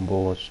Team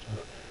Rumble and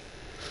stuff?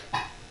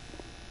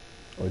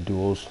 Or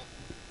duos?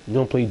 You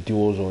don't play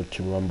duos or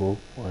Team Rumble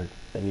or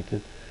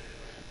anything?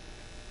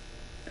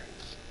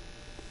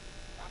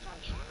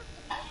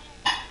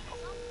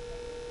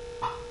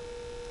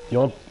 You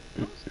want?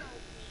 Do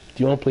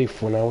you want to play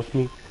Fortnite with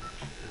me?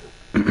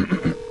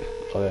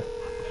 Okay.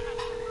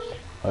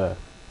 Okay.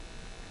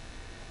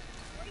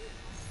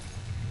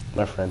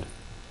 My friend.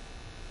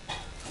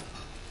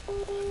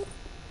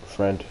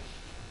 Friend.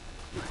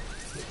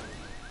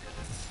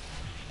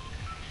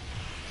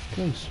 This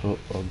game's so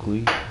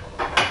ugly.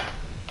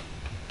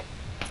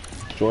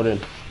 Jordan.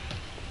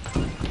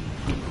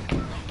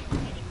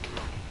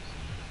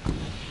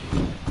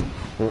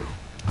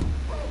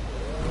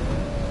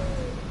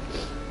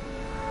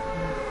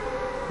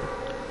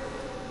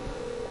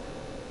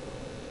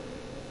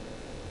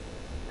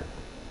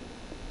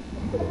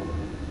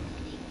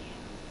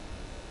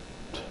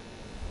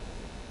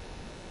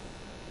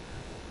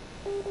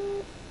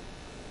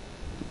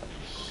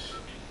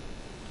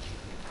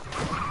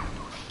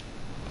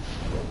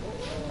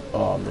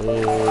 Oh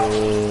man.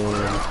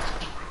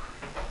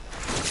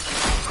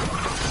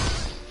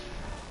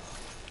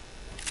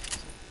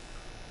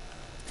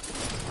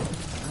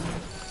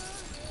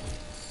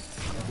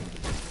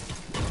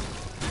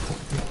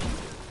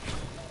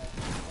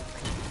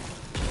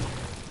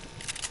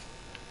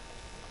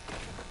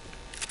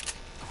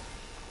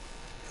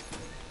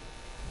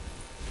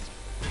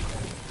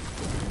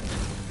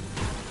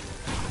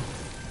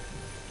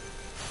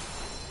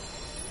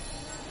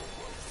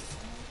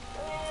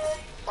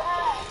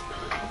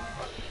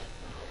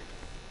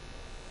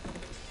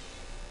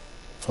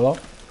 Hello?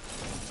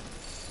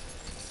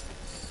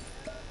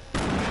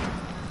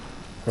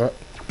 What?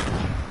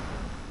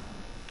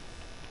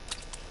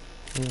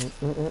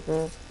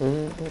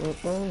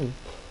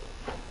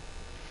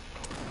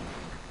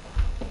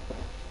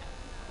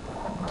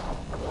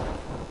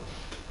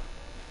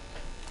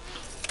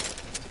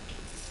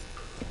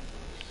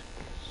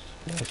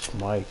 Nice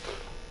mic.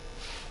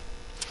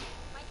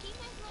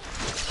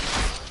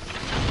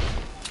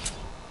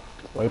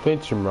 Why you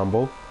playing some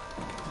Rumble?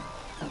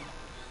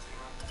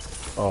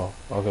 Oh,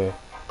 okay.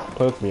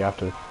 Play with me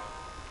after.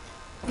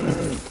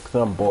 Cause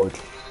I'm bored.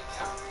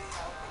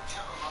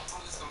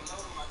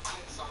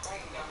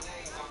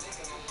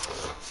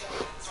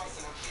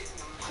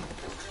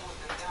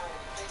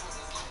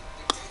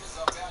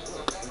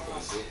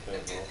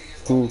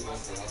 Who?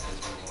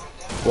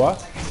 What?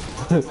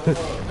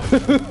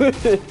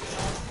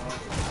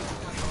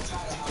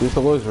 This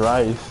was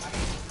rice.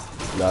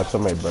 That's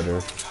on my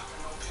brother.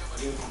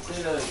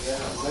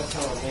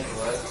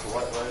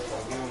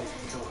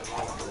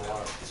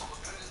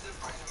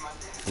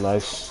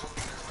 Nice.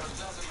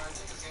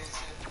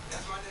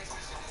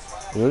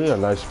 You're really a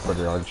nice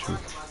brother, aren't you?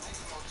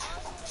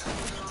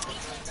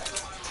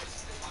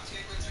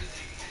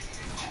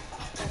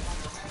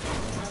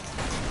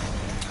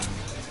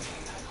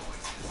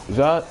 Is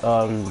that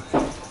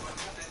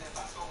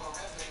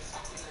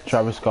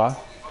Travis Scott?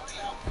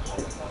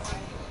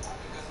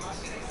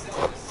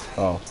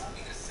 Oh.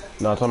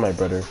 No, it's not my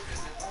brother.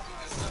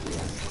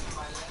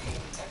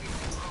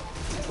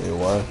 Wait,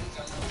 what?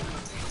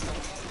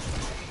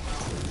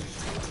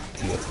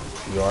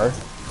 You are?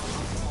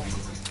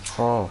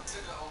 Oh.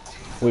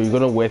 Wait, you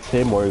gonna with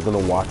him or you gonna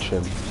watch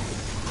him?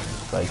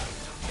 Like.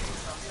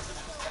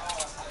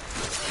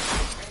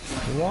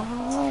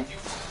 What?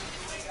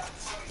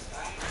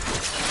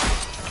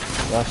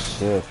 That's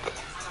sick.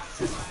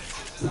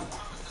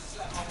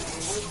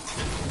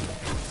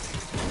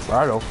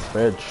 I don't know,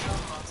 bitch.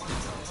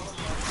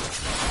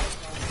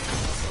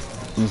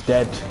 He's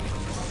dead.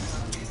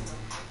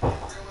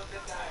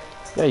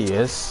 Yeah, he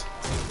is.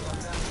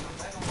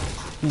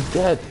 He's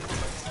dead.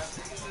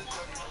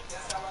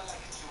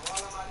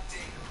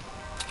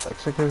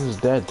 X-Seekers is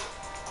dead.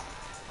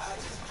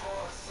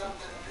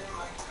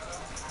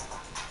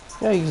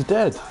 Yeah, he's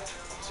dead.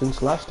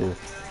 Since last year.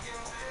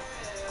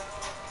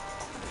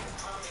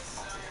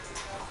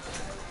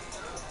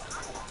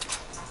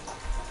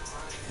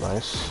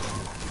 Nice.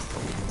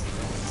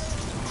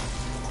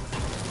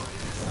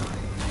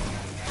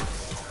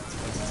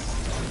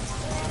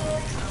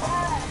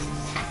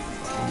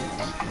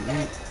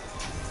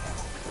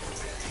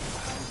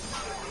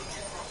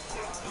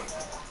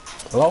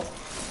 Hello?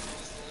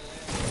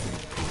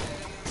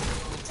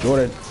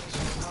 Jordan.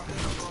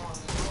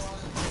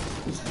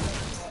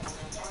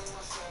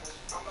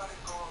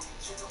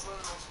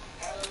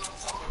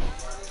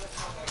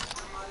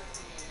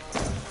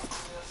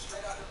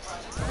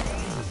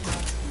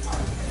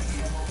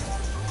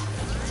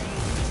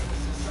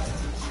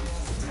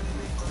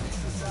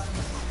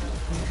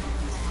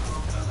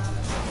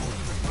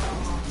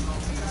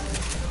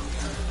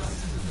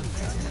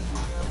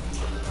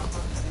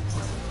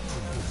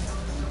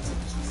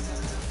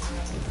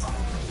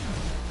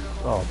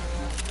 Oh.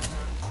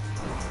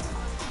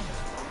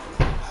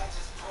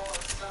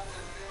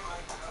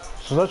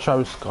 So is that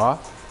Travis Scott?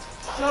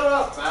 Shut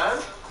up,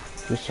 man.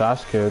 Just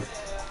ask kid.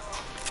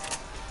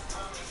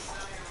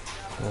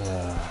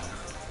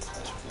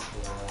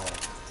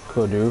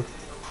 Cool, dude.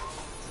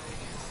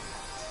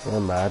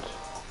 I'm mad.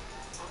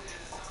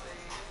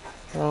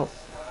 Oh.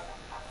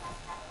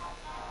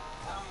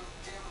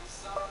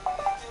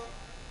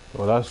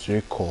 Well, that's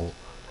J. Cole.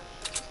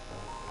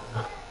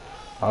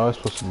 How was I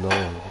supposed to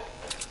know?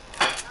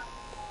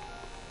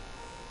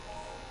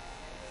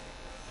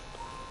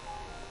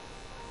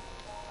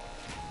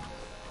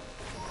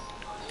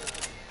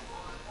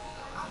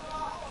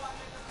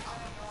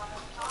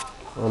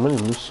 I'm in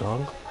a new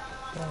song.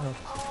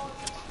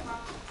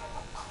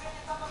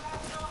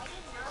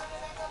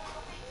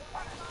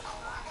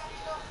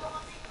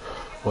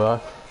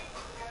 What?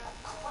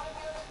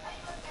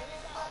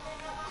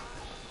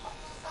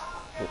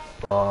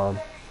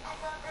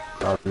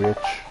 Not rich.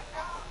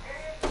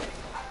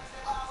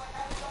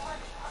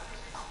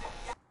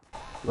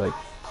 Like,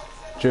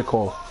 J.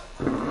 Cole.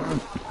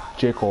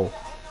 J. Cole.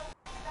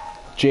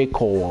 J.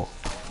 Cole.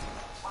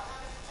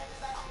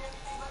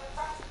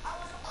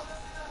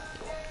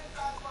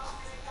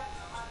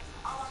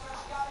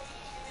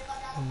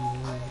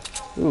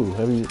 Ooh,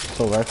 heavy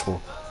assault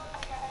rifle.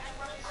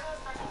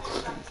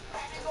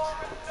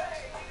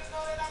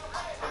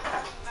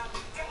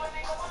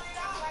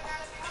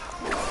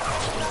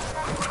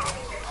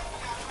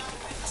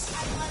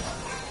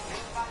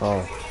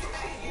 Oh.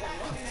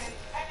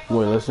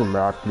 Wait, listen to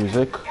rap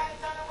music.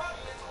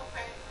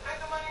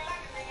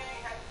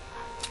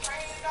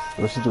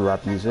 Listen to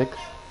rap music.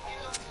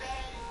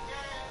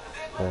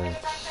 And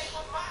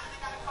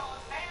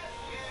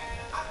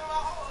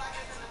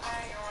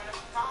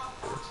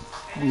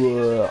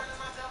yeah.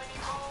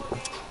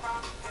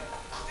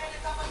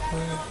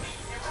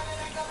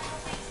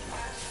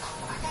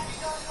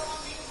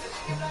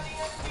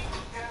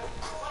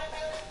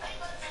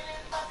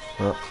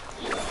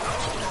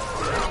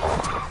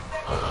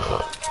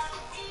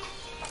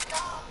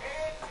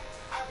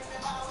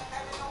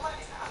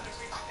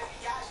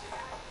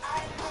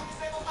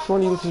 Which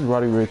one you listen to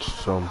Roddy Ricch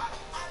song?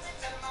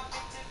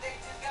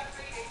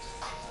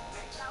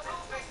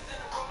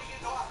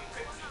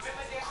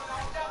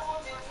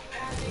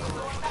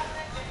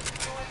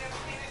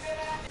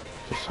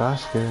 Just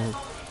ask it.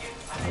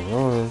 I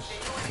was.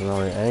 I'm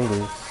already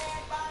angry.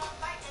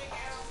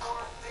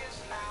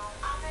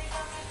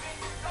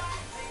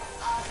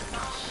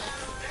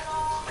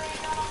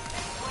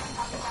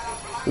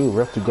 Ooh,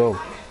 ref to go.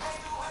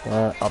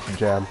 Up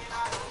jam.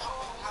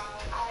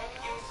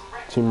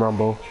 Team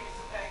Rumble.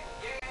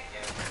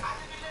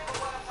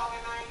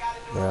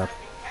 Yeah.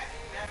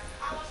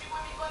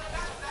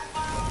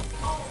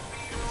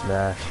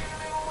 Nah.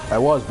 I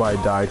was, but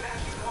I died.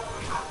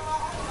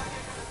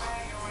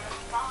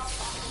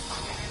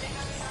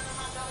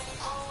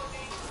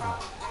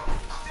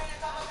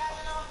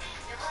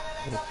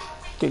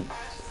 Okay.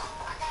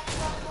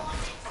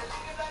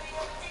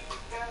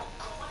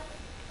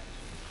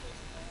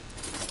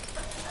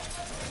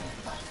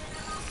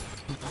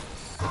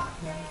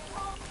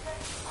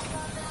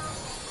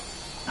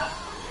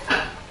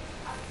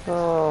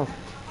 Oh.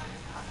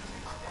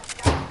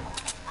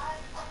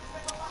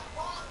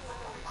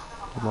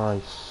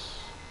 Nice.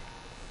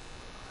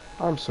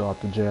 I'm so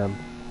out the jam.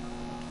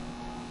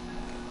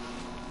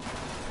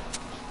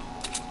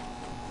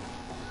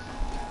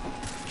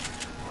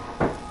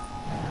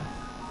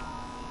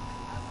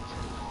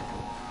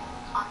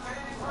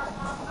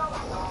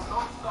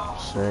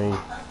 Same.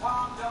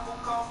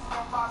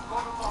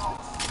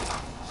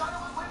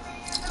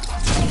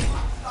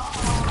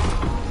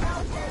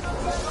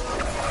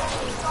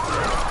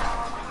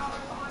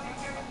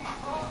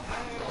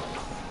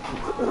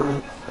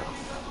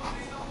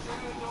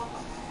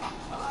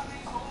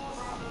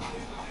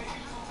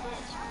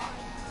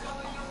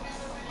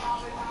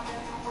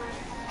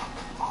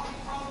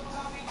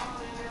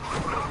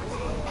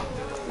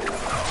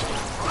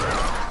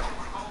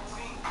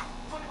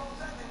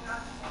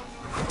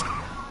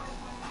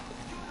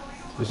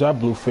 Is that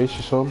blue face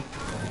or something?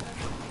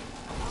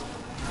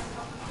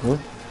 Huh?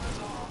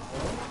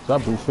 Is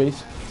that blue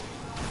face?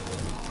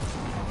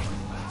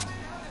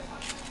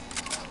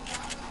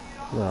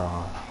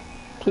 No.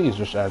 Please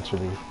just answer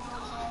me.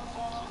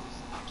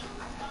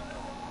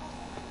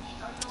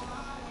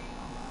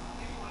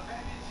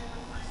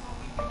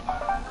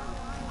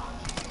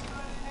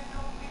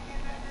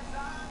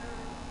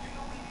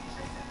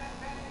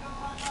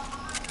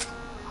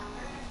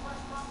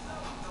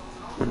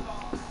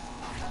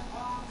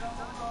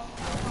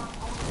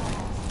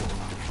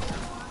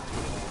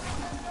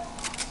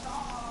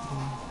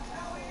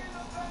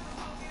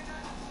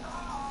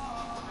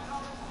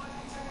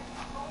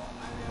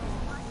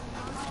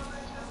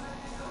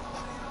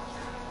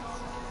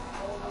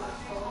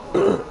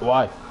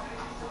 Why?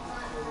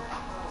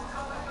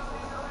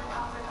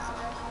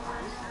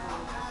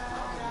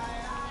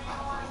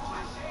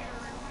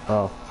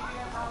 Oh.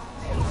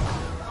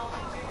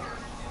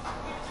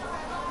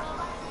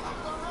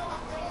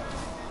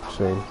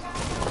 Same.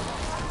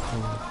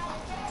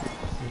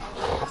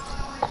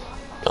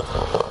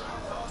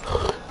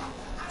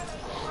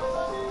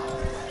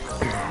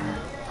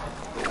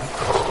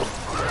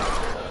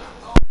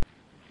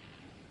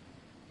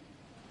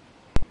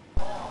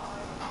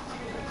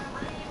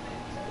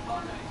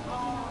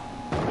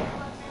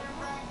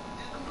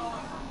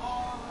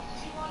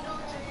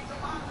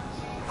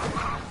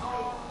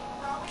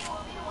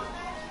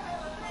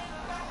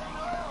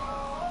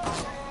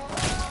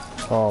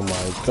 Oh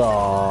my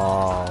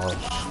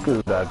gosh.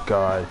 Screw that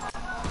guy.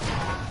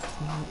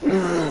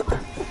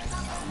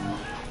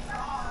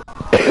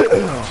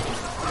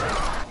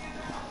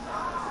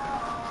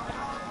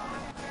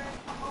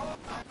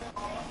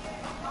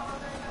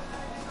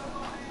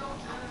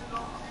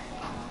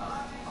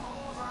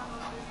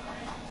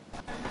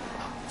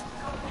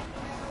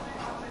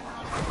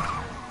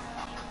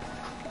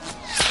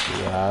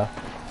 Yeah.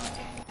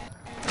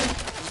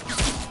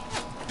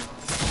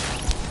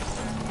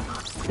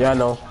 Yeah, I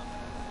know.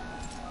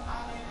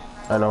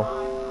 I know.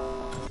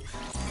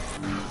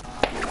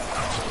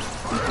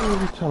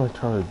 Every time I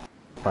try to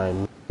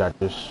find me, I'm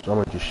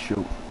gonna just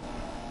shoot.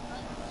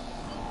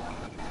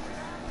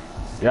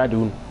 Yeah,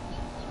 dude.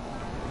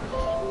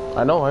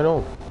 I know, I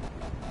know.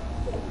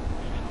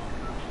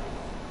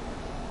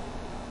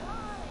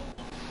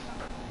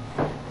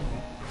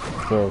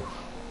 So.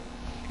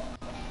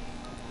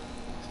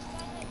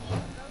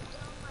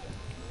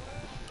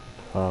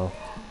 Oh.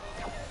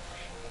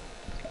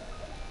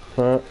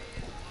 Huh?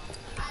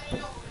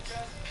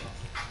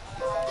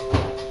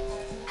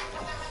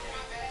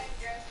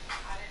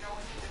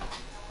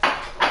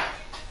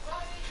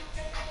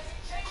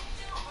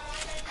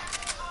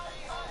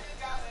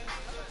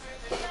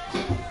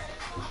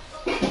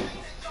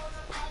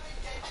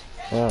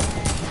 Yeah.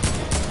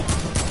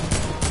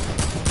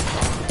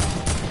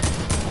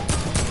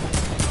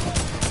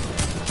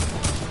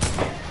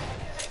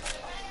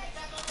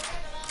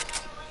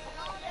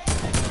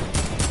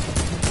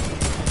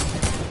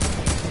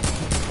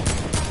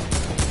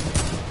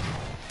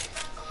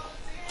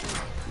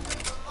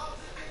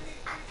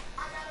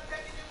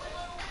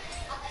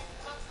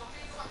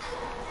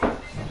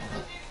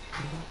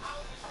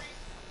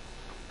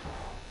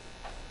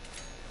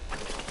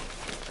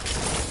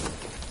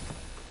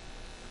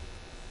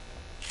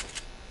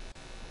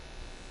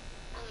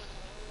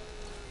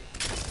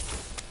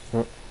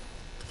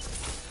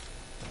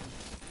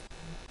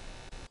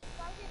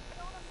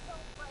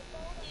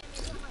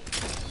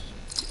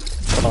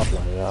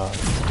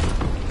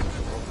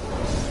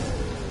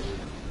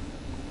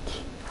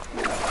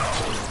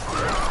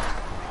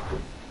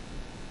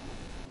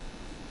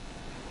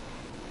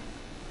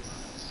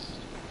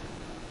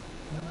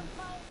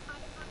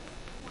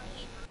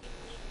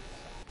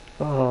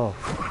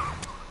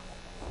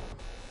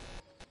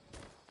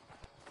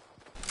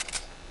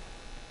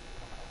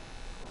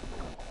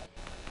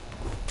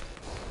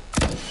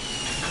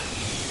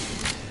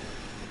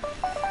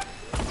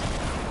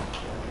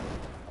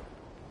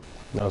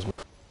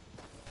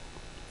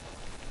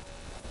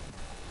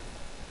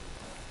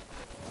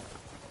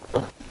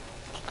 Okay.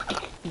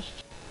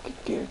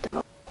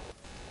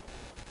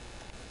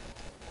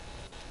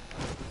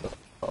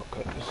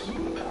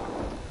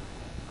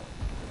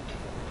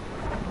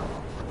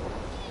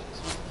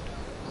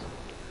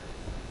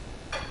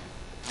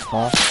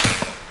 Huh?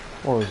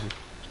 What is it?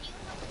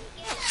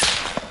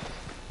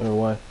 Or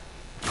what?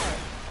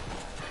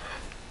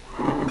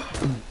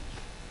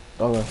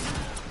 Okay.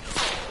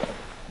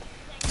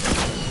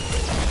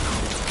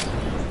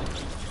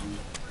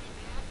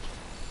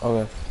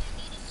 Okay.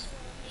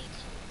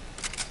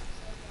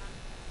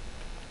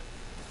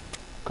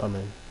 Come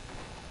in.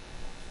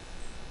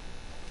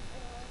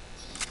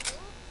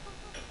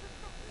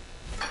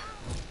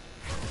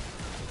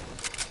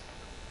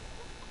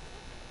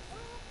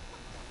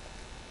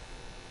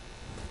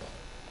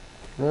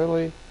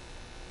 Really?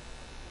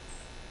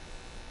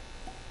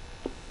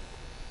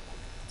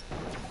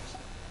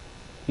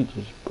 He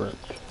just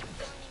burped.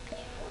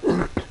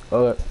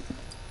 Okay.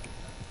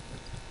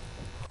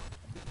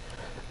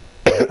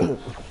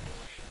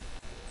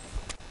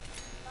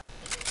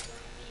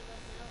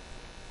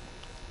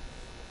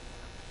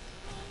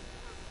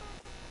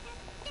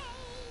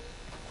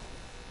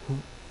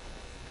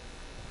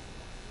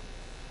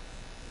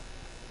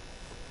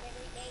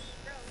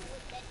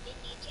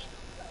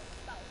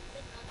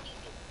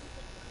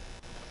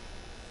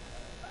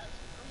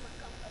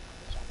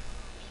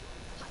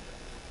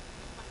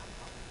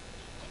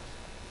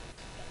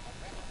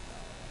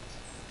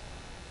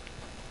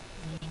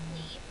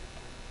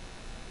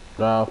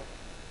 No.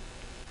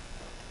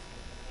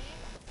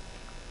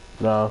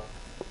 No.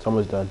 It's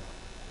almost done.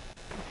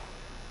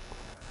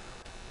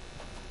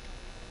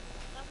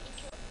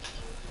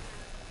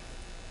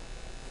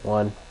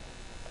 One.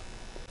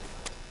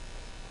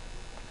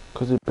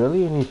 Cause there's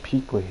barely any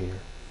people here.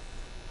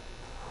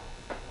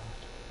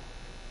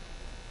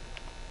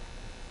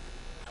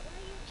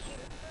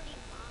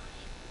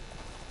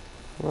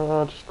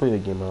 Well, just play the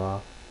game a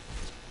lot.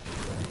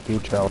 Do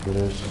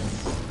challenges.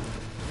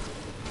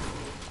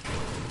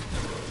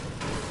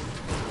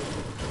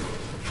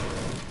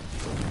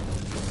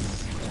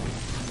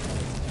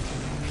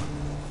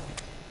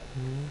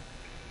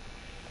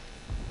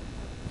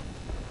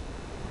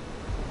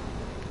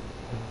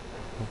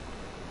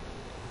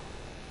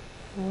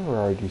 Where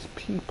are these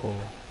people?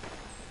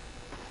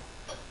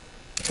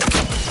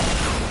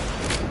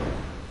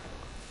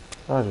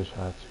 I just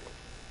had to.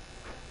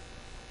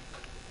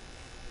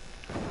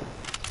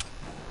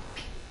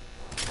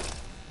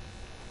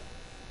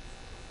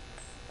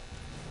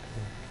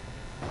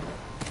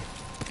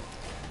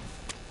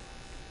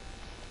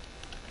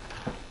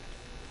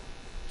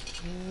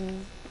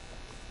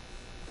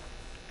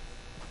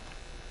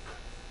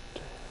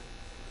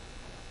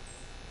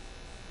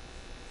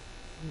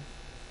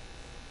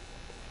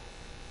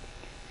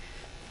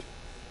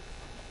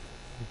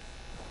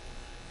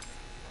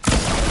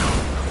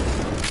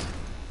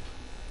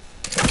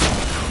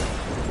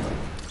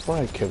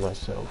 Why I kill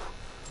myself?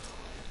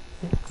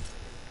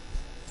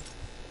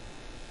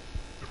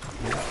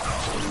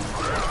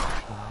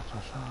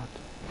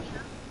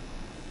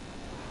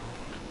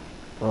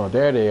 Oh,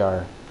 there they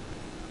are.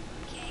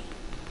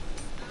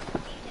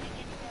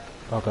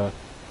 Okay.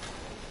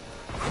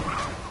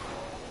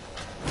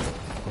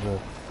 Okay.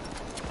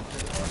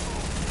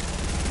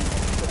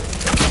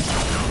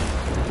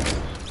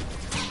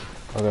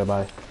 Okay,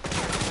 bye.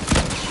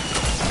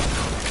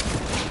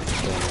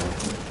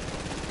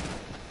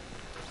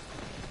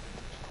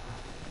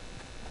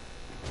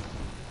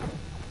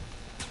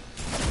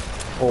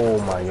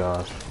 Oh my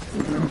gosh.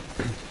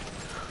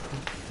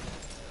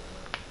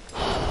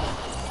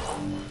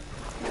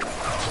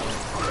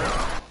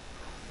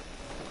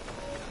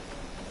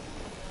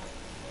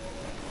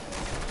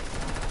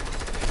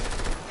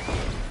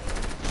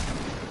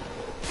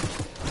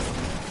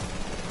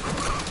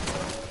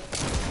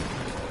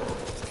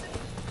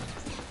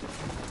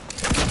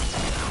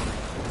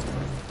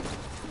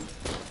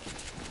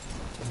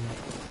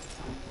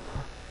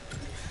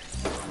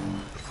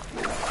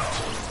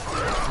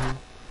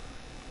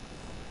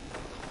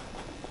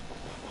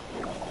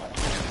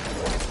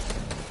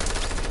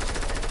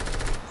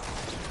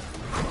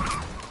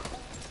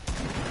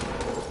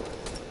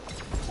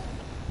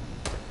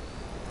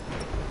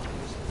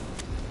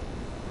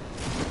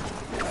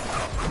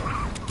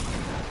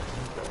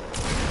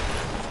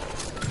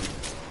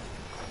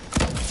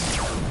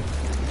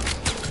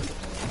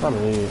 I'm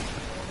an idiot.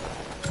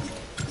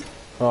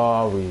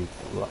 Oh, we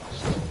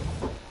lost.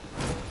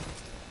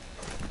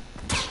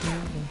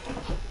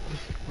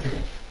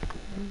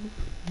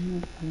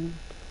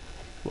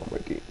 One more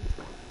game.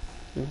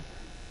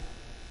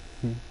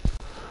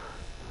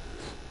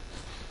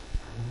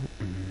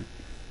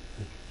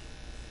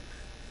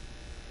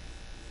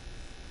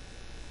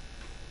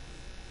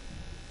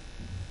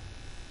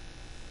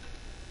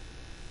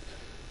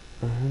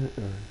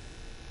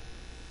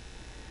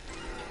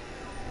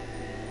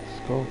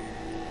 Let's go.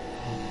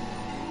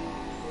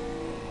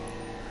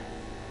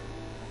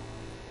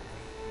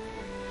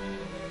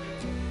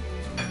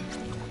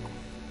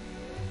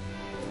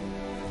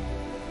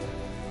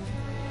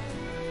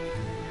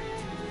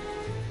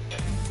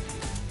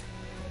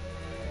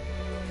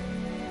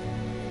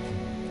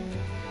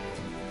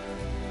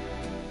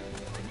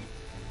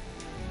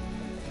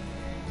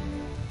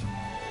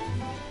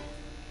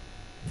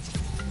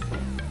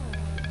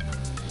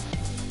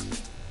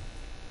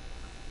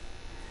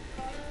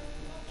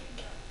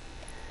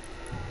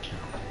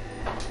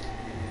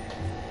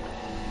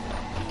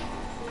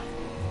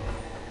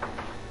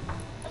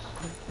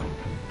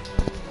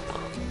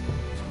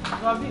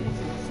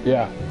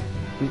 Yeah.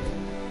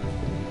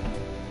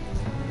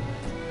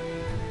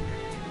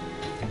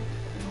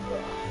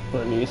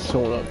 I need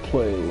someone to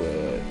play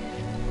with.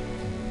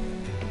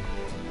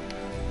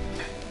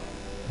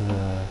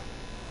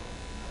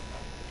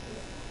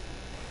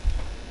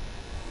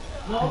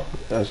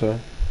 That's it.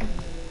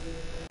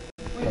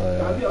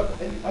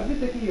 Have you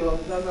taken your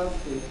exam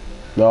today?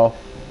 No.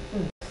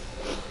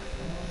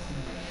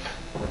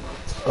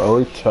 I'll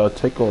wait till I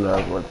take on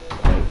that when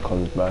it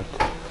comes back.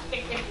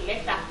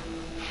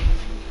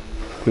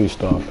 Please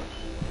stop.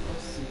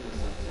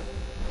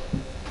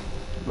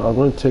 I'm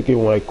gonna take it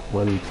like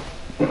when.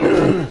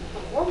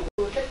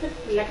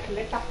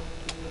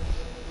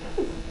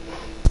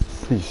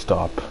 Please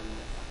stop.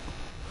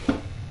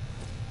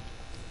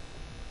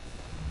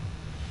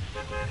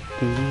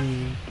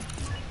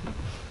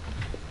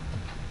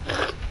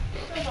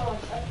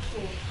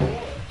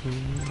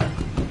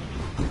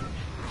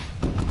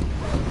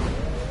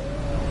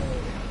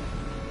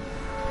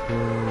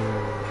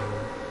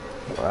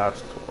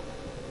 Last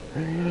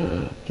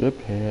one.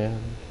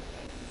 Japan.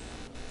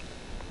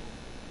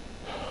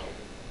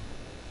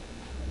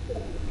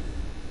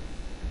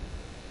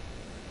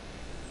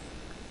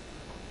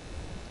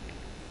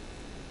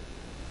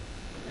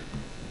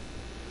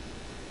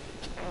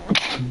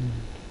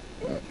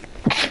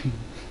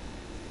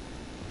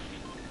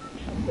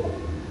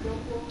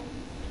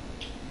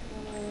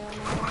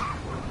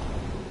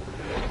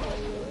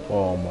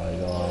 Oh my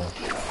god.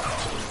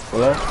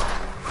 Hello?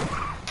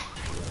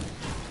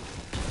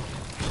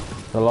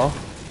 Hello?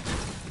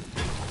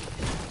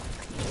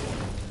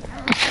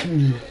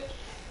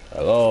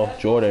 Hello,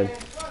 Jordan.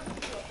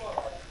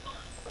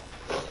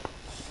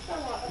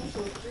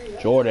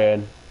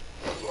 Jordan.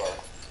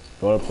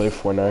 You wanna play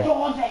Fortnite?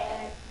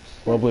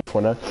 Wanna play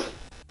Fortnite?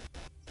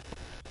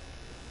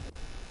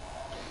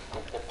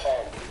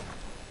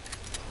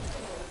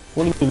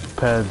 What do you mean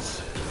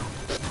depends?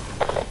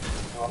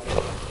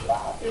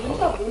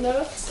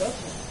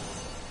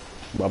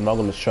 But I'm not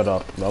gonna shut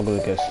up. I'm not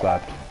gonna get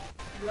slapped.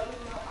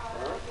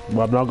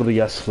 But I'm not gonna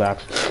get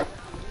slapped.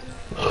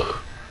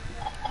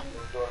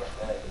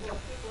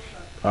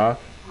 Huh?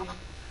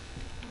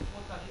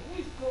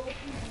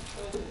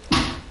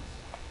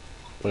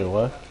 Wait,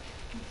 what?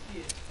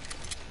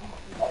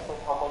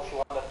 How much you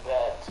want to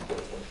bet?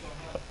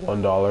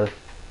 $1.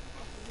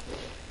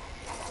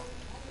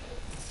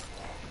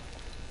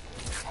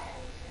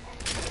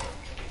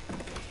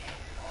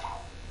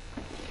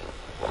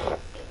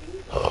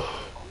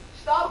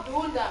 Stop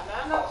doing that,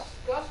 man. That's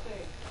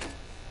disgusting.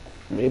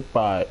 Me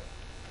buy.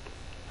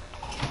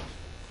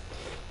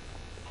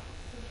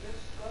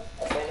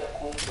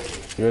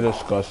 You're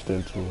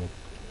disgusting too.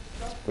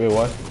 Wait,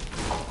 what?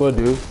 What,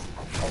 dude?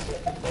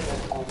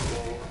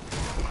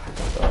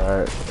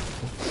 Alright.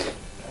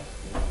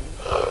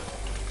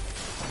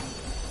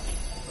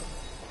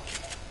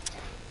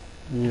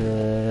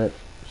 Yeah.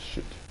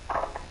 Shit.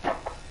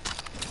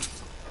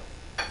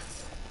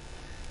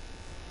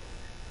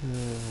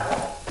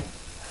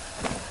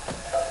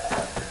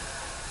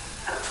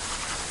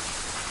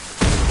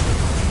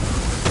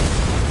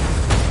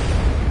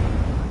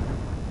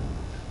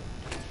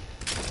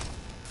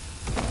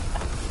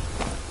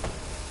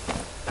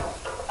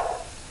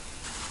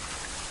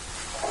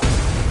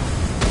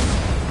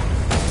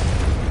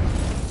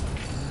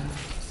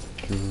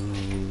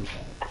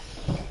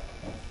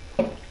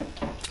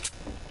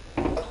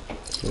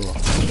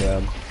 Yeah.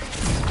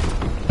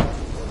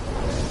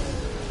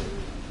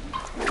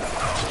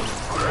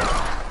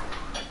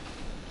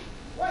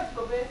 What,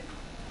 Kobe?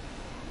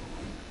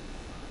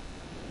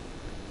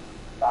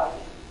 Are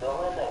you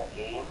still in that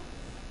game?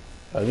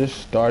 I just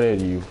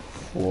started, you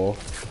fool.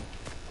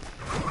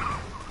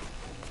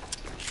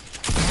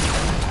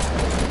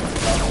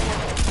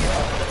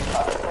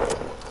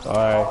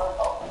 Alright.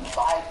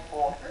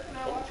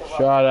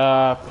 Shut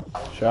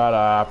up. Shut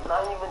up.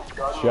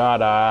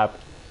 Shut up.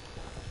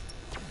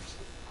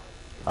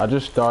 I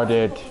just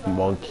started,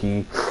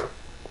 monkey.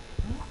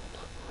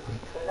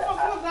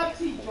 That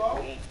tea,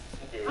 Joe.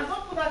 I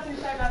don't put that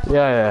inside that tea.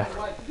 Yeah,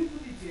 Why? Did you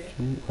put it here?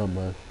 yeah. Oh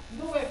man. You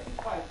know where to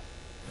fight.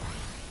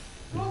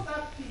 Close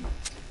that tea.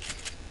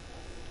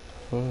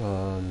 Hold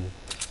on.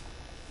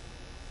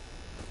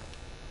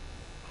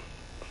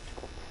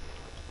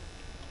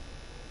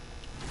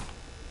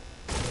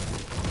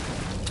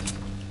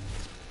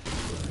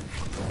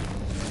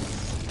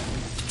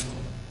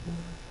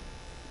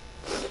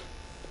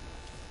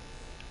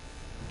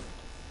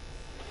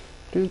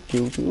 Do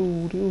do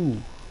do do.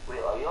 Wait,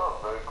 are you a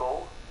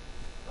Virgo?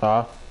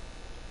 Huh?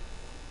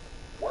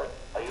 What?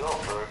 Are you a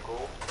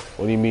Virgo?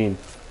 What do you mean?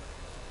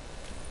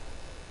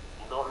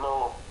 You don't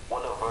know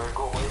what a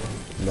Virgo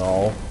is?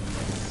 No.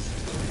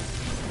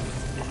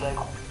 It's like,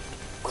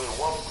 wait,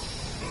 what?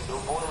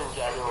 You're born in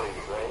January,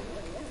 right?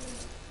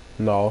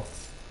 No.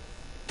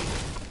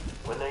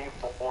 When are you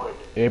born?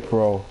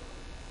 April.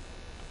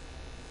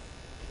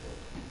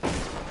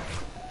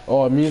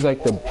 Oh, it means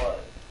like the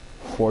What?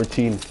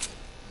 14th.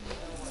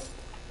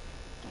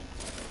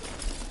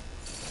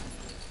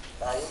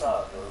 Nah, you're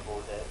not a Virgo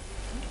then.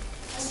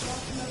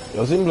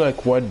 Doesn't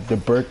like what the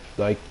birth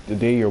like the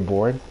day you're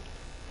born?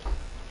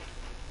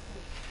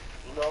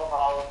 You know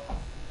how,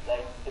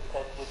 like,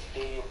 depends which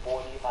day you're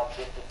born, you have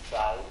different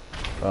signs?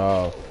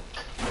 Oh.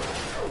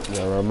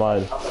 Never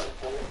mind. I'm a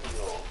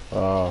Scorpio.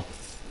 Oh.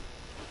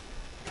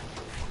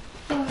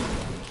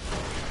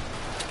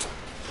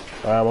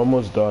 I'm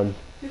almost done.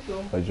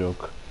 Tito, I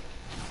joke.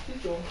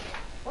 Tito,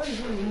 why did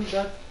you remove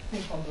that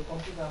thing from the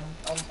computer?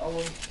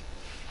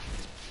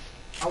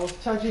 I was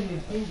charging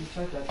it. When you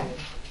charge again?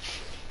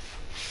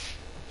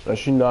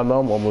 Actually, no, now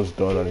I'm almost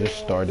done. I just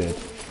started.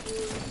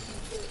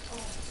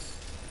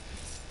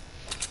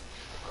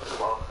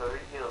 Well,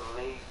 hurry your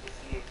leg to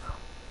see a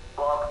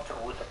buck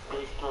with a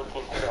fish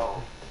looking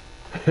tail.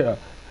 Yeah.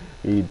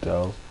 Eat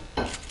though.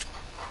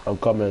 I'm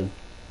coming.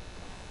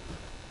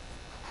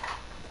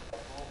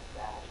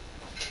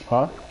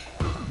 Huh?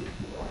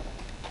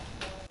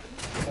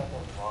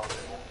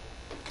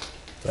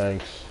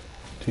 Thanks.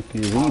 Take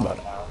it easy, man.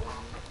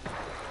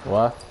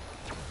 What?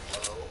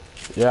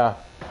 Yeah.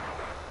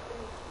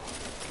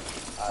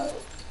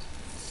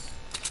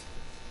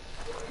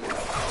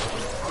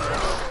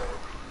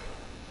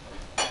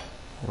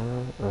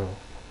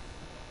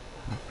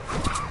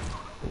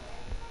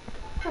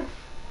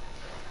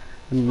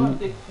 Go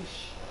take fish.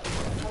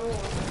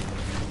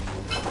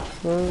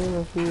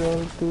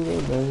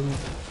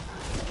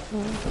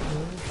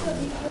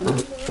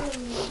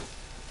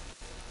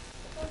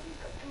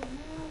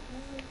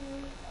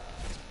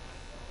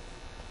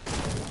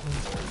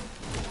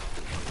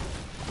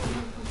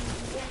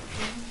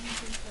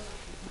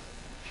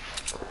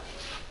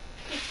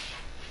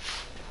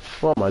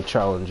 What are my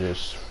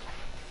challenges?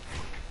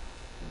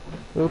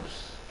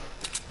 Oops.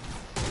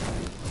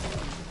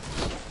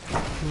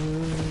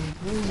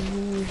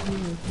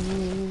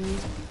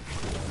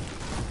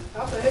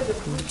 How the heck the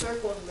blue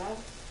circles, man?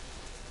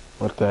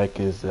 What the heck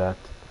is that?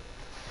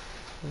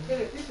 Get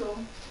it, Tito.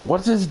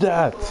 What is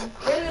that?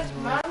 Get it,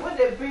 man. When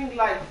they bring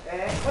light,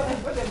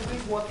 when they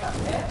bring water,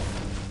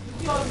 you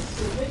see all these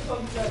things, make sure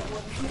you guys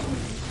want to keep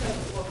this set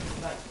of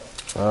light.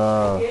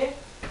 Okay?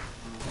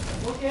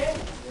 Okay?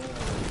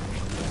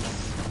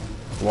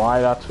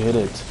 Why not to hit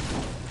it?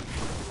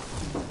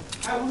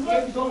 I will know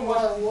if you don't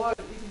wash the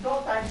water. If you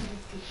don't time to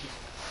this kitchen.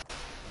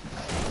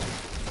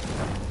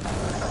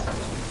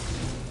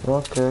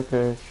 Okay,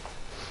 okay.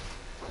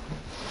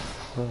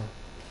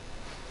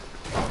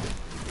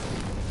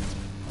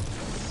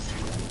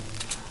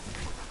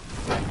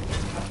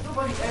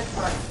 Nobody else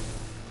right.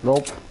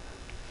 Nope.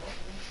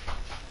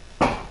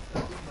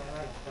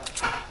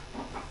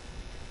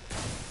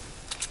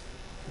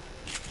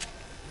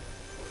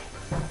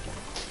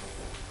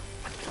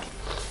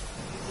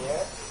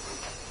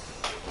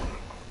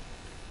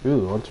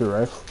 Ooh, hunter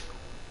rifle.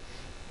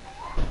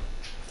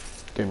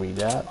 Give me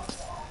that.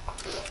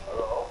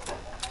 Hello?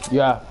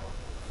 Yeah.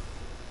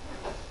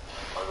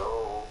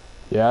 Hello?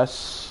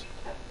 Yes.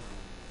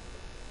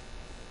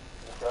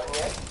 You done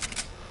yet?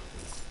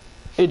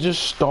 It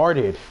just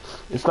started.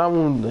 It's not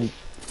even like.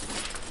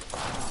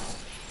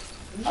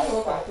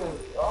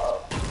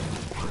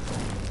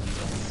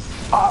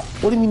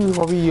 What do you mean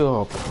hurry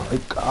up?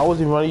 Like I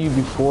was inviting you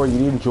before. You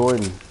didn't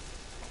join.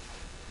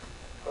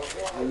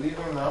 You're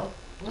leaving now?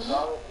 It's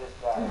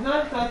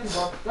not exciting,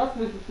 but that's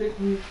supposed to take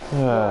me.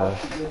 Yeah.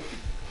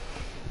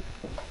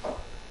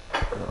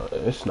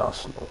 It's not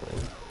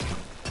snowing.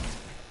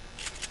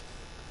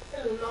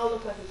 It does not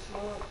look like it's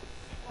snowing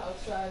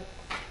outside.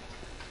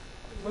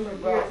 When you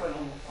go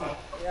outside,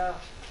 yeah.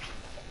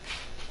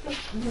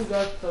 You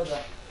guys saw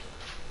that.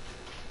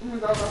 You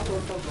guys saw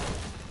that.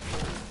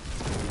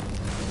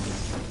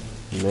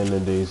 Many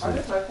days. I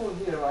left my phone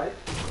here, right?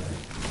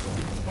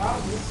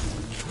 Wow.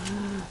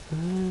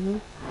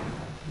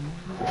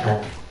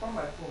 On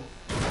my phone.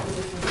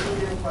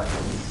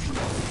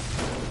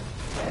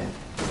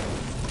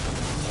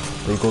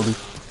 They go to.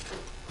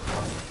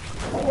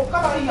 Oh,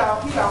 come on here.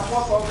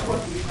 Walk off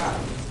to the car.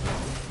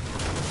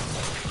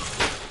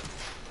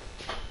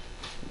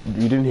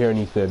 You didn't hear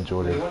anything,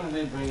 Jordan. When are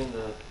they bringing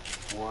the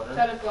water?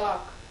 10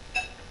 o'clock.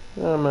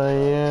 Oh man,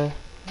 yeah.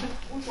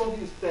 Which one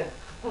is 10?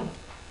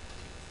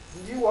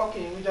 Did you walk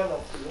in region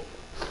of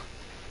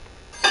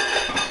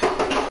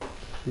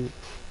you?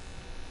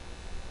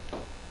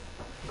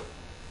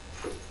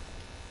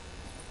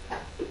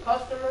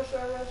 Customer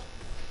service.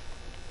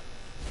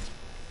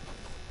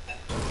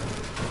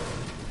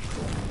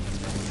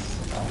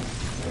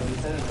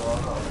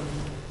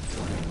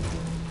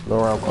 No,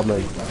 I'm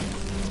coming.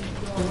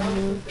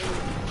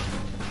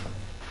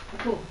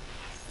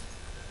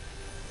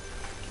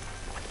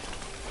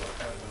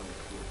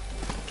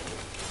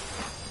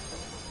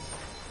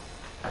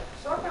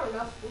 Sarcasm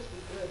not supposed to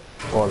be good.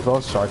 Oh, it's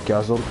all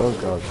sarcasm. Oh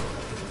god.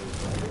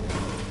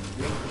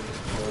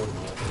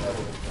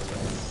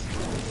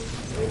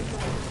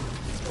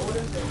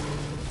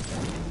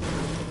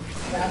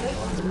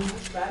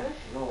 Spanish?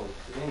 No,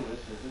 it's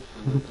English. It's just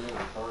doing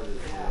retarded.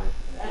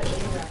 That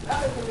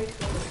doesn't make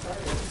sense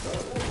retarded.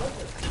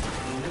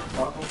 You're just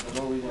talking for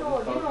no reason. You know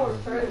what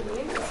retarded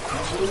means?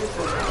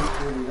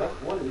 That's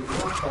what it is. It's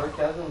not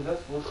sarcasm.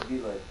 That's supposed to be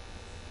like.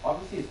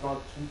 Obviously, see it's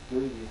not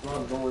 2:30. It's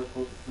not nowhere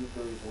close to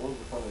 2:30. So what's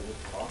the point of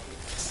just talking?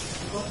 This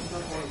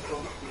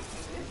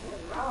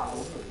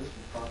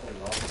is talking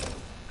nonsense.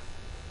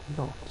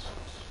 No.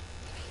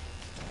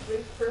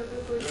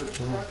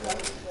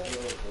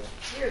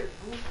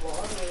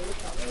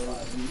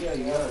 Yeah,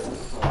 you got it. This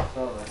is my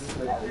son. I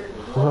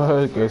think What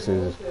that's guess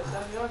is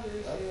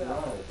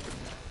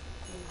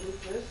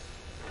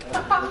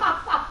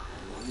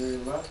You're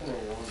laughing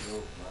at your own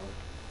joke,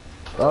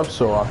 man. I'm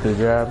so off the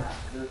jab.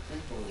 You're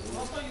freaking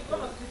Also, you're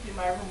gonna sleep in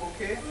my room,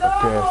 okay?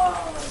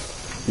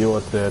 Okay. You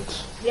want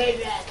that?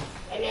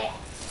 Yeah.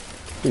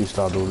 Please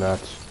stop doing that.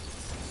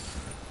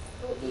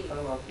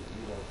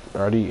 I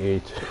already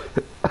ate.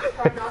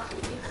 Try not to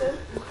eat them.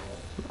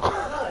 I'm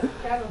not a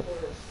cannibal.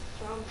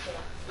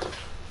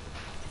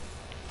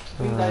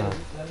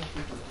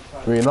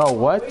 You know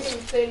what? What do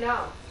you say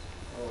now?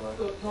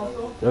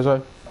 Yes,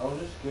 sir. I was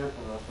just scared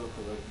for myself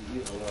because like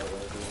you eat a lot,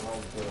 right?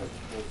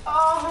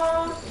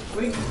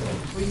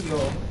 Bring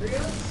your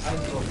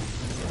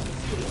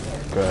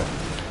Okay.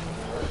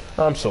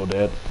 I'm so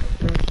dead.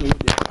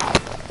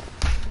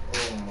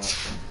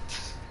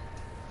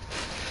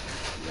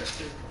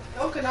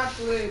 How can I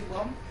play,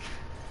 Mom?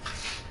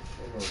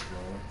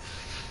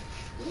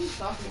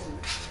 Stop it.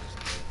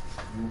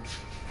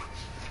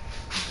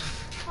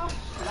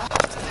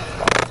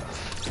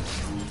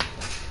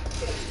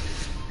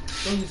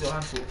 Don't use your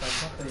hand to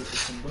open.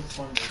 Don't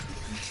find it.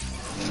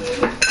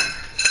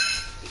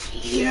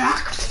 Yeah.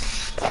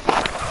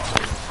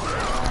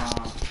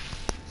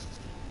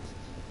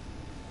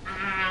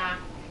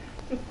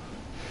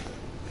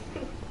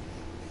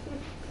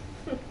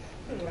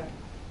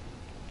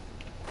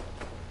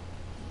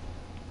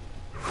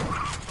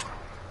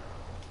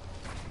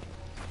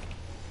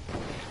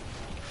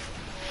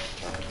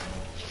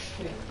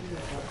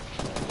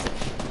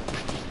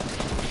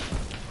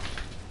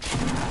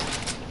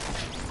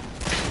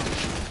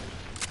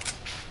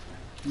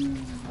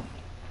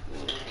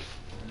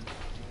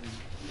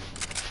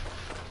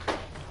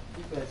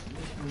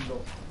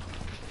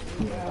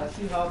 I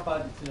see how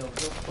bad it is.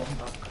 Just come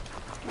back.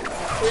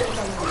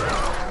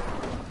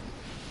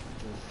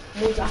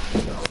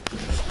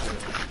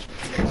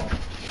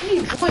 Hey,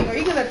 boy, are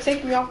you gonna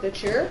take me off the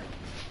chair?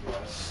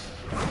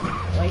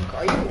 Like,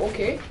 are you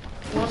okay?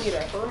 You want me to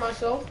hurt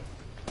myself?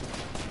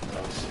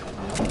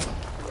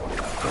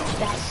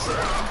 That's it.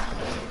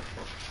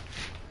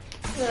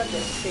 I'm gonna have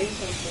to say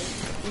something.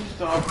 You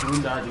stop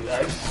doing that, you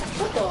guys.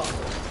 What the?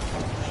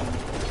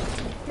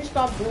 You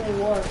stop doing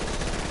what?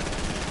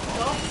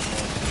 Stop.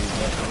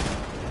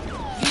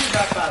 Give me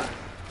that bag.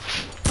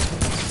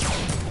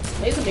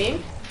 Laser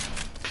beam?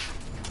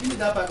 Give me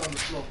that bag on the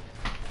floor.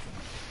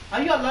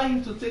 Are you allowing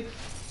him to take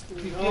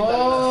the game No.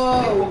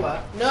 take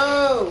over?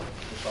 No.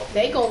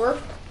 Take over.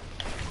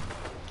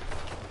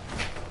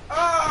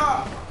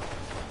 Ah!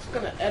 Just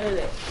gonna edit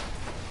it.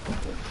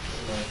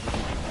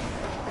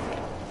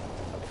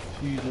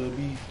 She's a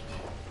beast.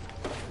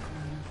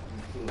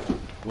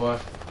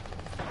 What?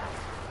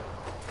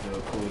 Yeah,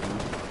 cool,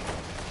 dude.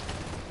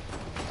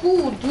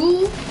 Cool,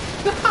 dude.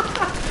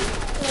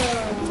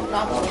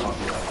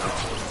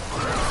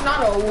 It's not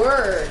a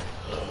word.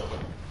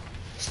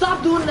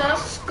 Stop doing that.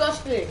 That's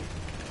disgusting.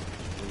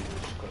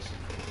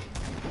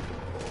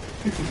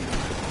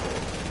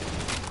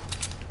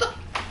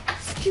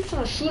 Keeps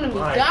on shooting me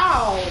Nice.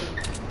 down.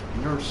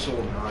 You're so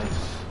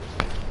nice.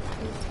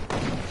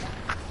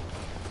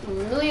 A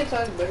million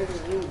times better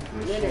than you.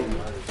 Literally.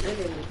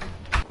 Literally.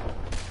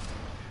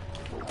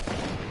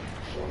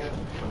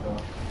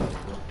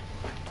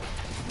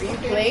 Are you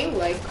playing?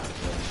 Like,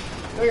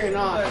 no, you're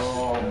not.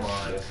 Oh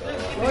my.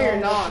 No, you're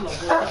not.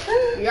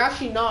 You're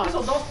actually not.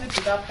 So don't sleep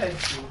with that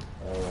pencil.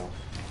 Oh.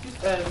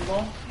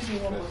 Mom, give me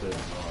one more. That's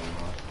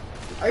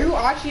it. Are you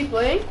actually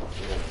playing?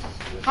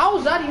 How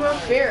is that even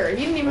fair?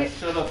 He didn't even.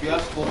 Shut up, you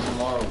have school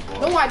tomorrow, bro.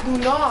 No, I do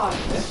not.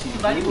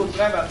 But you will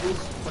drive at those.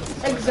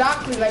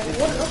 Exactly. Like,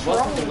 what's wrong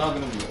You're with not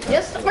gonna be.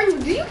 Yes, wait,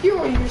 do you hear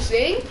what you're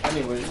saying?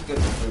 Anyway, just get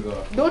the figure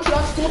out. Don't you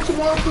have school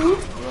tomorrow too?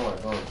 No, I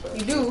don't. Sir.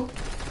 You do.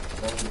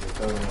 Thank you for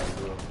telling me I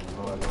do.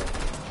 No, I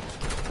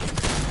don't.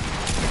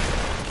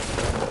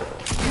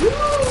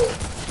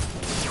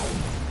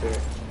 Okay.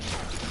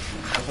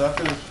 So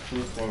after this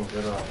food thing,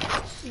 get out.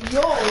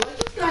 Yo,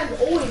 this guy's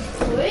always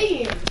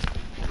playing.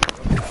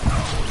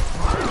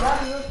 How is that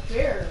even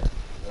fair?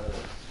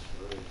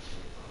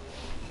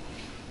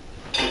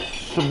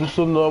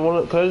 So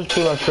no, can I just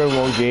play my friend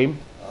one game?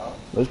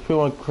 Let's play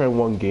my friend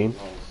one game.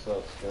 Oh, it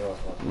sucks. Get off.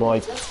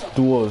 Like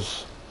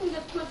duos, We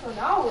just played for an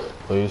hour.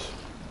 please.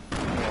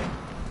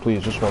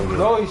 Please, just one game.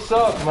 No, he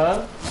sucks,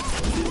 man.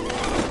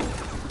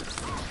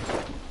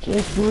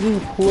 Just do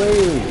these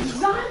plays.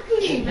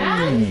 Exactly,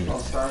 man. Jeez. I'm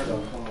sorry,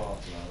 don't come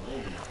off,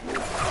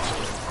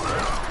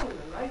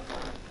 man.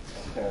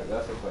 Okay,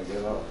 that's if I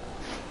get out.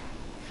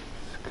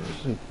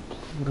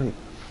 Like,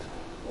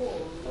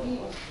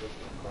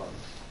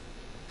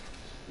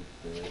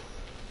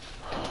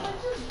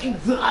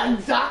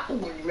 Exactly,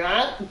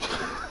 man.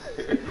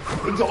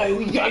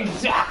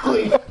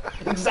 Exactly.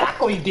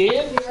 Exactly,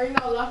 Dan. Are you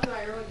not laughing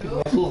at your own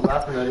joke? He was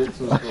laughing at it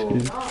too, so.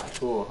 You're not.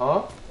 Cool, huh?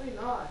 No,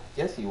 you're not.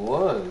 Yes, he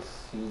was.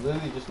 He was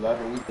literally just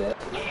laughing with that.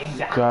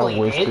 Got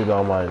wasted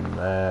on my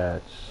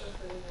match.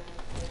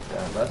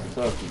 Yeah, that's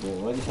tough to do.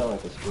 Why do you sound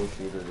like a school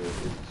shooter?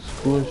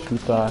 School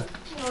shooter.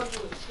 You know, do a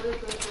flick,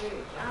 flick,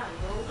 flick. God,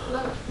 bro.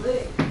 Let it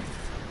flick.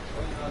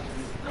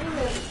 I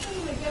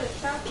didn't even get a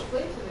chance to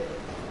play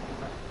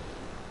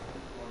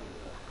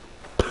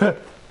today.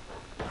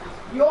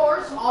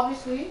 Yours,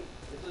 obviously.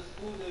 It's a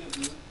school day,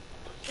 dude.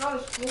 It's not a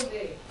school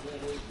day.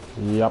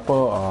 Yappa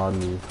on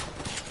me.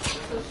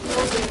 It's a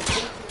school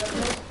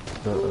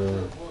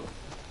day.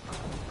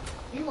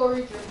 You go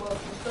read your book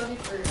and study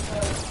for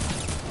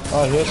yourself. I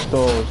hit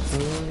those.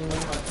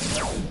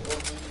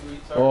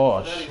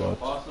 Oh, shit.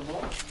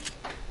 Possible?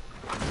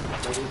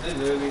 Like, is it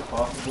literally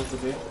possible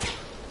today?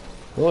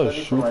 Oh,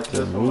 Study for my shoot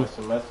test when me. my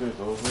semester is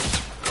over.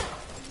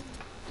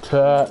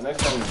 Tat.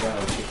 Next time we're done,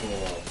 I'm kicking it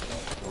out.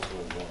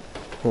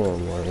 Oh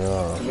my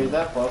god. I mean, is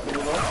that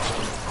possible though?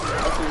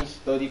 How can you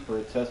study for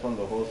a test when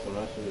the whole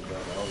semester is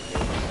done?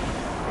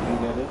 Can you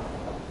get it?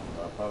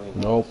 Probably not.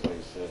 Nope. That's why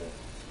you said it.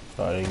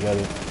 I didn't get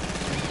it.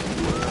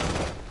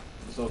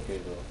 It's okay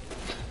though.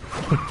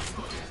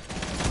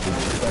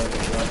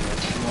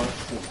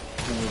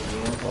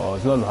 Oh,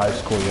 it's not in high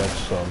school yet,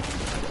 so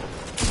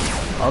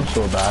I'm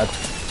so bad.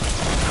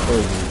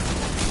 Crazy.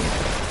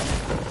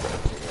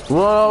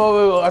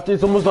 No, I think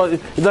it's almost like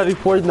it's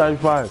 94,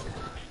 95,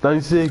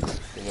 96.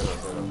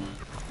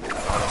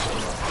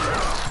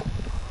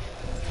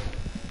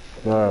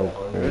 No,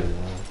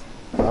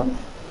 huh?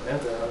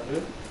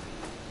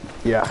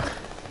 Yeah.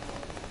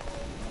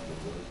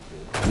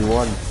 You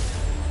won.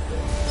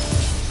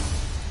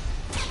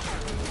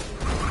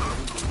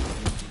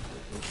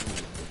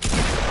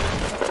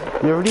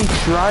 You already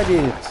tried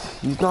it.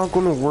 It's not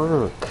gonna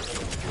work.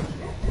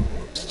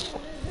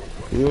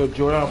 Yo,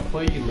 Jordan, I'll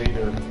play you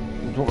later.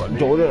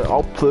 Jordan,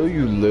 I'll play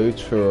you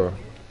later.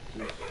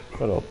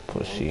 What up,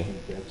 pussy?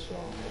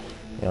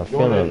 Yeah,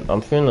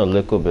 I'm feeling a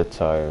little bit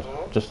tired.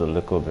 Just a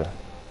little bit.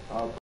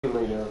 I'll